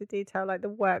attention to detail, like the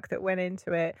work that went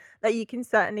into it. Like, you can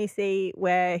certainly see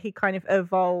where he kind of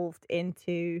evolved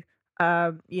into,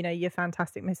 your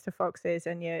Fantastic Mr. Foxes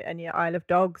and your Isle of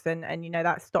Dogs and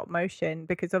that stop motion,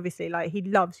 because obviously like he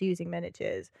loves using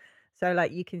miniatures. So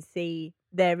like you can see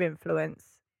their influence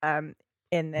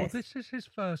in this. Well, this is his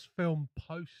first film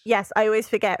post. Yes, I always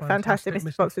forget Fantastic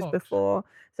Mr. Fox was before.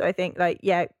 So I think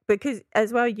because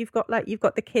as well you've got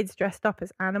the kids dressed up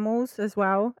as animals as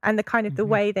well, and the kind of the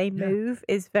way they move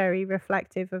is very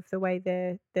reflective of the way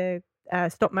the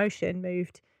stop motion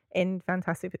moved in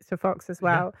Fantastic Mr. Fox as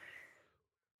well.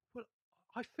 Well,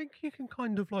 I think you can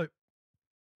kind of like,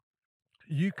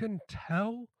 you can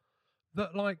tell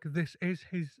that like this is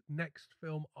his next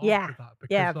film after that.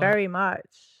 Because, like, very much.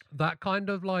 That kind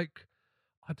of like,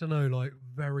 I don't know, like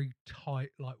very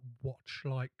tight, like watch,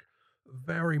 like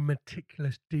very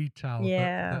meticulous detail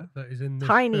that is in this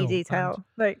tiny film. detail.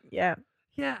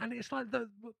 And it's like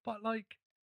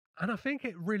and I think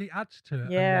it really adds to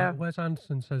it. Yeah. And, like, Wes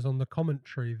Anderson says on the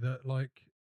commentary that like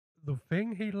the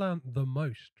thing he learned the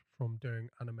most from doing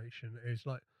animation is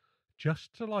like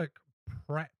just to like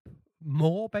prep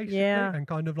more, basically, and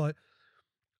kind of like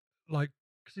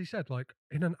because he said like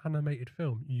in an animated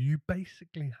film you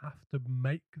basically have to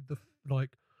make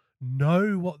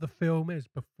know what the film is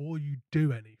before you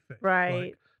do anything,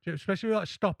 right? Like, especially like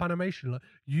stop animation, like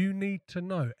you need to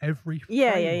know every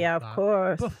frame of of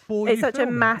course, before it's you such a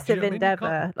film massive it.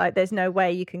 endeavor. Like there's no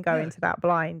way you can go into that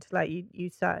blind. Like you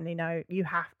certainly know you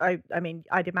have. I mean,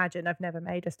 I'd imagine, I've never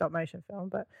made a stop motion film,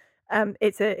 but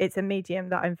it's a medium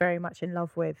that I'm very much in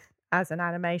love with as an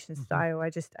animation style.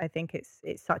 I think it's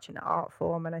such an art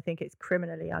form, and I think it's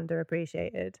criminally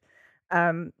underappreciated.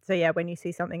 So yeah, when you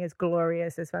see something as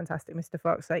glorious as Fantastic Mr.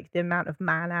 Fox, like the amount of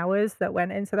man hours that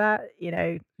went into that,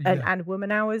 and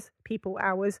woman hours, people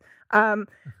hours.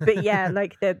 But yeah,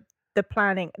 like the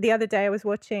planning. The other day I was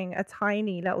watching a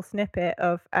tiny little snippet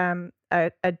of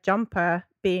a jumper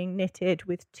being knitted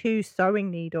with 2 sewing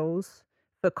needles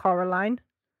for Coraline.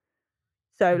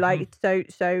 So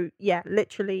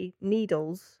literally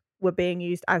needles were being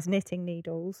used as knitting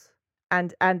needles,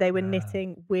 and they were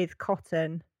knitting with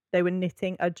cotton they were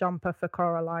knitting a jumper for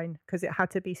Coraline because it had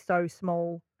to be so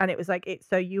small, and it was like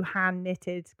so you hand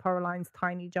knitted Coraline's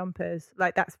tiny jumpers.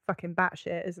 Like that's fucking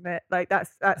batshit, isn't it? Like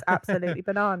that's absolutely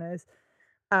bananas.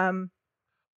 I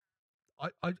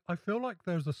feel like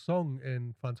there's a song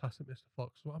in Fantastic Mr.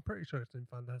 Fox. Well, I'm pretty sure it's in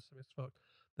Fantastic Mr. Fox.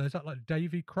 There's that like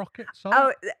Davy Crockett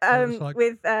song. Oh,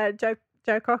 with Joe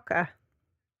Cocker.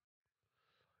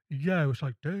 Yeah, it was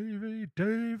like Davy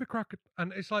Crockett,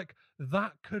 and it's like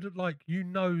that could have like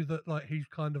that like he's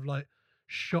kind of like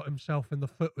shot himself in the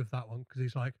foot with that one because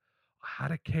he's like, I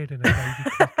had a kid in a Davy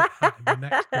Crockett hat in the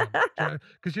next one.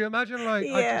 Because you imagine like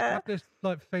I just have this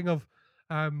like thing of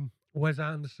Wes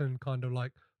Anderson kind of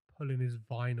like pulling his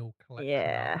vinyl collection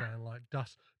out there and like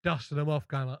dusting them off,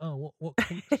 going like, oh, what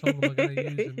Kinks song am I going to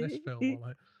use in this film? Or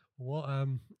like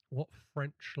what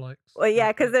French like? Well,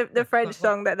 yeah, because the French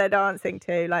song that they're dancing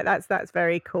to, like that's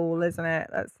very cool, isn't it?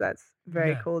 That's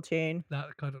very cool tune.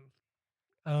 That kind of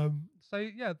so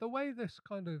yeah, the way this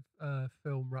kind of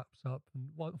film wraps up, and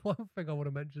one thing I want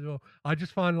to mention as well, I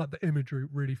just find like the imagery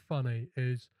really funny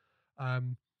is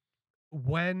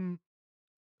when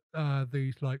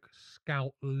these like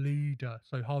scout leader,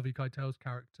 so Harvey Keitel's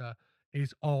character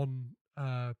is on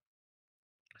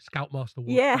Scoutmaster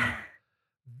Wars. Yeah.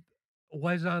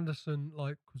 Wes Anderson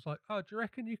like was like, oh, do you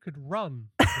reckon you could run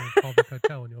with Harvey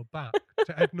Keitel on your back?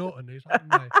 To Ed Norton, he's like,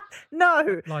 no.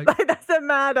 No, like that's a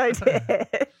mad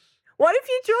idea. What if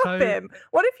you drop him?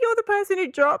 What if you're the person who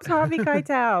drops Harvey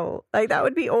Keitel? Like that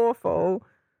would be awful.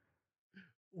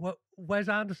 Well, Wes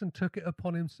Anderson took it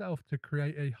upon himself to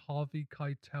create a Harvey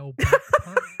Keitel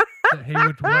backpack that he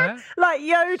would wear, like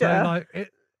Yoda. So, like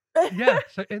it. Yeah,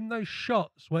 so in those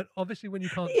shots, when you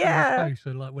can't see his face,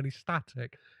 and like when he's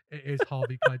static, it is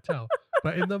Harvey Keitel.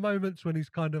 But in the moments when he's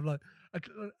kind of like,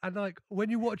 and like when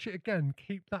you watch it again,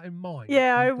 keep that in mind.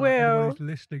 Yeah, I will. Anyone who's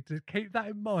listening to keep that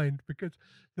in mind because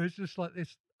there's just like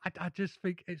this. I just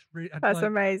think it's really that's like,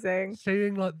 amazing.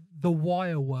 Seeing like the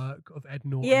wire work of Ed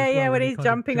Norton. Yeah, when he's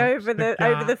jumping over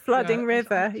the flooding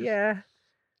river.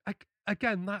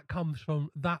 Again, that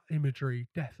imagery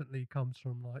definitely comes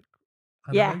from like.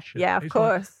 Animation. Yeah, of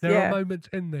course. Like, there are moments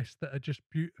in this that are just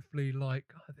beautifully like,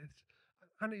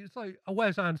 and it's like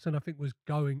Wes Anderson, I think, was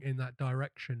going in that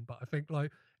direction. But I think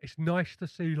like it's nice to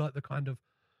see like the kind of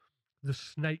the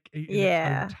snake eating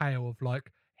its own tail of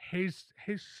like his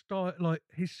style, like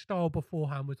his style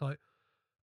beforehand was like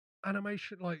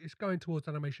animation, like it's going towards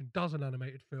animation, does an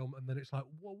animated film, and then it's like,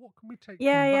 well, what can we take?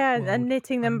 And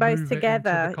knitting them both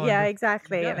together. Yeah,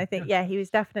 exactly. Yeah, and I think he was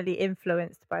definitely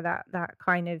influenced by that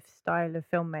kind of style of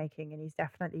filmmaking, and he's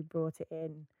definitely brought it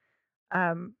in.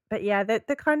 But yeah,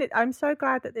 the kind of I'm so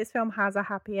glad that this film has a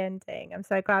happy ending. I'm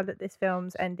so glad that this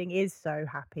film's ending is so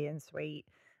happy and sweet.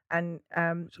 And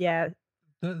the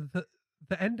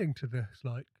ending to this,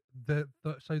 like the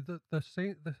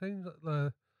scene that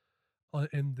the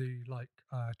in the like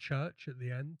church at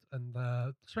the end, and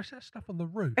especially that stuff on the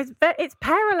roof. It's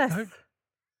perilous.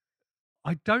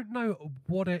 I don't know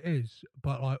what it is,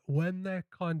 but like when they're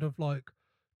kind of like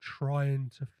trying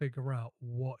to figure out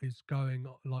what is going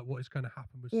on, like what is going to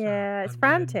happen with Sam. Yeah, it's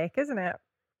frantic, isn't it?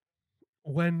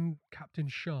 When Captain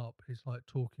Sharp is like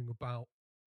talking about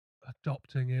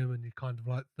adopting him, and you kind of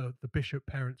like the bishop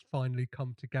parents finally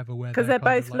come together where because they're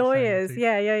both lawyers,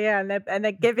 and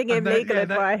they're giving him legal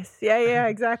advice.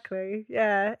 Exactly.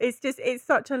 Yeah, it's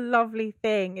such a lovely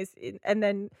thing. And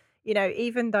then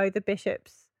even though the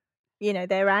bishops,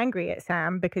 they're angry at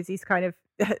Sam because he's kind of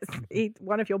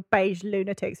one of your beige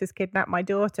lunatics has kidnapped my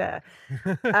daughter.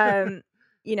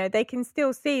 They can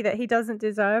still see that he doesn't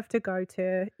deserve to go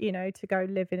to go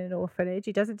live in an orphanage.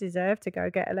 He doesn't deserve to go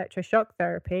get electroshock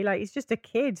therapy. Like he's just a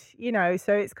kid,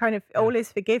 so it's kind of all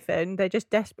is forgiven. They're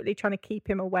just desperately trying to keep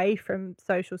him away from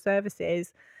social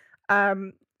services.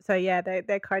 They're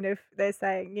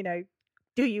saying,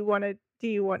 do you want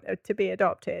to be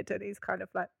adopted? And he's kind of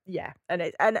like, yeah.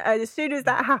 And as soon as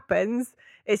that happens,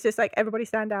 it's just like, everybody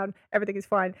stand down, everything is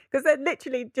fine, because they're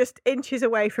literally just inches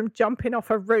away from jumping off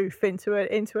a roof into a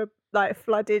like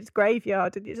flooded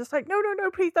graveyard, and you're just like, no,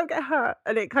 please don't get hurt.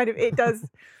 And it goes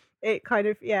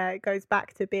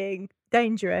back to being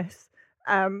dangerous.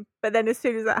 But then as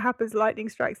soon as that happens, lightning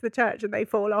strikes the church and they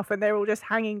fall off, and they're all just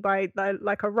hanging by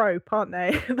like a rope, aren't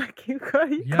they? Like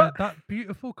that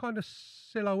beautiful kind of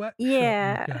silhouette.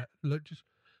 Yeah, shot look, just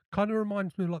kind of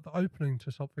reminds me of like the opening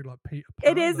to something like Peter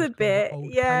Pan. It is a bit,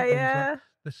 like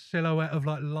the silhouette of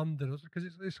like London, because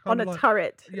it's kind on of a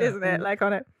turret, isn't it? Like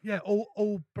on it. Yeah,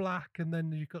 all black, and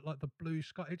then you've got like the blue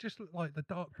sky. It just looks like the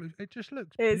dark blue. It just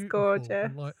looks. It's beautiful. Gorgeous.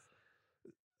 And, like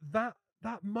that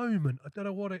that moment, I don't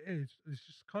know what it is. It's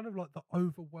just kind of like the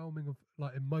overwhelming of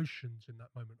like emotions in that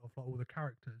moment of like all the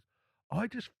characters. I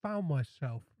just found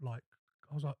myself like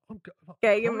I was like,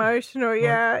 getting crying. emotional. Like,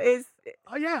 Yeah, it's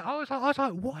yeah. I was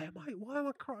like, why am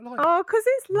I crying? Like, oh, because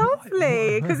it's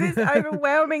lovely. Because it's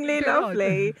overwhelmingly Yeah,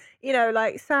 lovely. You know,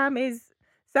 like Sam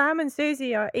and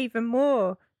Susie are even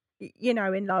more, you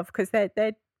know, in love because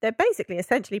they're basically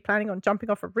essentially planning on jumping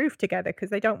off a roof together because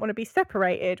they don't want to be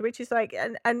separated, which is like,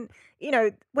 and you know,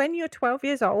 when you're 12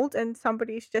 years old and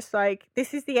somebody's just like,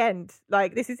 this is the end,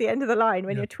 like this is the end of the line.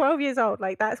 When you're 12 years old,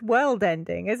 like that's world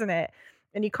ending, isn't it?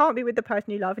 And you can't be with the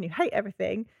person you love and you hate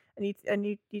everything and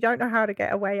you don't know how to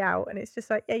get a way out. And it's just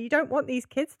like, yeah, you don't want these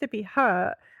kids to be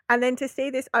hurt. And then to see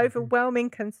this overwhelming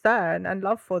concern and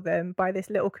love for them by this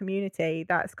little community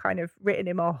that's kind of written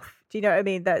him off. Do you know what I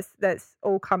mean? That's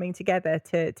all coming together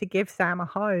to give Sam a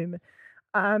home.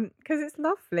 Because it's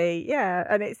lovely. Yeah.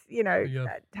 And it's, you know,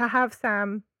 to have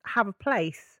Sam have a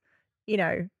place, you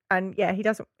know, and yeah, he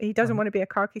doesn't want to be a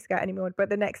khaki scout anymore. But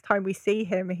the next time we see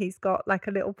him, he's got like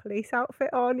a little police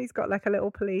outfit on. He's got like a little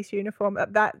police uniform.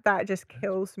 That just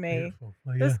kills me.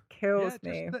 Just kills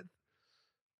me.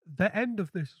 The end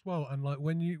of this as well, and like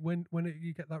when you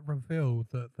get that reveal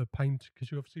that the paint, because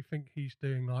you obviously think he's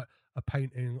doing like a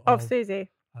painting of Susie.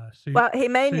 Well, he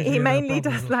mainly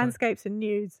does landscapes and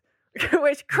nudes,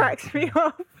 which cracks me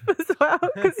up as well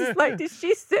because it's like, did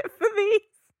she sit for these?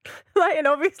 Like, and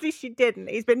obviously she didn't.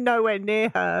 He's been nowhere near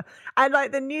her. And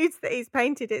like the nudes that he's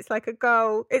painted, it's like a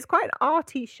girl. It's quite an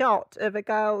arty shot of a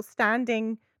girl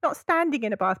not standing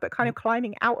in a bath, but kind of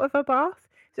climbing out of a bath.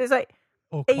 So it's like,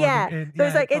 yeah. So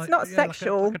it's like it's not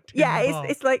sexual.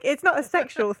 It's like it's not a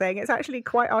sexual thing. It's actually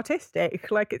quite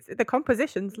artistic. Like it's the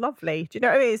composition's lovely. Do you know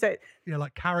what I mean? So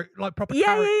like proper.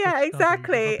 Yeah,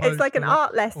 exactly. It's like an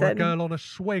art lesson. Or a girl on a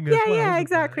swing. As well, yeah,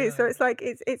 exactly. So it's like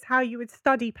it's how you would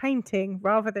study painting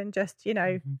rather than just, you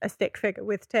know, a stick figure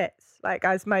with tits, like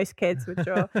as most kids would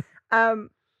draw.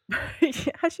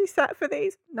 Has she sat for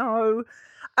these? No.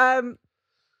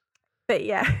 But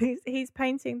yeah, he's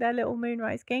painting their little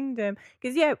Moonrise Kingdom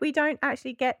because we don't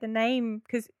actually get the name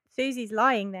because Susie's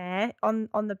lying there on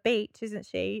the beach, isn't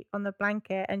she, on the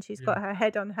blanket, and she's got her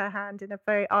head on her hand in a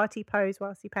very arty pose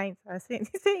whilst he paints her,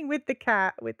 sitting with the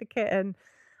kitten,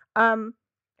 and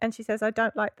she says, "I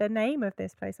don't like the name of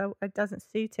this place. It doesn't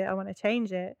suit it. I want to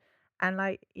change it." And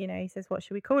like, you know, he says, "What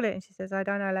should we call it?" And she says, "I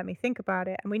don't know. Let me think about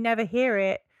it." And we never hear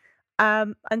it.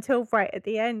 Until right at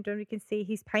the end when we can see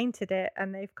he's painted it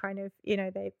and they've kind of, you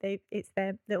know, it's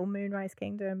their little Moonrise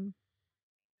Kingdom.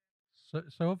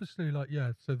 So obviously, like,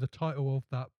 so the title of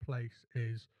that place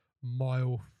is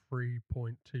Mile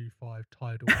 3.25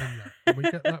 Tidal Inlet. And we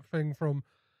get that thing from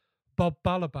Bob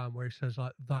Balaban where he says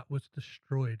like that was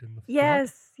destroyed in the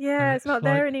flood. It's not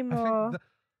there anymore.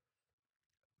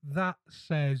 That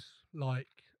says like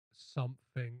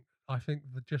something. I think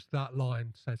that just that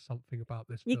line says something about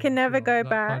this. You can never go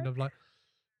back. Kind of like,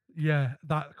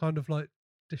 that kind of like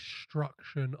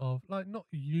destruction of like not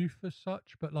youth as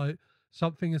such, but like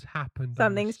something has happened.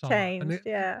 Something's changed.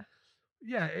 It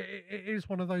is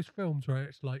one of those films where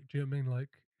it's like, do you know what I mean? Like,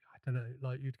 I don't know,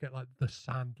 like you'd get like the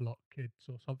Sandlot Kids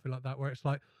or something like that, where it's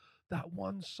like that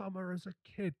one summer as a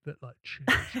kid that like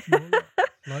changed your life.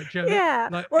 Like, you know,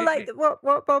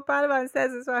 what Bob Balaban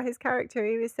says as well, his character,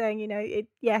 he was saying, you know,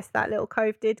 that little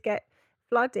cove did get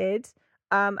flooded,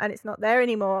 and it's not there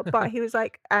anymore. But he was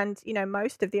like, and you know,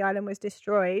 most of the island was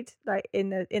destroyed, like in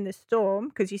the storm,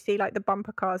 because you see like the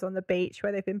bumper cars on the beach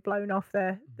where they've been blown off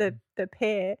the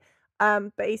pier.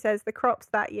 But he says the crops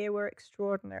that year were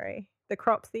extraordinary. The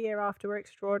crops the year after were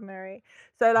extraordinary.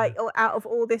 So like out of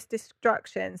all this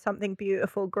destruction, something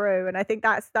beautiful grew. And I think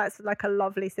that's like a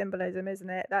lovely symbolism, isn't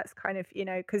it? That's kind of, you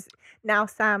know, because now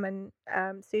Sam and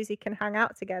Susie can hang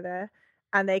out together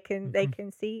and they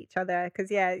can see each other.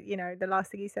 Because, you know, the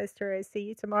last thing he says to her is, "See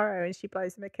you tomorrow." And she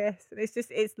blows him a kiss. And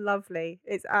it's lovely.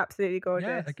 It's absolutely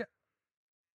gorgeous. Yeah,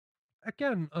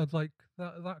 again, I'd like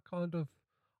that kind of,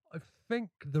 I think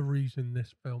the reason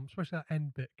this film, especially that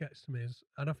end bit, gets to me is,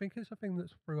 and I think it's a thing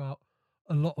that's throughout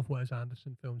a lot of Wes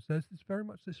Anderson films, there's very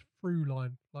much this through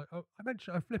line. Like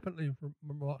I flippantly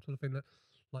remarked to the thing that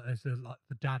like there's like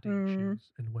the daddy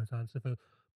issues in Wes Anderson film,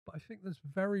 but I think there's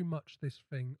very much this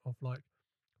thing of like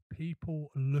people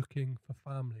looking for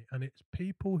family, and it's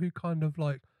people who kind of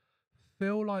like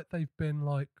feel like they've been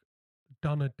like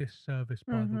done a disservice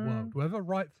by the world, whether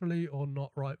rightfully or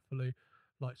not rightfully.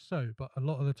 Like so, but a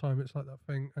lot of the time it's like that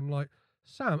thing, and like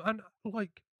Sam, and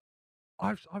like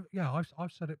I've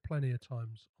said it plenty of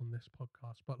times on this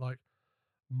podcast, but like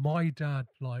my dad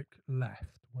like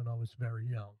left when I was very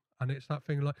young, and it's that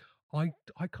thing like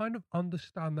I kind of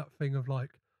understand that thing of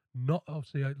like not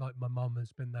obviously like my mum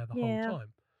has been there the Yeah. whole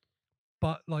time,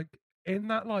 but like in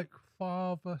that like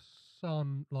father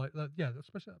son like that, yeah,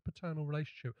 especially that paternal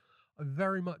relationship, I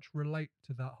very much relate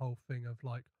to that whole thing of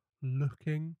like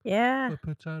looking Yeah. for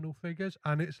paternal figures,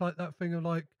 and it's like that thing of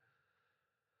like,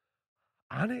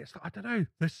 and it's I don't know,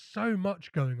 there's so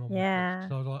much going on with Yeah. this.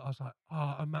 So I was like,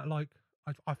 I'm at like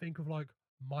I think of like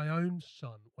my own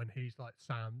son when he's like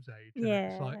Sam's age, and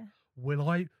it's like, Yeah. will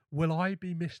I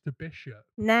be Mr. Bishop?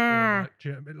 Or Nah. like, do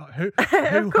you know what I mean?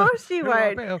 Like who Of course you who I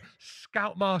won't. bet of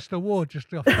Scoutmaster Ward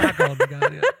just a fag on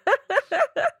again,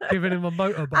 giving him a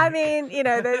motorbike. I mean, you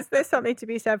know, there's something to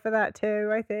be said for that too.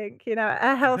 I think, you know,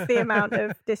 a healthy amount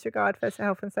of disregard for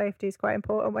health and safety is quite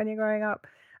important when you're growing up.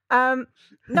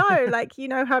 No, like, you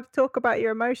know how to talk about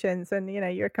your emotions, and you know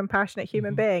you're a compassionate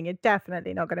human being. You're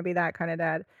definitely not going to be that kind of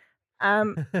dad.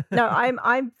 No,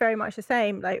 I'm very much the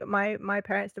same. Like my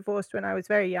parents divorced when I was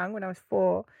very young, when I was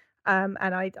 4, and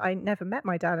I never met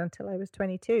my dad until I was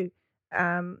 22.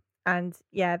 And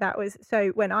yeah, that was so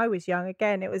when I was young.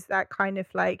 Again, it was that kind of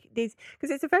like these, because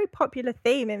it's a very popular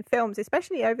theme in films,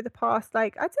 especially over the past,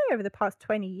 like I'd say over the past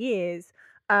 20 years.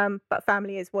 But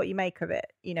family is what you make of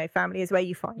it. You know, family is where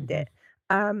you find it.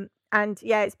 And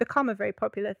yeah, it's become a very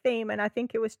popular theme. And I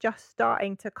think it was just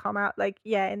starting to come out, like,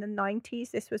 yeah, in the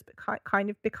 90s, this was kind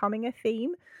of becoming a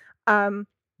theme.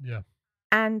 Yeah.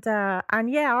 And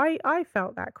yeah, I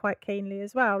felt that quite keenly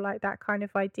as well, like that kind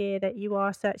of idea that you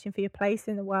are searching for your place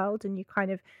in the world, and you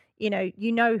kind of, you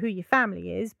know who your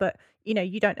family is, but you know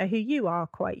you don't know who you are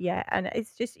quite yet. And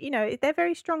it's just, you know, they're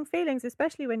very strong feelings,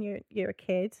 especially when you're a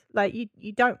kid. Like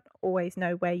you don't always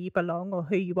know where you belong or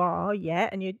who you are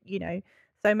yet, and you know.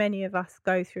 So many of us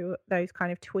go through those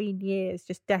kind of tween years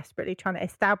just desperately trying to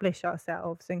establish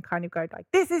ourselves and kind of go like,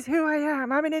 this is who I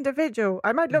am. I'm an individual.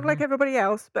 I might look like everybody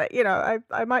else, but, you know,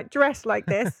 I might dress like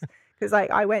this because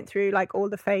like I went through like all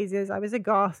the phases. I was a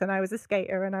goth, and I was a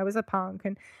skater, and I was a punk,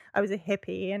 and I was a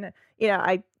hippie. And,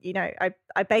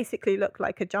 I basically looked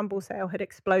like a jumble sale had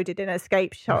exploded in a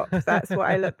skate shop. That's what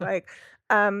I looked like.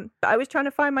 But I was trying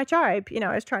to find my tribe, you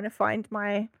know, I was trying to find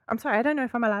I'm sorry, I don't know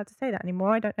if I'm allowed to say that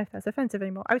anymore. I don't know if that's offensive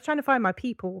anymore. I was trying to find my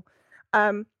people.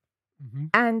 And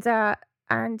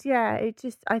yeah, it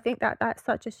just, I think that's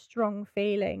such a strong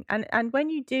feeling. And when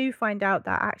you do find out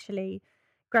that actually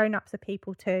grown-ups are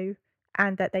people too,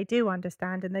 and that they do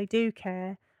understand and they do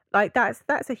care, like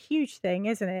that's a huge thing,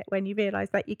 isn't it? When you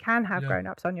realize that you can have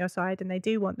grown-ups on your side and they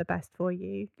do want the best for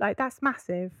you, like that's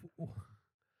massive.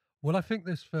 Well, I think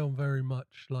this film very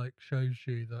much like shows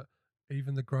you that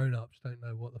even the grown-ups don't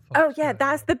know what the fuck. Oh yeah,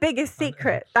 that's the biggest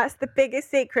secret. That's the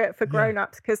biggest secret for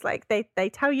grown-ups, because like they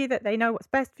tell you that they know what's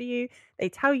best for you. They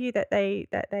tell you that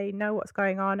they know what's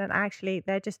going on, and actually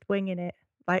they're just winging it.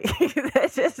 Like they're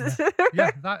just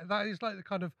that is like the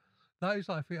kind of, that is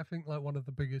like I think like one of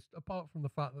the biggest, apart from the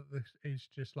fact that this is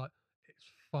just like, it's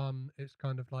fun, it's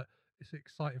kind of like, it's an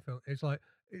exciting film. It's like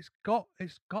it's got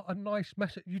a nice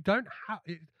message. You don't have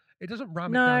it. It doesn't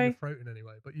ram it down your throat in any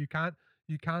way, but you can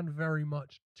very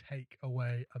much take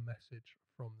away a message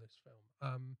from this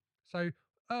film. So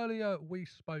earlier we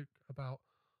spoke about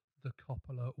the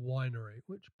Coppola winery,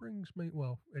 which brings me,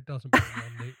 well, it doesn't bring me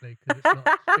on neatly because it's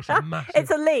not. It's a massive.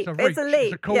 It's a leap. It's a leap.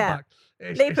 It's a callback.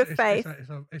 Yeah. Leap of faith.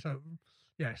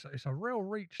 It's a real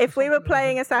reach. If we were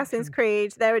playing Assassin's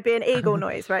Creed, there would be an eagle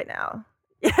noise right now.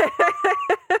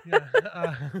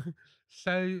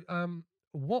 So,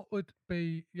 what would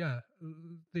be,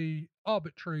 the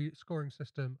arbitrary scoring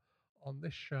system on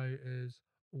this show is,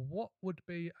 what would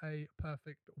be a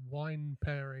perfect wine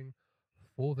pairing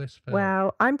for this film?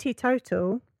 Well, I'm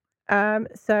teetotal.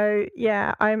 So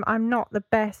yeah, I'm not the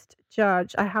best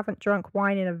judge. I haven't drunk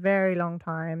wine in a very long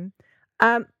time.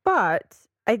 But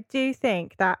I do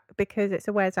think that because it's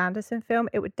a Wes Anderson film,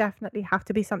 it would definitely have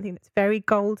to be something that's very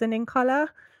golden in color.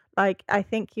 Like, I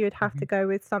think you would have to go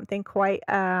with something quite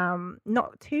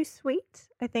not too sweet.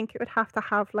 I think it would have to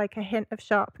have like a hint of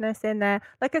sharpness in there,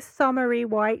 like a summery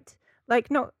white,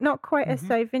 like not quite a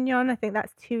Sauvignon. I think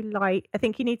that's too light. I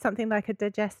think you need something like a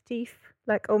digestif,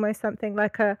 like almost something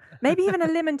like maybe even a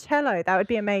limoncello. That would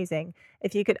be amazing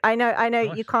if you could. I know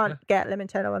nice. You can't get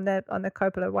limoncello on the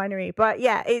Coppola winery, but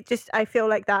yeah, it just, I feel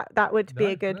like that would be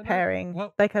a good pairing,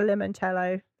 well, like a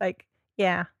limoncello. Like,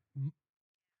 yeah.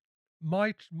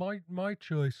 My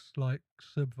choice like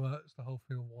subverts the whole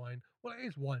thing of wine. Well, it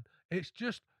is wine. It's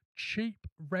just cheap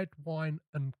red wine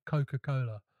and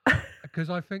Coca-Cola. Because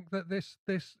I think that this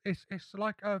it's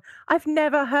like a. I've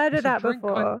never heard of that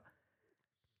before.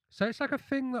 So it's like a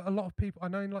thing that a lot of people I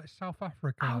know in like South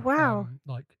Africa. Oh wow!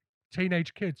 Like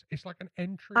teenage kids, it's like an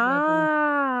entry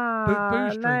level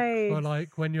booze drink for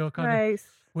like when you're kind of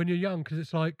when you're young, because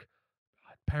it's like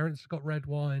parents got red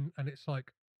wine, and it's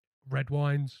like red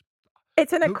wines.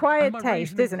 It's an acquired my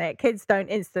taste, reasoning- isn't it? Kids don't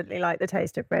instantly like the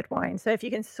taste of red wine. So if you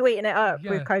can sweeten it up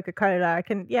Yeah. with Coca-Cola, I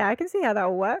can see how that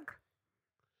will work.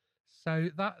 So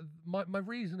that my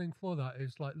reasoning for that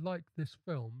is like this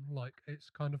film, like it's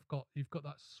kind of you've got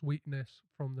that sweetness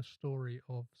from the story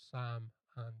of Sam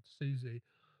and Susie,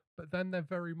 but then there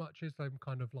very much is them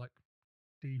kind of like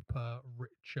deeper,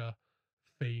 richer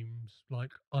themes like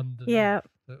underneath Yeah.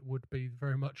 that would be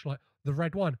very much like the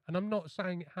red wine. And I'm not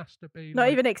saying it has to be Not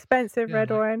like, even expensive red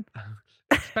like, wine.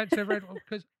 expensive red wine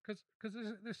because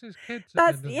this is kids. At the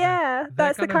end of the day. They're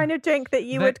That's the gonna- kind of drink that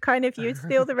you they- would kind of you'd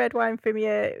steal the red wine from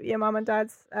your mum and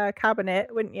dad's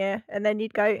cabinet, wouldn't you? And then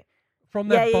you'd go from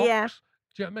their Yeah, box. yeah. Do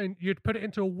you know what I mean? You'd put it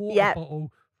into a water Yep.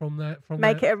 bottle from their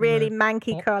make it a from really their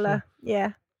manky box colour.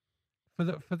 Yeah. for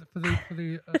the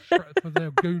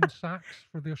goon sacks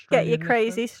for the Get Australian your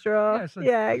crazy listeners. straw. Yeah, so-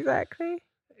 Yeah, exactly.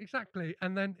 Exactly,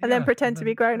 and then Pretend to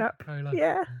be grown up. Coca-Cola.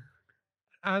 Yeah.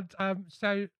 And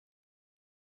so,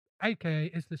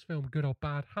 AKA, is this film good or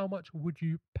bad? How much would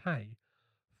you pay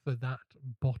for that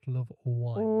bottle of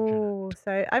wine? Jeanette? Oh,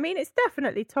 so I mean, it's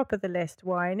definitely top of the list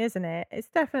wine, isn't it? It's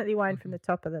definitely wine from the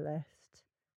top of the list.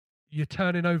 You're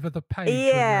turning over the page when you're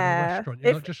in a Yeah. restaurant.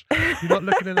 You're not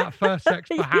looking in that first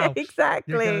extra Yeah, house.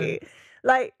 exactly.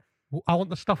 Like Well, I want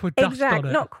the stuff with dust on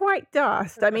it. Not quite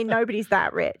dust. I mean, nobody's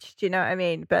that rich. Do you know what I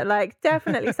mean? But like,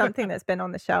 definitely something that's been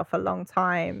on the shelf a long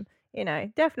time. You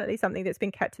know, definitely something that's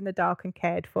been kept in the dark and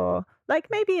cared for. Like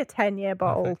maybe a 10-year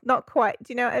bottle. Perfect. Not quite.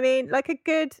 Do you know what I mean? Like a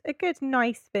good,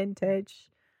 nice vintage.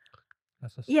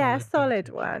 That's a Solid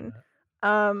vintage, one.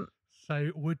 Jeanette.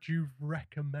 So, would you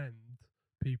recommend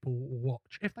people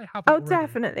watch if they haven't? Oh, already,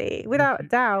 definitely, without a you-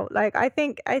 doubt. Like I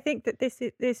think that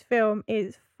this film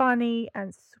is funny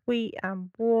and sweet and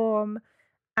warm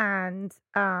and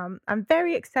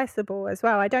very accessible as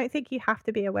well. I don't think you have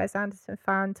to be a Wes Anderson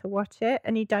fan to watch it,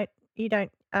 and you don't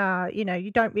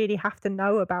really have to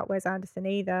know about Wes Anderson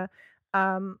either.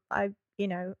 I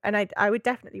would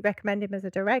definitely recommend him as a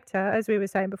director. As we were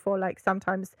saying before, like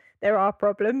sometimes there are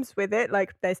problems with it,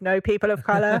 like there's no people of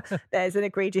color, there's an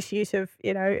egregious use of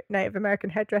Native American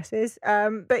headdresses,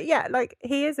 but yeah, like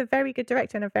he is a very good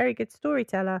director and a very good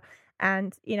storyteller,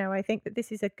 and I think that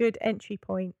this is a good entry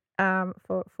point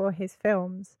for his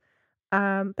films.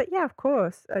 But yeah, of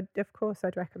course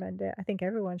I'd recommend it. I think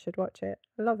everyone should watch it.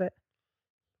 I love it.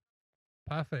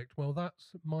 Perfect. Well,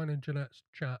 that's mine and Jeanette's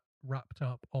chat wrapped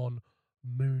up on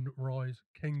Moonrise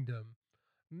Kingdom.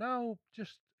 Now,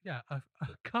 just a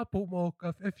couple more,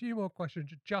 a few more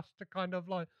questions, just to kind of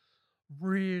like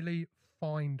really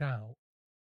find out,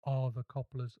 are the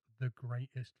Coppolas the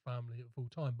greatest family of all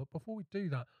time? But before we do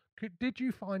that, did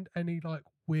you find any like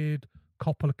weird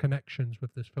Coppola connections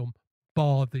with this film,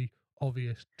 bar the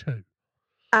obvious two?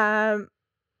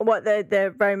 What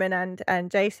the Roman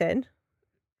and Jason?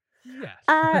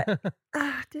 Yes.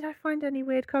 Did I find any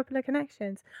weird Coppola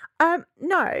connections? No,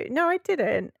 I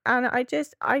didn't. And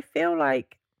I feel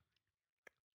like,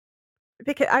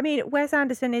 because I mean, Wes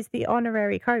Anderson is the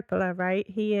honorary Coppola, right?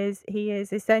 He is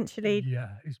essentially. Yeah,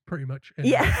 he's pretty much.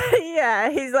 Yeah.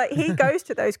 He's like, he goes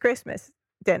to those Christmas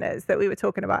dinners that we were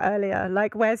talking about earlier.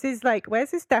 Like Wes is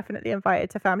definitely invited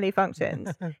to family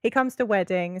functions. He comes to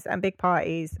weddings and big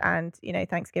parties and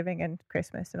Thanksgiving and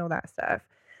Christmas and all that stuff.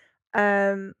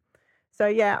 So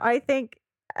yeah, I think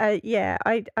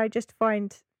I just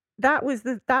find that was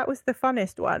the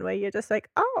funnest one, where you're just like,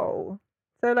 oh,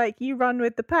 so like you run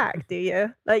with the pack, do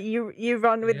you? Like you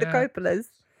run with the Coppolas,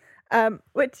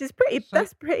 which is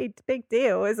that's pretty big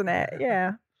deal, isn't it?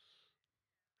 Yeah.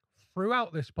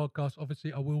 Throughout this podcast,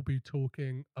 obviously, I will be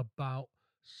talking about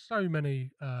so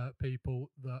many people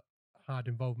that had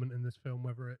involvement in this film,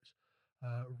 whether it's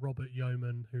Robert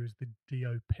Yeoman, who's the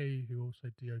DOP, who also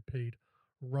DOP'd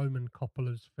Roman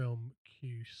Coppola's film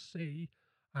QC,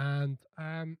 and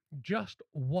just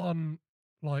one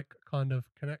like kind of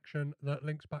connection that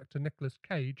links back to Nicolas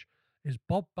Cage is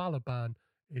Bob Balaban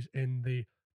is in the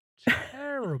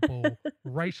terrible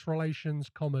race relations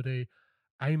comedy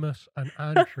Amos and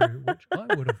Andrew, which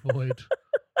I would avoid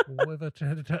with a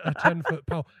 10-foot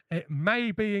pole. It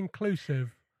may be inclusive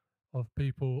of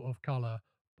people of colour,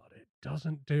 but it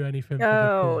doesn't do anything for the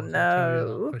cause. I'll tell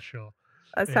you that for sure.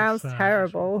 That sounds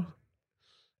terrible.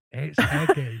 It's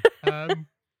eggy.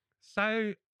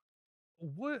 So,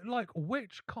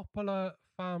 which Coppola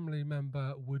family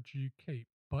member would you keep?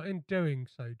 But in doing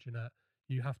so, Jeanette,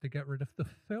 you have to get rid of the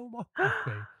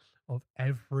filmography of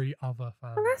every other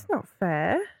family. Well, that's not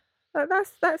fair.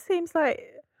 That seems like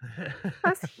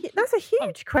that's a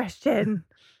huge question.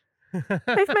 They've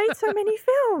made so many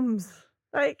films.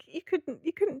 Like you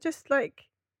couldn't just like,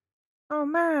 Oh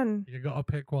man, You got to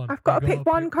pick one. I've got to pick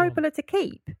one Coppola to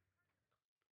keep.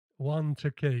 One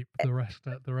to keep. The rest.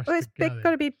 Well, to it's go.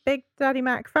 got to be Big Daddy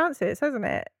Mac Francis, hasn't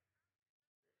it?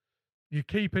 You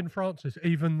keep in Francis,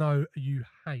 even though you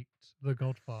hate The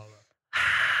Godfather.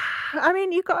 I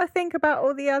mean, you've got to think about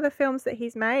all the other films that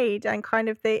he's made and kind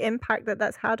of the impact that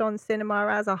that's had on cinema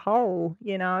as a whole.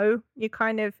 You know, you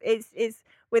kind of it's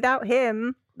without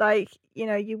him, like, you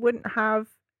know, you wouldn't have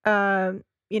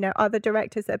you know, other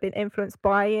directors that have been influenced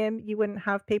by him. You wouldn't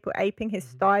have people aping his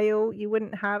style. You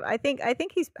wouldn't have. I think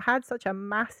he's had such a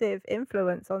massive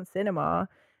influence on cinema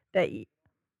that.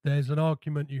 There's an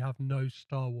argument you have no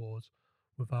Star Wars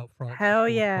without Francis Hell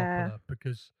Ford yeah. Coppola,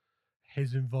 because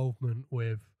his involvement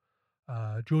with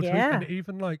George Lucas, and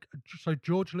even like, so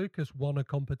George Lucas won a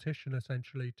competition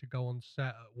essentially to go on set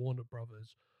at Warner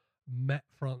Brothers, met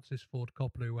Francis Ford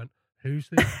Coppola, who went, "Who's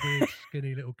this weird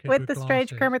skinny little kid with the glasses?"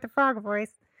 strange Kermit the Frog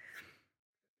voice,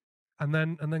 and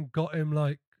then got him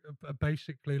like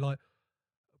basically like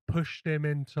pushed him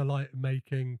into like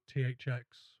making THX.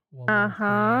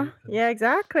 Yeah,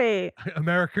 exactly.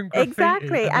 American Graffiti.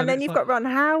 Exactly. And then you've got Ron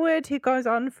Howard, who goes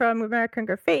on from American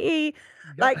Graffiti.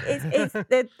 Like, it's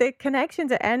the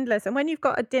connections are endless. And when you've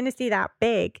got a dynasty that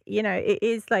big, you know, it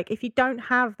is like, if you don't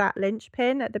have that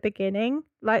linchpin at the beginning,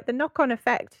 like the knock-on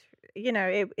effect, you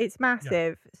know, it's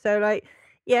massive. So like,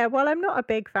 yeah, while I'm not a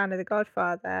big fan of The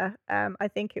Godfather, I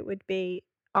think it would be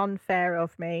unfair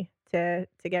of me to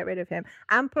get rid of him.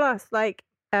 And plus, like,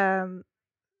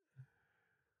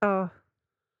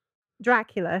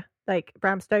 Dracula, like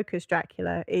Bram Stoker's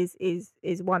Dracula, is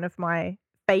one of my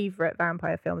favorite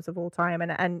vampire films of all time,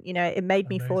 and you know, it made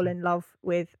me fall in love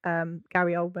with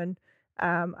Gary Oldman.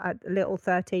 A little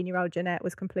 13-year-old Jeanette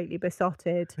was completely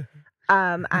besotted,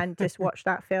 and just watched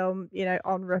that film, you know,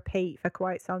 on repeat for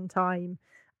quite some time.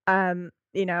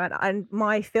 You know, and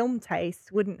my film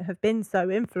tastes wouldn't have been so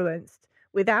influenced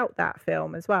without that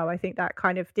film as well. I think that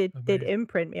kind of did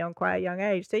imprint me on quite a young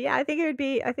age. So yeah, I think it would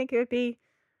be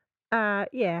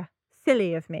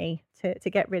silly of me to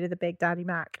get rid of the Big Daddy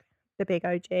Mac, the big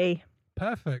OG.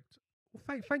 Perfect.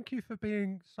 Well, thank you for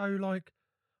being so like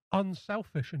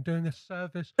unselfish and doing a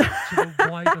service to the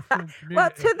wider film community.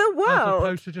 Well, to the world, as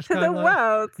opposed to just going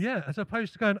world. Yeah, as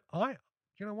opposed to going,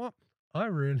 you know what? I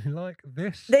really like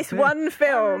this one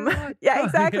film. Really like yeah,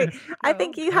 exactly. Yeah. I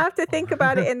think you have to think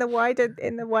about it in the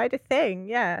wider thing.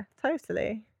 Yeah,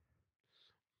 totally.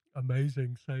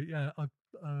 Amazing. So yeah,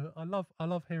 I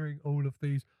love hearing all of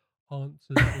these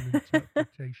answers and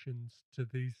interpretations to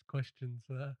these questions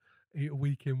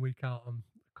week in, week out. I'm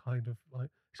kind of like,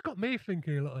 it's got me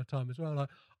thinking a lot of the time as well. Like,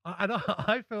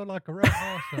 I feel like a real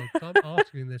arsehole because I'm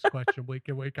asking this question week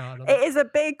in, week out. It is a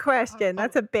big question.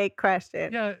 That's a big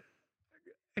question. Yeah.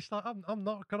 It's like, I'm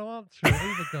not going to answer it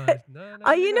either, guys. No,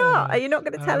 Are you not? Are you not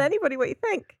going to tell anybody what you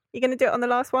think? You're going to do it on the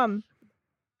last one?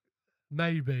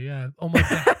 Maybe, yeah. On my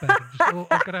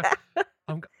deathbed.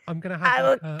 I'm gonna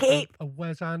have a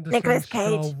Wes Anderson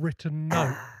style written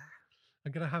note.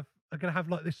 I'm gonna have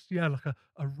like this, yeah, like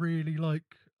a really like,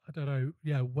 I don't know,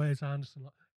 yeah, Wes Anderson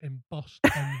like embossed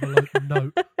envelope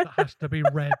note that has to be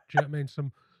read. Do you know what I mean?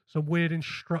 Some weird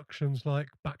instructions like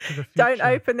Back to the Future. Don't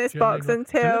open this box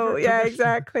until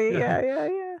exactly. Yeah.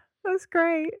 Yeah. That's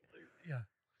great.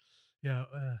 Yeah.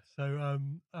 So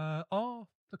are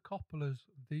the Coppolas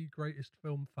the greatest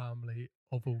film family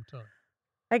of all time?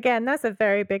 Again, that's a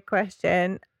very big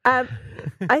question. I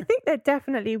think they're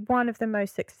definitely one of the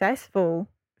most successful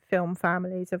film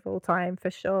families of all time, for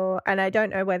sure. And I don't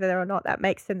know whether or not that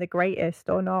makes them the greatest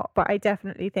or not, but I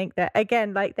definitely think that,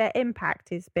 again, like, their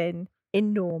impact has been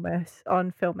enormous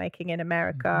on filmmaking in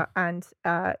America, and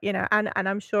you know, and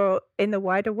I'm sure in the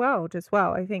wider world as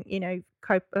well. I think, you know,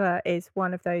 Coppola is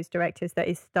one of those directors that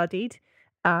is studied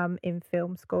in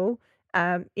film school,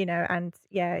 you know, and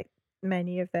yeah,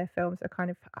 many of their films are kind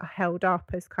of held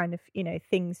up as kind of, you know,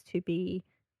 things to be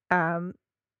to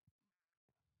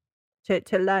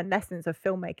learn lessons of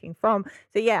filmmaking from.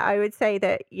 So yeah, I would say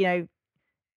that, you know,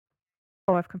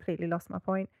 I've completely lost my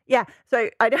point. Yeah, so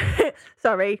I don't.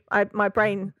 Sorry, my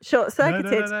brain short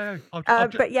circuited. No.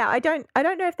 But yeah, I don't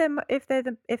know if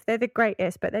they're the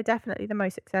greatest, but they're definitely the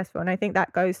most successful, and I think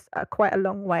that goes quite a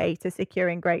long way to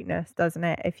securing greatness, doesn't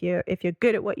it? If you're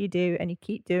good at what you do and you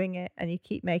keep doing it and you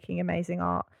keep making amazing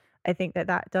art, I think that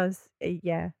does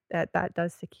that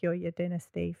does secure your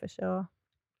dynasty for sure.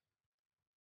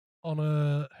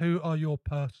 Who are your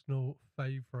personal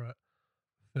favorite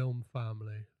film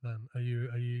family then? Are you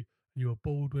a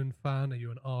Baldwin fan? Are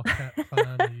you an Arquette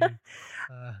fan? Are you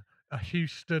a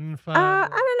Houston fan? I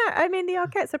don't know. I mean, the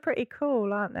Arquettes are pretty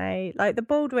cool, aren't they? Like the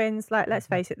Baldwins, like, let's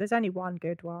face it, there's only one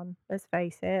good one. Let's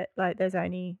face it. Like, there's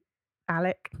only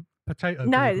Alec. Potato.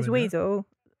 No, Baldwin, there's yeah? Weasel.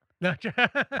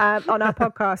 On our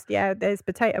podcast, there's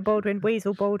Potato Baldwin,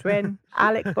 Weasel Baldwin,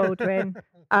 Alec Baldwin.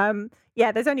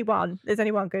 There's only one. There's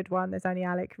only one good one. There's only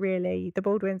Alec, really. The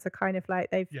Baldwins are kind of like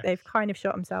they've kind of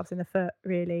shot themselves in the foot,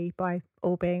 really, by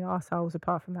all being arseholes,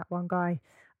 apart from that one guy,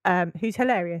 who's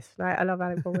hilarious. Like, I love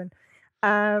Alec Baldwin.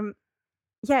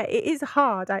 It is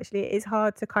hard, actually. It is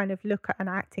hard to kind of look at an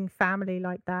acting family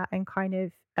like that and kind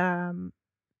of.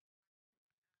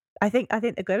 I think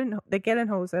the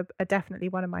Gyllenhaals are definitely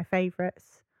one of my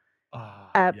favourites.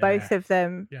 Both of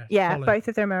them, both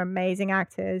of them are amazing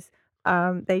actors.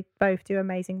 They both do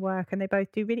amazing work, and they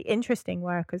both do really interesting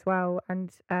work as well.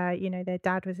 And their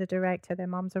dad was a director, their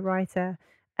mum's a writer.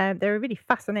 They're a really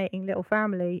fascinating little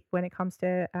family when it comes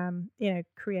to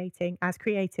creating as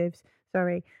creatives.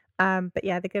 Sorry, but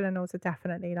the Gyllenhaals are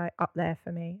definitely like up there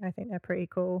for me. I think they're pretty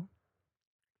cool.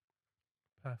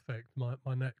 Perfect.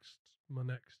 My next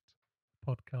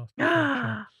podcast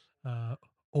adventure,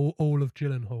 all of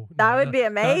Gyllenhaal. That would be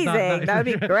amazing. That would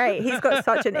be great. He's got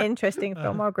such an interesting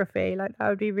filmography. Like, that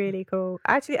would be really cool.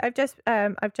 Actually, I've just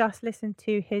listened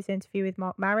to his interview with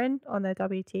Mark Maron on the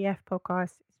WTF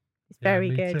podcast. It's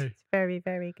very good. Too. It's very,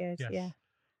 very good. Yes. Yeah.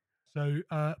 So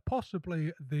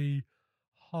possibly the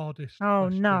hardest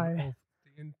question of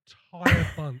the entire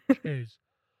bunch is,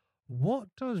 what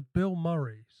does Bill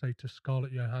Murray say to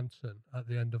Scarlett Johansson at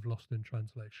the end of Lost in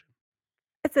Translation?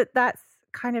 That's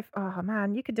kind of, oh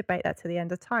man, you could debate that to the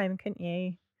end of time, couldn't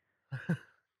you?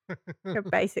 It could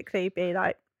basically be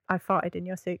like, I farted in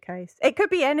your suitcase. It could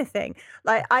be anything.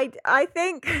 Like, I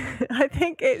think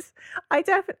it's, I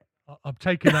definitely. I'm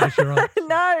taking that as your answer.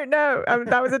 No,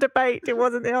 that was a debate. It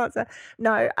wasn't the answer.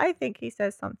 No, I think he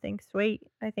says something sweet.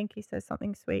 Like,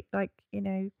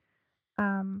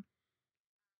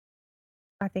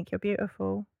 I think you're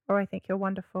beautiful, or I think you're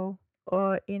wonderful,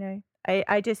 or I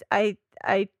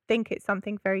think it's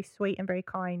something very sweet and very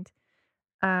kind,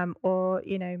 or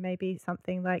maybe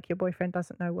something like your boyfriend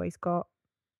doesn't know what he's got.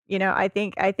 I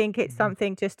think it's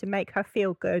something just to make her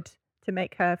feel good, to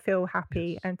make her feel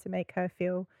happy, and to make her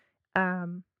feel,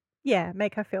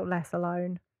 make her feel less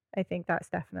alone. I think that's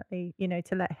definitely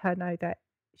to let her know that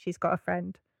she's got a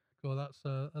friend. Well, that's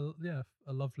a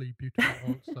lovely, beautiful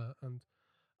answer, and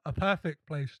a perfect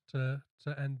place to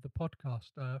end the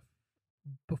podcast.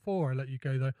 Before I let you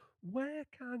go, though, where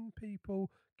can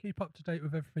people keep up to date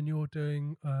with everything you're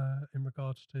doing in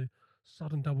regards to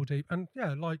Sudden Double Deep? And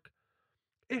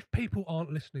if people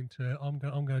aren't listening to it, I'm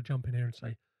going to jump in here and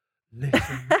say,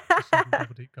 listen to Sudden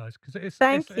Double Deep, guys, because it's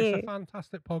a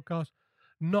fantastic podcast.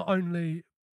 Not only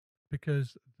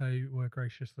because they were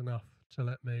gracious enough to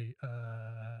let me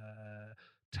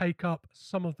take up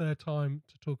some of their time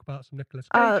to talk about some Nicolas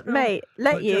Cage film, mate,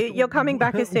 you're coming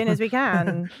back as soon as we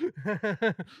can.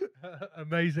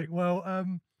 Amazing. Well,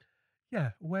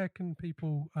 where can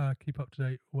people keep up to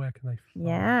date? Where can they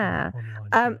find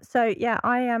online?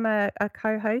 I am a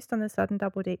co-host on the Sudden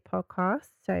Double Deep podcast.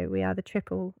 So we are the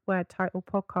triple word title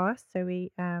podcast. So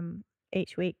we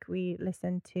each week we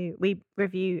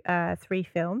review 3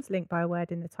 films linked by a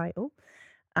word in the title.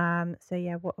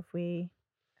 What have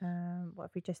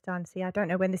we just done? See, I don't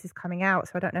know when this is coming out,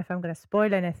 so I don't know if I'm going to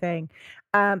spoil anything.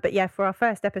 But for our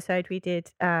first episode, we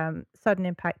did Sudden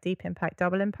Impact, Deep Impact,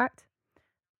 Double Impact.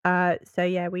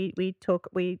 We talk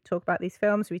about these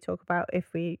films. We talk about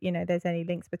if there's any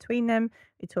links between them.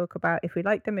 We talk about if we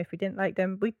like them, if we didn't like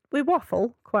them. We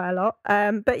waffle quite a lot.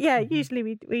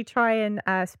 Usually we try and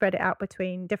spread it out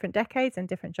between different decades and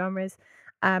different genres.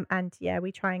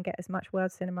 We try and get as much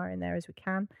world cinema in there as we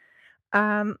can.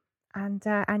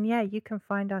 You can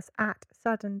find us at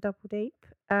Sudden Double Deep.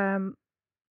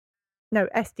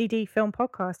 SDD Film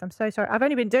Podcast. I'm so sorry. I've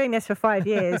only been doing this for 5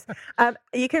 years.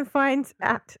 You can find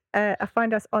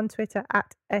us on Twitter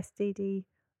at SDD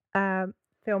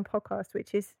Film Podcast,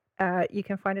 which is you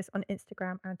can find us on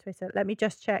Instagram and Twitter. Let me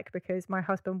just check, because my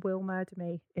husband will murder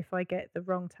me if I get the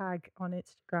wrong tag on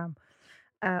Instagram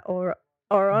or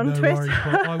on Twitter. Worries,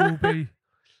 but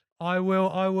I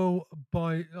will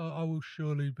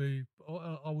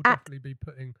definitely be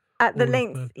putting at the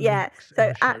links.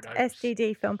 So at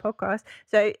SDD Film Podcast.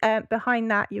 So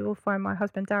behind that you will find my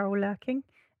husband Daryl lurking.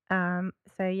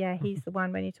 He's the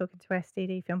one. When you're talking to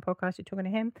SDD Film Podcast, you're talking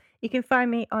to him. You can find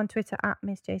me on Twitter at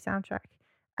Miss J Soundtrack,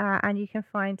 and you can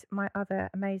find my other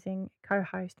amazing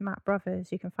co-host Matt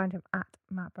Brothers. You can find him at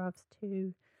Matt Brothers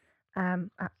too.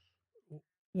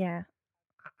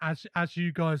 As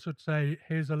you guys would say,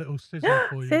 here's a little sizzle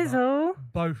for you. Sizzle.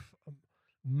 Both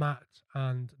Matt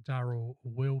and Daryl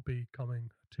will be coming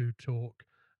to talk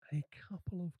a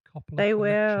couple of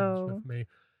connections with me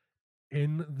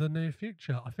in the near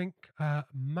future. I think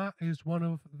Matt is one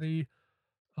of the.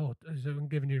 Oh, I'm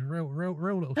giving you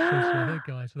real little sizzle here,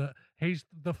 guys. That he's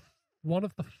one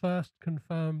of the first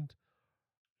confirmed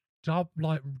double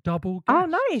guests. Oh,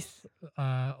 nice.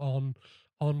 On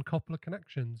Coppola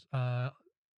Connections.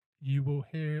 You will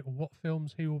hear what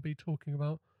films he will be talking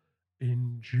about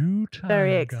in due time.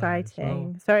 Very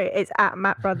exciting. Sorry, it's at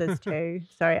Matt Brothers 2.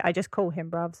 Sorry, I just call him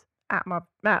Bruvs. At Matt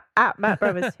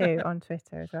Brothers 2 on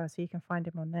Twitter as well, so you can find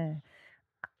him on there.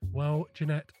 Well,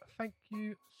 Jeanette, thank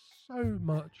you so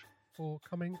much for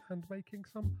coming and making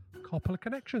some Coppola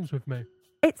Connections with me.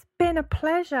 It's been a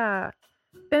pleasure.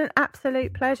 It's been an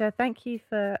absolute pleasure. Thank you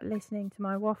for listening to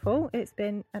my waffle. It's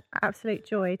been an absolute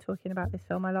joy talking about this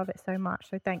film. I love it so much.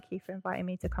 So thank you for inviting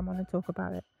me to come on and talk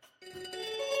about it.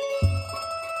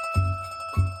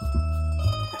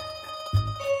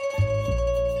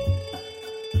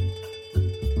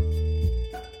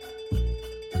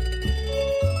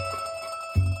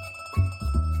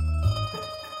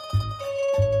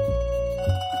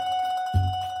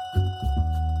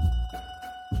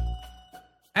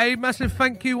 A massive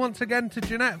thank you once again to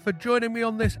Jeanette for joining me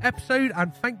on this episode,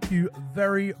 and thank you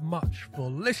very much for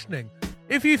listening.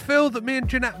 If you feel that me and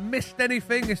Jeanette missed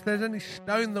anything, if there's any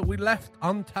stone that we left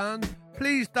unturned,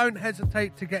 please don't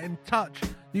hesitate to get in touch.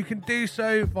 You can do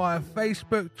so via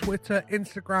Facebook, Twitter,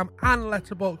 Instagram and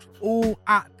Letterboxd, all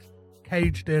at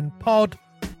CagedInPod.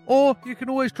 Or you can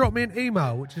always drop me an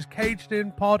email, which is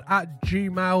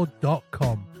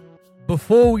cagedinpod@gmail.com.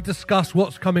 Before we discuss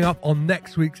what's coming up on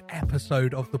next week's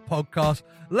episode of the podcast,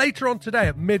 later on today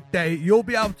at midday, you'll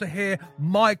be able to hear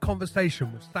my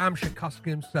conversation with Sam Shakusky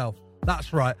himself.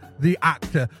 That's right, the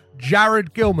actor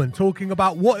Jared Gilman, talking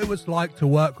about what it was like to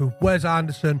work with Wes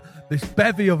Anderson, this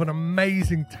bevy of an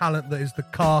amazing talent that is the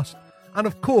cast, and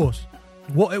of course,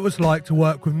 what it was like to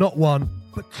work with not one,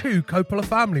 but two Coppola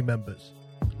family members.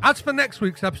 As for next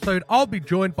week's episode, I'll be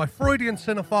joined by Freudian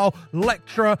cinephile,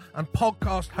 lecturer and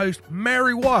podcast host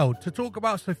Mary Wilde to talk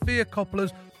about Sofia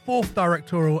Coppola's fourth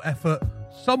directorial effort,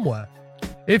 Somewhere.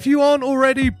 If you aren't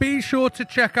already, be sure to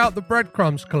check out the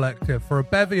Breadcrumbs Collective for a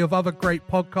bevy of other great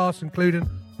podcasts, including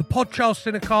the Podchild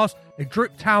Cinecast, a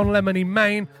Driptown Lemony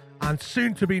Maine, and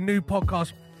soon-to-be new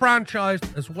podcast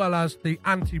franchised, as well as the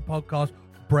anti-podcast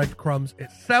Breadcrumbs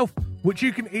itself, which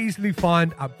you can easily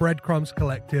find at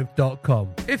breadcrumbscollective.com.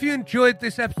 If you enjoyed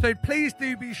this episode, please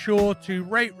do be sure to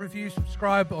rate, review,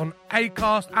 subscribe on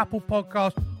Acast, Apple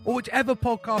Podcasts, or whichever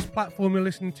podcast platform you're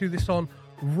listening to this on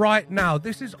right now.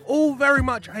 This is all very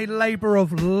much a labour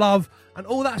of love, and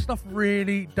all that stuff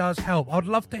really does help. I'd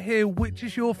love to hear which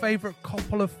is your favourite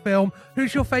Coppola film,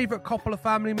 who's your favourite Coppola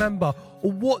family member,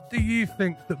 or what do you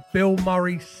think that Bill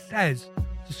Murray says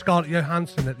to Scarlett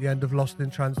Johansson at the end of Lost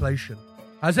in Translation.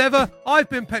 As ever, I've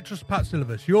been Petros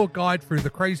Patsilivas, your guide through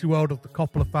the crazy world of the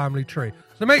Coppola family tree.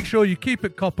 So make sure you keep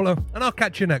it Coppola, and I'll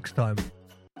catch you next time.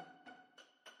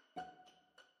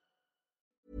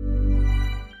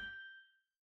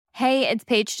 Hey, it's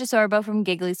Paige DeSorbo from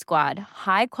Giggly Squad.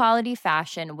 High quality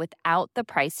fashion without the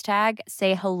price tag.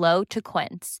 Say hello to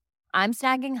Quince. I'm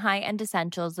snagging high-end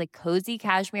essentials like cozy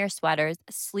cashmere sweaters,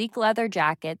 sleek leather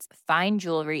jackets, fine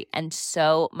jewelry, and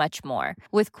so much more.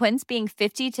 With Quince being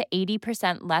 50 to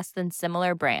 80% less than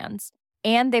similar brands.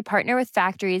 And they partner with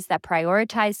factories that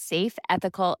prioritize safe,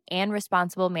 ethical, and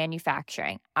responsible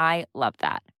manufacturing. I love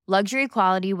that. Luxury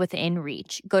quality within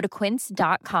reach. Go to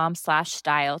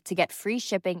quince.com/style to get free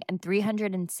shipping and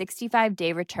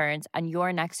 365-day returns on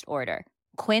your next order.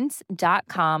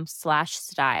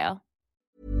 Quince.com/style.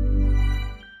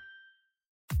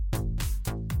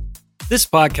 This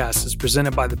podcast is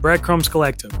presented by the Breadcrumbs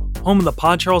Collective, home of the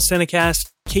Podchild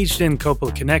Cinecast, Caged In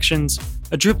Coppola Connections,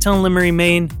 a Driptown Lemony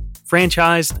Maine,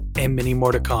 franchised, and many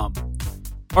more to come.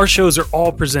 Our shows are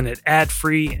all presented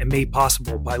ad-free and made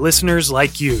possible by listeners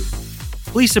like you.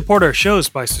 Please support our shows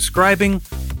by subscribing,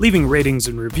 leaving ratings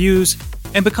and reviews,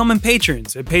 and becoming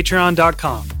patrons at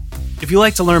patreon.com. If you'd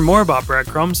like to learn more about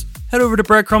Breadcrumbs, head over to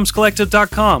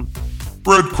breadcrumbscollective.com.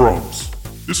 Breadcrumbs.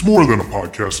 It's more than a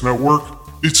podcast network.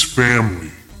 It's family.